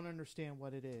power don't understand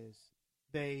what it is,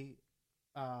 they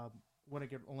want to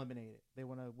get eliminated.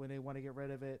 When they want to get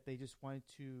rid of it, they just want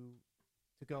to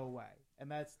go away, and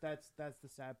that's the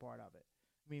sad part of it.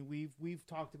 I mean, we've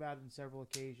talked about it on several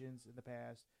occasions in the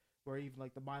past, where even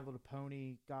like the My Little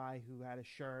Pony guy who had a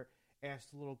shirt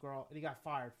asked the little girl, and he got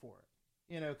fired for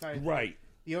it. You know, kind of right.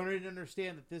 The owner didn't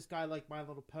understand that this guy liked My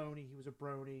Little Pony. He was a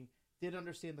brony. Didn't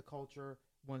understand the culture.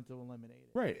 Wanted to eliminate it.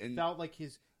 Right. And felt like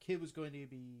his kid was going to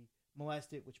be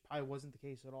molested, which probably wasn't the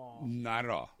case at all. Not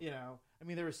at all. You know, I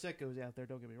mean, there were sickos out there.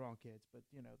 Don't get me wrong, kids, but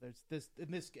you know, there's this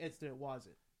in this incident, it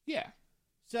wasn't. Yeah.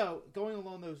 So going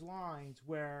along those lines,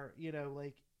 where you know,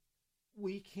 like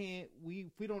if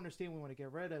we don't understand, we want to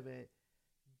get rid of it.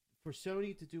 For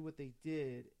Sony to do what they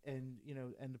did, and you know,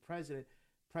 and the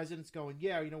president's going,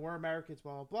 yeah, you know, we're Americans,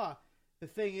 blah blah blah. The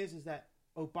thing is that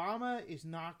Obama is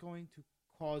not going to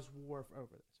cause war over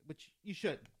this, which you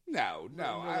shouldn't. No.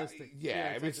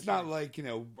 It's not like, you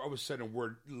know, all of a sudden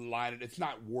we're lined. It's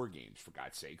not war games, for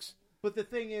God's sakes. But the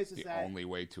thing is the that only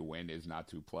way to win is not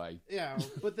to play. Yeah,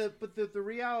 but the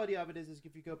reality of it is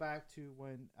if you go back to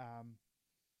when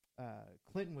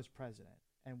Clinton was president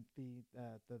and the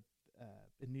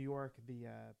in New York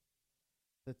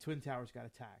the Twin Towers got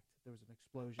attacked. There was an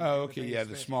explosion. Oh, okay, yeah,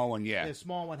 the small one, yeah. The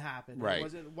small one happened. Right. It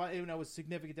wasn't, even though it was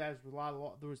significant damage,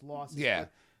 there was losses. Yeah.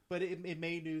 But it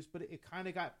made news, but it kind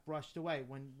of got brushed away.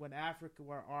 When Africa,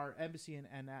 where our embassy in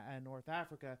North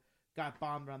Africa got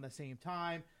bombed around the same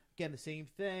time, again, the same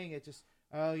thing. It just,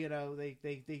 you know,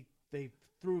 they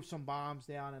threw some bombs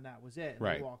down and that was it. And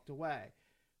right. They walked away.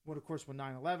 When, of course, when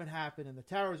 9/11 happened and the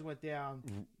towers went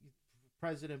down,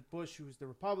 President Bush, who was the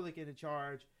Republican in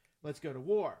charge, let's go to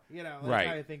war, that Right.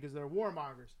 kind of thing, because they're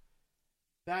warmongers.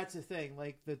 That's the thing.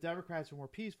 Like, the Democrats are more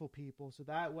peaceful people, so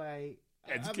that way.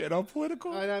 Let's get all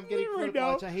political. And I'm getting right political,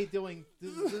 now. which I hate doing.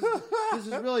 This is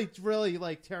really, really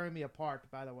like tearing me apart.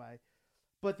 By the way,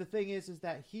 but the thing is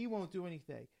that he won't do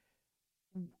anything.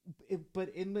 But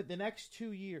in the next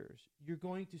 2 years, you're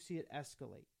going to see it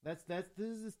escalate. This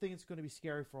is the thing that's going to be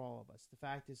scary for all of us. The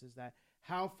fact is that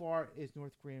how far is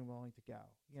North Korea willing to go?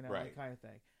 Right. That kind of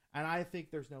thing. And I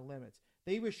think there's no limits.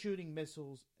 They were shooting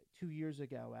missiles 2 years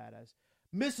ago at us.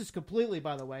 Misses completely,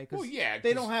 by the way, because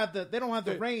they don't have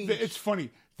the range. It's funny.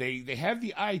 They have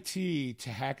the IT to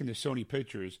hack into Sony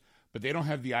pictures, but they don't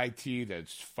have the IT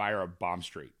that's fire a bomb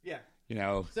straight. Yeah.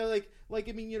 So like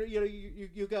I mean,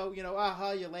 you go,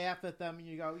 aha, you laugh at them, and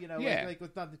you go, like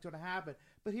nothing's going to happen.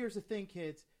 But here's the thing,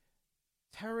 kids: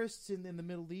 terrorists in the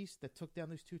Middle East that took down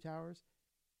those 2 towers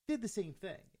did the same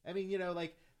thing. I mean,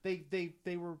 like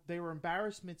they were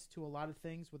embarrassments to a lot of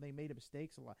things when they made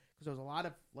mistakes a lot, because there was a lot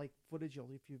of like footage.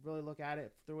 If you really look at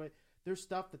it through it, there's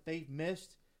stuff that they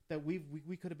missed that we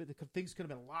could have been. Things could have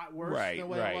been a lot worse than the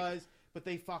way it was, but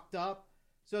they fucked up.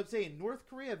 So I'm saying North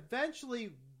Korea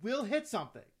eventually will hit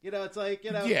something. It's like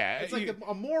it's like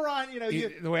a moron.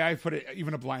 The way I put it,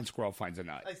 even a blind squirrel finds a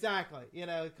nut. Exactly.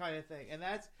 Kind of thing. And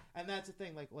that's the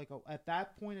thing. Like at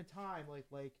that point in time,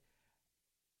 like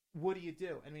what do you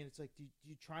do? I mean, it's like, do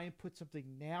you try and put something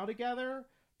now together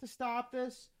to stop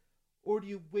this, or do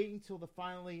you wait until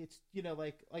finally it's we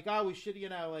should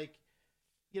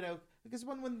because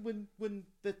when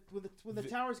the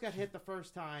towers got hit the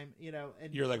first time,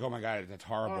 and you're like, oh my god, that's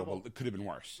horrible. But it could have been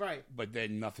worse, right? But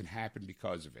then nothing happened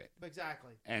because of it.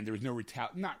 Exactly. And there was no I'm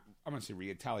going to say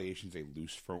retaliation's a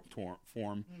loose form,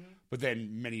 Mm-hmm. but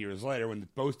then many years later, when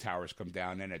both towers come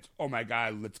down, then it's, oh my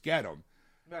god, let's get them.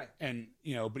 Right. And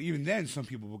but even then, some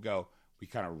people will go, we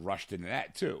kind of rushed into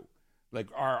that too. Like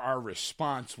our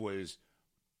response was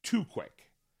too quick.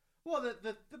 Well, but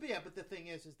the thing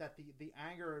is that the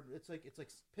anger, it's like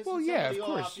pissing of somebody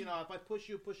course. off. If I push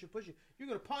you, you're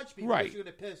going to punch me right. because you're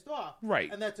going to get pissed off.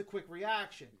 Right. And that's a quick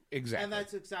reaction. Exactly. And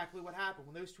that's exactly what happened.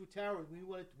 When those 2 towers,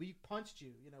 we punched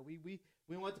you.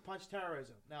 We wanted to punch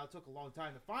terrorism. Now, it took a long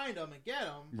time to find them and get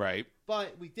them. Right.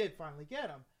 But we did finally get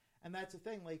them. And that's the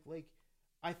thing. Like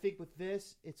I think with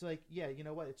this, it's like, yeah, you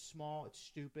know what? It's small. It's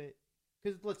stupid.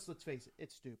 Because let's face it,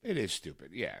 it's stupid. It is stupid.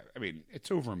 Yeah, I mean,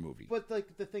 it's over a movie. But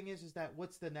like the thing is that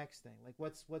what's the next thing? Like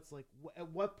what's like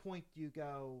at what point do you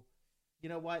go? You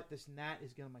know what? This gnat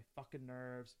is getting on my fucking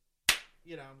nerves.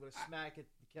 I'm going to smack it,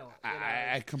 and kill it.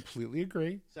 I completely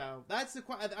agree. So that's the.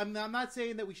 I'm not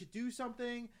saying that we should do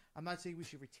something. I'm not saying we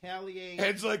should retaliate.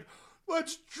 It's like,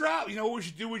 let's drop. You know what we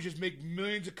should do? We just make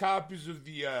millions of copies of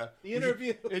the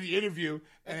interview,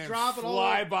 and drop it all.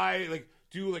 Fly by, like,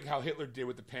 do like how Hitler did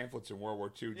with the pamphlets in World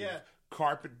War II. Yeah.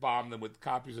 Carpet bomb them with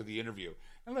copies of the interview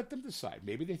and let them decide.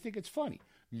 Maybe they think it's funny.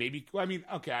 Maybe, I mean,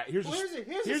 okay. Here's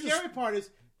the scary part is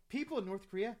people in North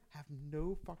Korea have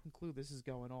no fucking clue this is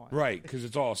going on. Right, because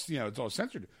it's all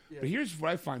censored. Yeah. But here's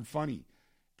what I find funny.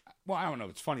 Well, I don't know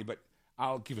if it's funny, but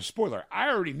I'll give a spoiler. I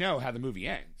already know how the movie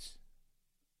ends.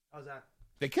 How's that?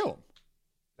 They kill him.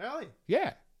 Really?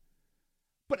 Yeah.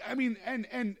 But I mean, and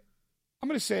I'm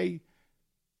going to say,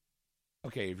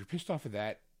 okay, if you're pissed off at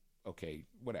that, okay,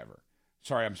 whatever.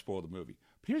 Sorry, I'm spoiled the movie.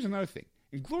 But here's another thing.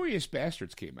 Inglourious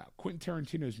Bastards came out, Quentin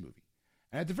Tarantino's movie.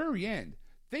 And at the very end,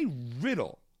 they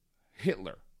riddle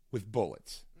Hitler with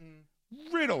bullets.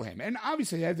 Riddle him. And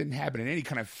obviously that didn't happen in any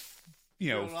kind of,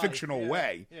 fictional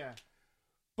way. Yeah.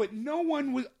 But no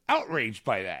one was outraged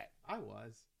by that. I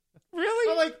was.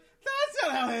 Really? I'm like, that's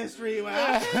not how history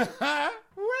went.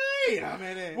 Wait a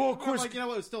minute. Well, of course. Like, it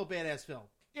was still a badass film.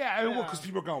 Yeah, I mean, well, because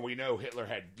people are going, we know Hitler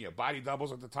had, body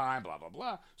doubles at the time, blah, blah,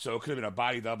 blah. So it could have been a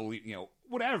body double,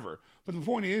 whatever. But the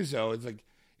point is, though, it's like,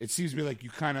 it seems to me like you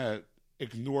kind of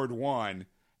ignored one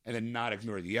and then not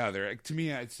ignored the other. Like, to me,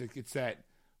 it's like, it's that,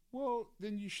 well,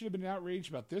 then you should have been outraged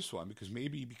about this one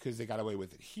because they got away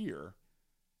with it here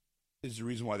is the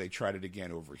reason why they tried it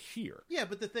again over here. Yeah,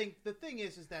 but the thing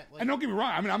is that, like, and don't get me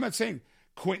wrong, I mean, I'm not saying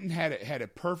Quentin had a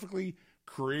perfectly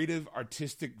creative,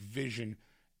 artistic vision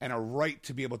and a right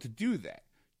to be able to do that.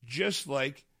 Just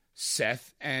like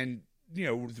Seth and,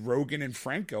 Rogen and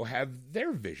Franco have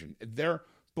their vision. They're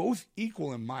both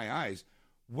equal in my eyes.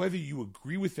 Whether you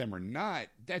agree with them or not,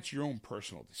 that's your own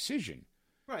personal decision.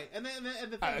 Right. And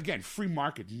the thing, again, free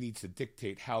market needs to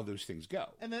dictate how those things go.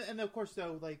 And of course,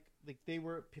 though, like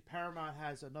Paramount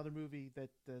has another movie that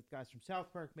the guys from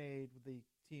South Park made with the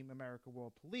Team America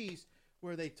World Police,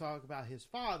 where they talk about his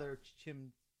father,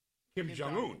 Kim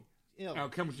Jong-un.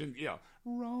 Kim Jong-un,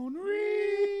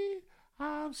 Ronry,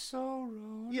 I'm so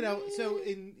Ronry. So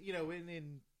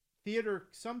in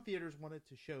some theaters wanted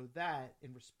to show that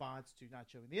in response to not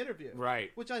showing the interview.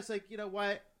 Right. Which I was like, you know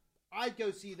what? I'd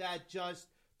go see that just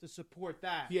to support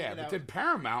that. Yeah, but then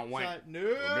Paramount went,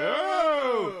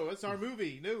 no, it's our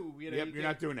movie. No, you're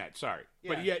not doing that. Sorry,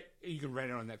 Yeah. but yet you can rent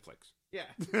it on Netflix. Yeah,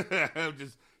 I'm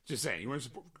just saying, you want to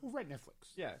support? Go rent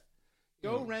Netflix. yeah.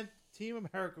 Go rent Team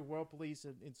America: World Police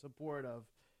in support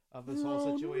of this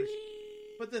whole situation.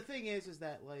 But the thing is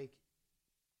that like,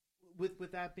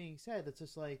 with that being said, it's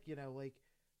just like like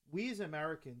we as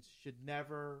Americans should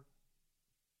never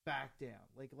back down.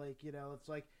 Like it's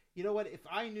like. You know what? If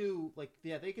I knew, like,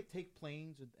 yeah, they could take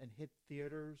planes and hit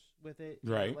theaters with it,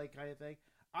 right? Like kind of thing,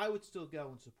 I would still go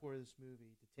and support this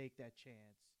movie to take that chance,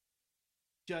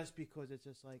 just because it's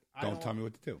just like don't tell me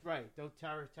what to do. Right? Don't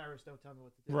terrorists don't tell me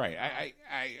what to do. Right?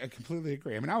 I completely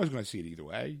agree. I mean, I was going to see it either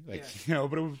way, like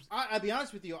but it was. I'll be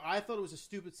honest with you. I thought it was a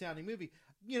stupid sounding movie.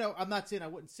 I'm not saying I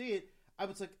wouldn't see it. I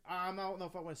was like, I don't know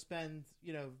if I want to spend,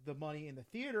 the money in the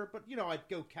theater, but I'd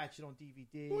go catch it on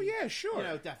DVD. Well, yeah, sure.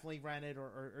 Definitely rent it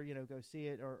or go see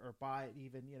it or buy it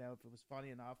even, if it was funny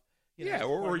enough.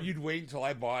 Or you'd wait until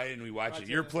I buy it and we watch it at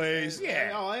your place.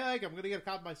 Yeah. Oh, I'm going to get a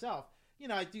copy myself.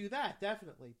 I do that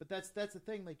definitely, but that's the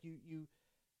thing. Like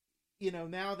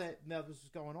now that this is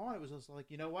going on, it was just like,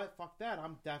 you know what? Fuck that.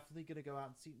 I'm definitely going to go out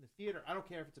and see it in the theater. I don't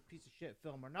care if it's a piece of shit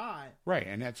film or not. Right,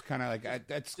 and that's kind of like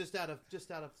that's just out of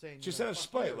saying, out of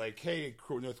spite. Like, hey,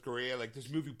 North Korea, like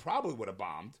this movie probably would have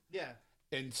bombed. Yeah,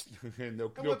 and no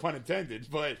pun intended,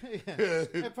 but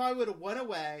it probably would have went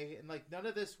away, and like none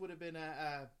of this would have been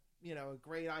a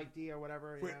great idea or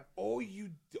whatever.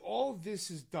 All this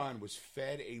has done was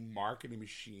fed a marketing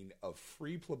machine of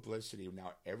free publicity.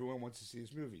 Now everyone wants to see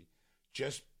this movie.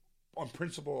 Just on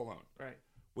principle alone, right?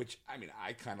 Which I mean,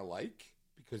 I kind of like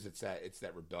because it's that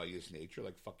rebellious nature.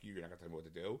 Like, fuck you, you're not gonna tell me what to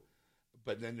do.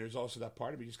 But then there's also that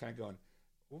part of me just kind of going,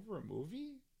 over a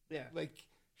movie, yeah. Like,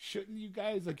 shouldn't you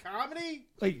guys like comedy?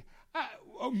 Like,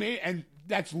 and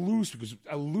that's loose because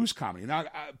a loose comedy. Now,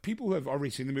 people who have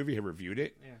already seen the movie have reviewed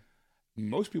it. Yeah.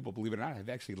 Most people, believe it or not, have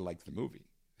actually liked the movie.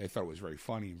 They thought it was very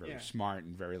funny and very smart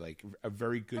and very like a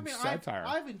very good satire.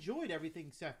 I've enjoyed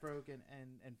everything Seth Rogen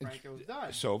and Franco have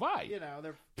done. So have I.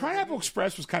 They're Pineapple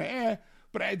Express was kind of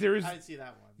but there is. I didn't see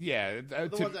that one. Yeah, the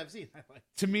ones I've seen, I like.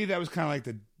 To me, that was kind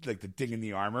of like the ding in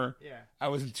the armor. Yeah, I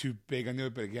wasn't too big into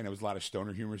it, but again, it was a lot of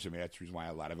stoner humor. So maybe that's the reason why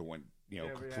a lot of it went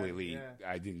completely.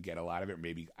 I didn't get a lot of it.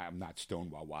 Maybe I'm not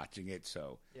stoned while watching it.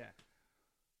 So yeah.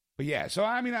 But yeah, so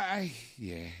I mean,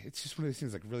 it's just one of those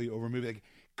things like really over movie. Like,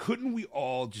 couldn't we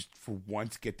all just for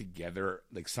once get together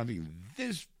like something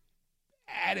this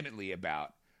adamantly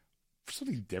about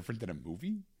something different than a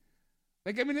movie?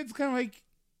 Like, I mean, it's kind of like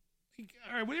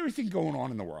all right, with everything going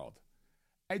on in the world,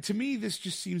 to me, this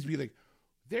just seems to be like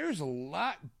there's a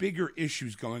lot bigger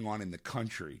issues going on in the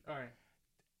country. All right.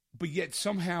 But yet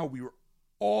somehow we were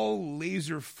all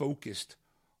laser focused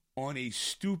on a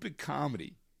stupid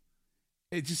comedy.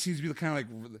 It just seems to be kind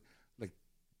of like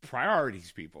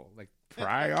priorities, people. Like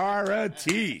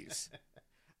priorities.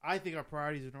 I think our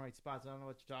priorities are in the right spots. I don't know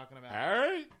what you're talking about. All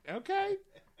right. Okay.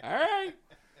 All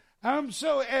right.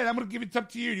 So, Ed, I'm going to give it up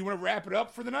to you. Do you want to wrap it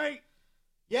up for the night?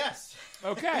 Yes.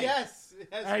 Okay. Yes.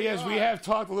 All right, yes, we have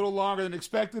talked a little longer than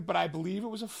expected, but I believe it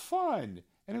was a fun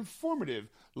and informative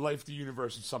Life, the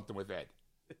Universe, and Something with Ed.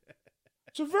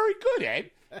 So very good,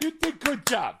 Ed. You did good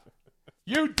job.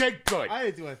 You did good. I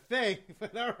didn't do a thing,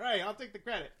 but all right, I'll take the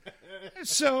credit.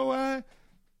 So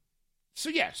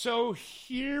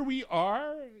here we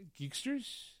are,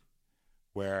 Geeksters,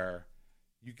 where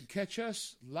you can catch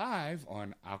us live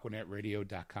on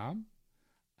AquanetRadio.com,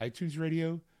 iTunes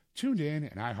Radio, TuneIn,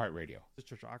 and iHeartRadio. Just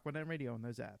search Aquanet Radio on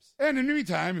those apps. And in the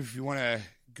meantime, if you want to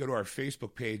go to our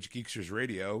Facebook page, Geeksters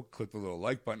Radio, click the little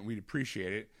like button. We'd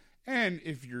appreciate it. And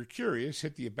if you're curious,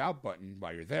 hit the About button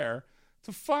while you're there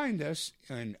to find us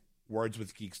on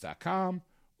wordswithgeeks.com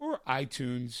or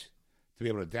iTunes to be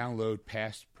able to download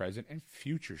past, present, and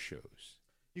future shows.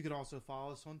 You can also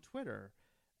follow us on Twitter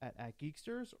at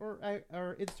Geeksters or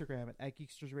Instagram at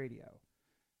Geeksters Radio.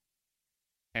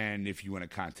 And if you want to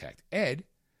contact Ed,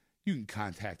 you can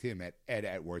contact him at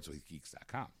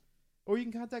ed@wordswithgeeks.com. Or you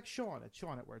can contact Sean at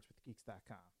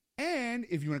wordswithgeeks.com. And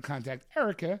if you want to contact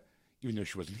Erica, even though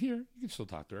she wasn't here, you can still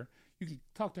talk to her. You can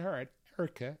talk to her at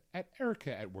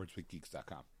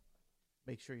Erica@wordswithgeeks.com.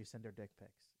 Make sure you send her dick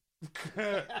pics.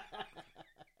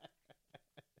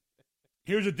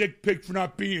 Here's a dick pic for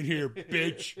not being here,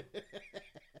 bitch.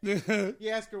 You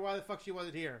ask her why the fuck she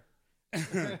wasn't here.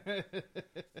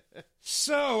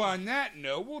 So on that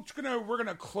note, we're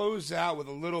gonna close out with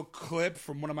a little clip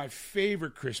from one of my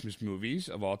favorite Christmas movies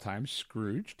of all time,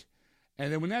 Scrooged.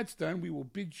 And then when that's done, we will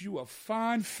bid you a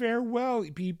fond farewell,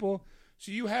 people.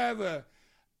 So you have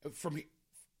from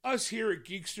us here at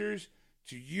Geeksters,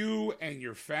 to you and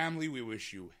your family, we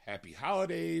wish you happy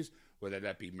holidays, whether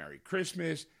that be Merry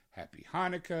Christmas, Happy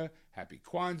Hanukkah, Happy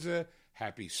Kwanzaa,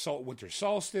 Happy Winter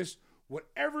Solstice,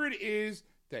 whatever it is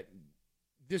that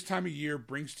this time of year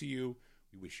brings to you.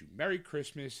 We wish you Merry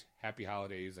Christmas, Happy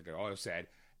Holidays, like I always said,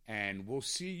 and we'll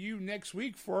see you next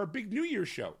week for our big New Year's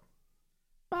show.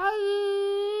 Bye!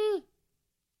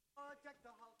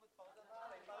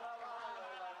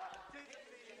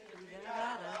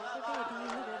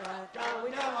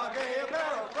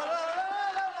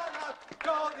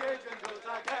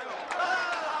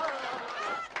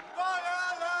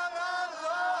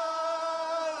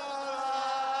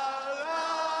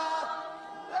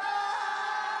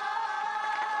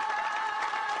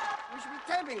 We should be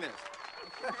taping this.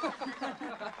 Now,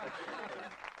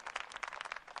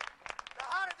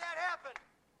 how did that happen?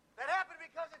 That happened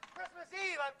because it's Christmas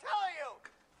Eve, I'm telling you.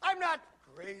 I'm not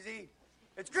crazy.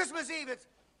 It's Christmas Eve.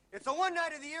 It's the one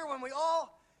night of the year when we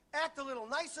all act a little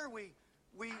nicer. We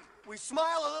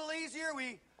smile a little easier.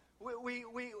 We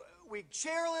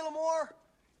share a little more.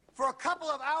 For a couple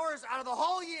of hours out of the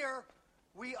whole year,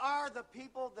 we are the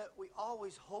people that we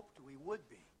always hoped we would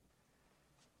be.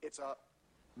 It's a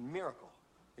miracle.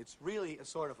 It's really a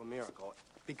sort of a miracle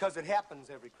because it happens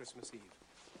every Christmas Eve.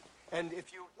 And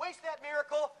if you waste that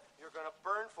miracle, you're going to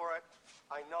burn for it.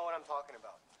 I know what I'm talking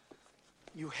about.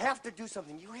 You have to do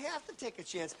something. You have to take a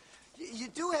chance. You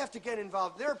do have to get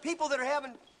involved. There are people that are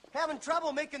having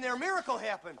trouble making their miracle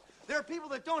happen. There are people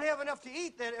that don't have enough to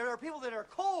eat. There are people that are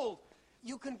cold.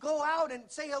 You can go out and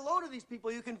say hello to these people.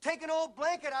 You can take an old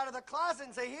blanket out of the closet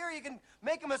and say, here. You can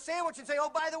make them a sandwich and say, oh,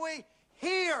 by the way,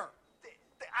 here.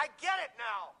 I get it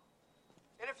now.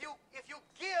 And if you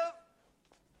give,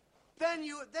 then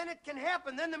it can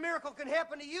happen. Then the miracle can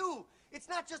happen to you. It's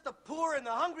not just the poor and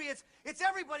the hungry. It's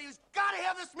everybody who's got to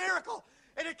have this miracle.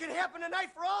 And it can happen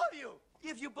tonight for all of you.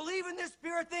 If you believe in this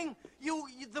spirit thing,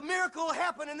 the miracle will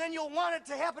happen, and then you'll want it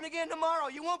to happen again tomorrow.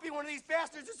 You won't be one of these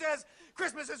bastards who says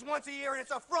Christmas is once a year and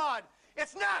it's a fraud.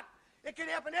 It's not. It can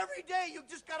happen every day. You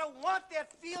just got to want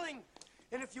that feeling.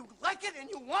 And if you like it and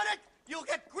you want it, you'll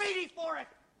get greedy for it.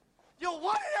 You'll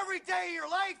want it every day of your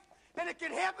life, and it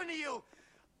can happen to you.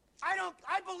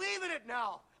 I believe in it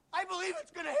now. I believe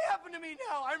it's going to happen to me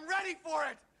now. I'm ready for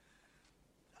it.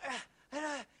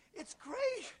 It's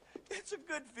great. It's a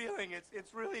good feeling.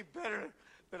 It's really better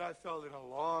than I felt in a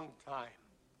long time.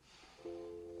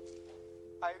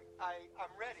 I'm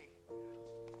ready.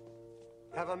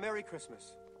 Have a Merry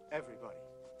Christmas, everybody.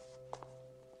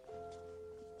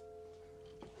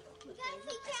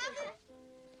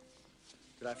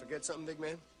 Did I forget something, big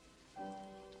man?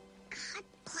 God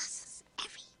bless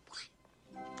everyone.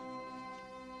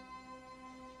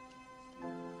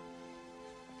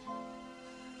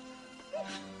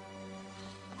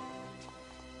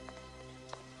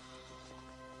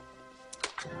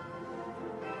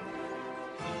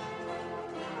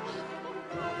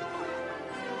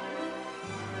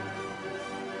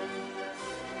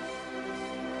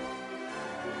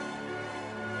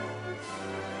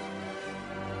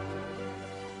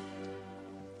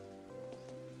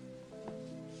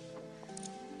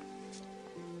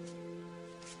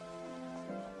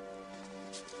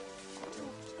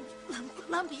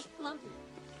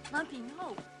 Lumpy,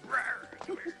 no.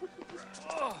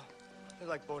 Oh, they're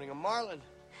like boning a marlin.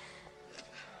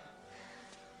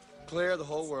 Clear the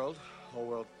whole world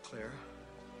clear.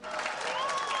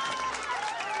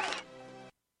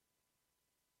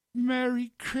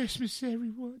 Merry Christmas,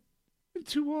 everyone. And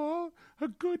to all, a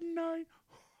good night.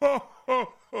 Ho,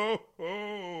 ho, ho,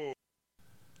 ho.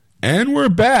 And we're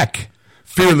back.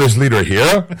 Fearless leader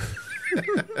here.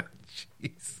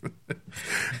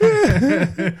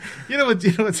 You know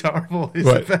what's horrible is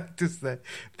the fact is that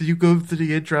you go through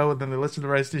the intro and then they listen to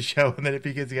the rest of the show and then it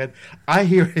begins again. I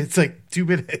hear it's like 2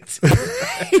 minutes.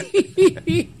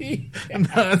 I'm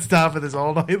non-stop of this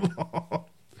all night long.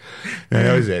 Yeah,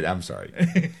 that was it. I'm sorry.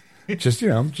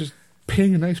 I'm just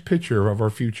painting a nice picture of our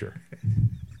future.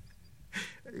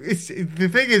 The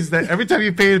thing is that every time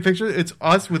you paint a picture, it's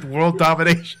us with world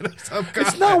domination of some kind.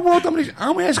 It's not world domination.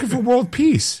 I'm asking for world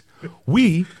peace.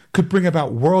 We could bring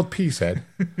about world peace, Ed.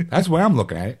 That's the way I'm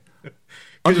looking at it.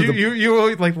 You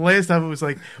always, like last time it was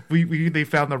like they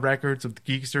found the records of the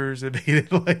Geeksters and made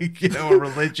it like a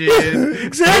religion.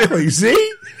 Exactly.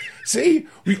 See,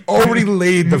 we already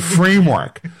laid the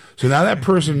framework. So now that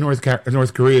person in North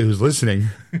Korea who's listening,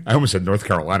 I almost said North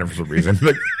Carolina for some reason.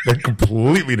 They're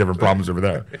completely different problems over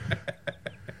there.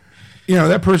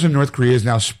 That person in North Korea is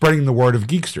now spreading the word of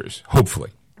Geeksters,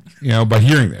 hopefully. by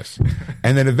hearing this.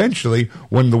 And then eventually,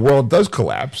 when the world does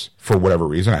collapse, for whatever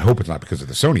reason, I hope it's not because of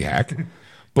the Sony hack,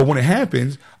 but when it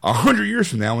happens, 100 years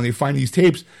from now, when they find these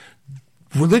tapes,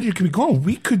 religion could be gone.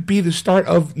 We could be the start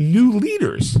of new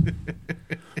leaders.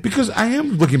 Because I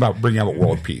am looking about bringing about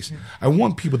world peace. I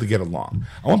want people to get along.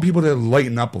 I want people to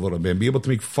lighten up a little bit and be able to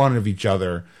make fun of each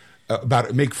other,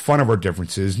 make fun of our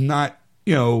differences, not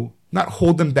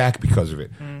hold them back because of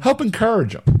it. Help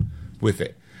encourage them with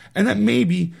it. And that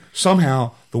maybe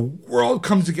somehow the world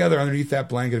comes together underneath that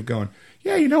blanket of going,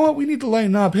 yeah, you know what? We need to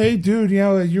lighten up. Hey, dude,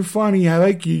 you're funny. I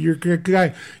like you. You're a good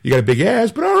guy. You got a big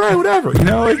ass, but all right, whatever.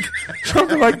 Like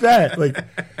something like that. Like,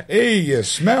 hey, you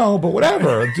smell, but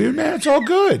whatever. Dude, man, it's all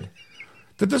good.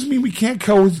 That doesn't mean we can't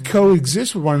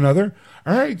coexist with one another.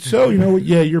 All right, so you know what?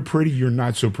 Yeah, you're pretty. You're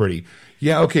not so pretty.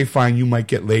 Yeah, okay, fine. You might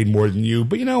get laid more than you,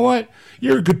 but you know what?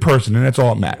 You're a good person, and that's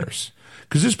all that matters.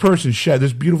 Because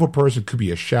this beautiful person could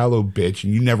be a shallow bitch,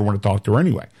 and you never want to talk to her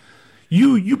anyway.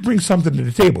 You bring something to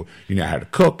the table. You know how to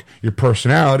cook, your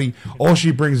personality. All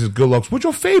she brings is good looks, which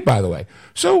will fade, by the way.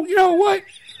 So, you know what?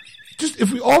 Just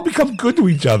if we all become good to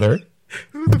each other.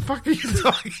 Who the fuck are you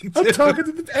talking to? I'm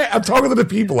talking to the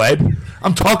people, Ed.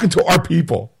 I'm talking to our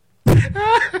people.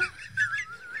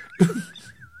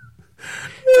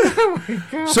 Oh my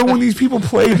God. So when these people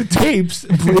play the tapes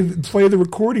and play the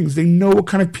recordings, they know what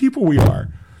kind of people we are.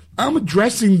 I'm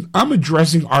addressing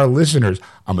our listeners.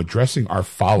 I'm addressing our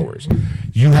followers.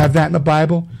 You have that in the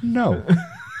Bible? No.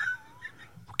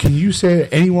 Can you say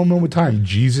at any one moment in time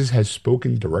Jesus has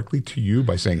spoken directly to you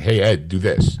by saying, hey, Ed, do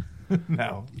this?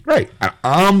 No. Right.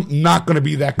 I'm not going to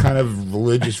be that kind of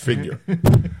religious figure.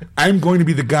 I'm going to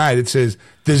be the guy that says,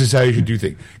 this is how you should do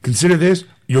things. Consider this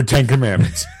your 10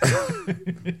 commandments.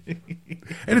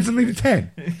 And it's only the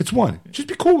 10. It's one. Just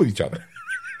be cool with each other.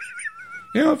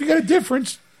 If you got a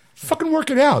difference, fucking work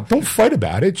it out. Don't fight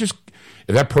about it. Just,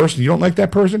 if that person, you don't like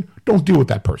that person, don't deal with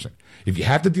that person. If you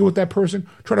have to deal with that person,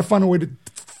 try to find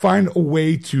a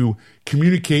way to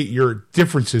communicate your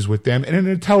differences with them in an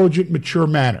intelligent, mature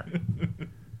manner.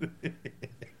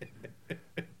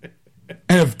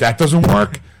 And if that doesn't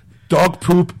work, dog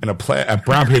poop in a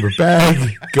brown paper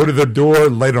bag, go to the door,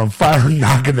 light it on fire,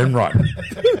 knock, and then run.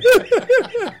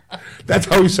 That's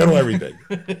how we settle everything.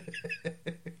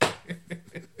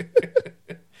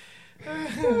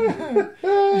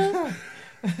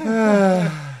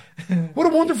 What a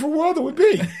wonderful world it would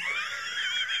be.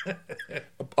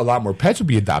 A lot more pets would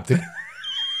be adopted.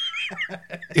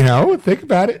 Think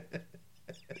about it.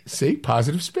 See,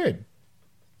 positive spin.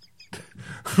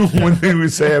 One thing we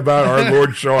say about our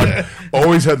Lord Sean,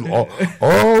 always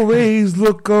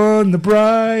look on the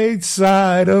bright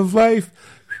side of life.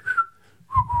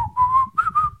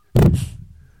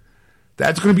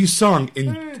 That's going to be sung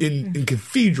in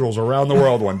cathedrals around the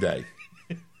world one day.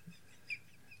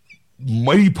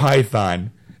 Mighty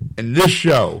Python and this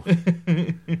show.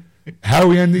 How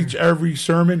we end every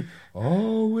sermon.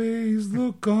 Always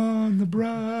look on the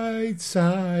bright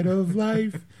side of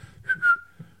life.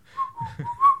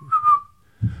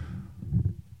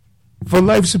 For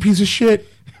life's a piece of shit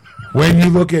when you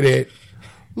look at it.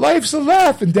 Life's a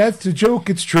laugh and death's a joke,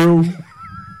 it's true.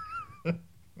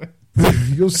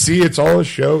 You'll see it's all a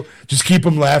show. Just keep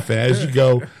them laughing as you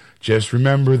go. Just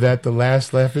remember that the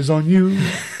last laugh is on you.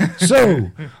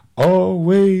 So,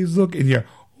 always look in here.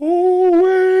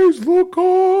 Always look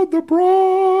on the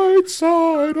bright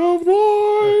side of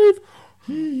life.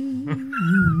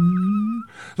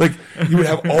 Like, you would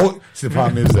have all... See, the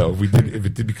problem is, though, if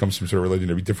it did become some sort of religion,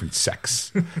 there'd be different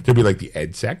sects. There'd be like the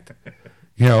Ed sect.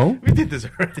 We did this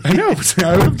already. I know.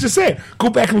 I'm just saying. Go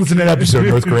back and listen to that episode,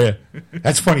 North Korea.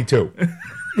 That's funny, too.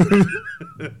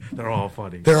 They're all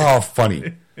funny. They're all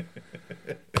funny.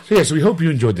 So we hope you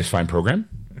enjoyed this fine program.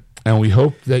 And we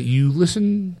hope that you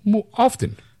listen more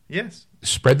often. Yes.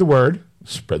 Spread the word.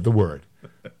 Spread the word.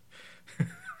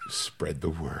 Spread the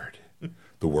word.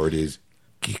 The word is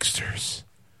Geeksters.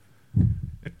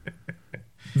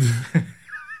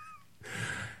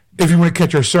 If you want to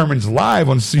catch our sermons live,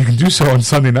 you can do so on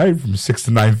Sunday night from 6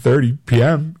 to 9:30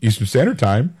 p.m. Eastern Standard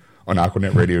Time on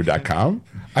AquanetRadio.com,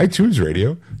 iTunes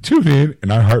Radio, TuneIn,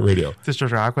 and iHeartRadio. Just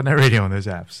search Aquanet Radio on those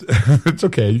apps. It's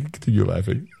okay. You can continue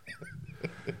laughing.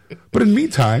 But in the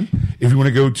meantime, if you want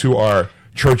to go to our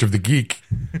Church of the Geek,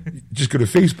 just go to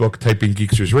Facebook, type in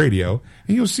Geeksters Radio,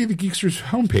 and you'll see the Geeksters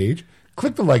homepage.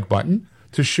 Click the like button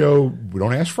to show we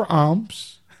don't ask for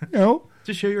alms.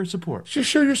 Just show your support. Just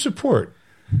show your support.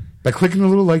 By clicking the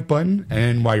little like button,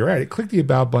 and while you're at it, click the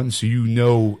About button so you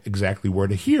know exactly where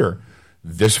to hear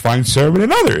this fine sermon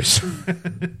and others.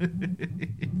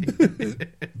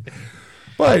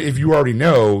 But if you already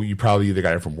know, you probably either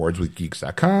got it from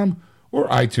wordswithgeeks.com or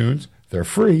iTunes. They're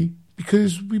free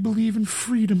because we believe in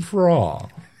freedom for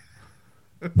all.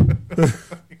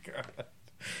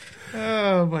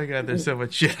 Oh my God, there's so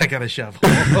much shit I gotta shovel.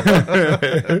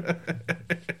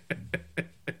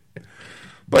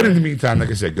 But in the meantime, like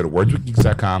I said, go to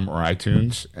wordswithgeeks.com or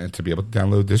iTunes and to be able to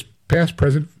download this past,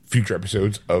 present, future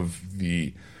episodes of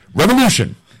the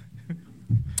Revolution.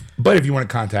 But if you want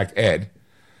to contact Ed,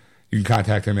 you can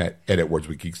contact him at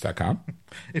ed@wordswithgeeks.com.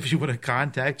 If you want to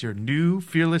contact your new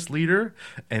fearless leader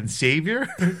and savior,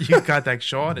 you can contact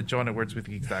Sean at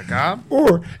Sean@wordswithgeeks.com.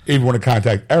 Or if you want to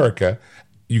contact Erica,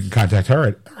 you can contact her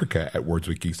at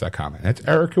Erica@wordswithgeeks.com. And that's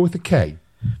Erica with a K.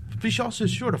 Please also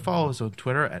sure to follow us on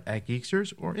Twitter at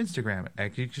 @Geeksters or Instagram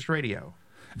at Geeksters Radio.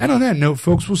 And on that note,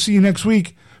 folks, we'll see you next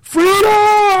week. Freedom!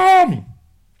 Yeah, you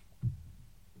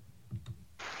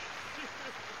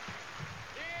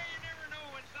never know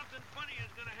when something funny is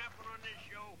going to happen on this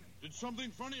show. Did something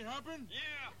funny happen?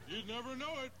 Yeah. You'd never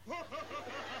know it.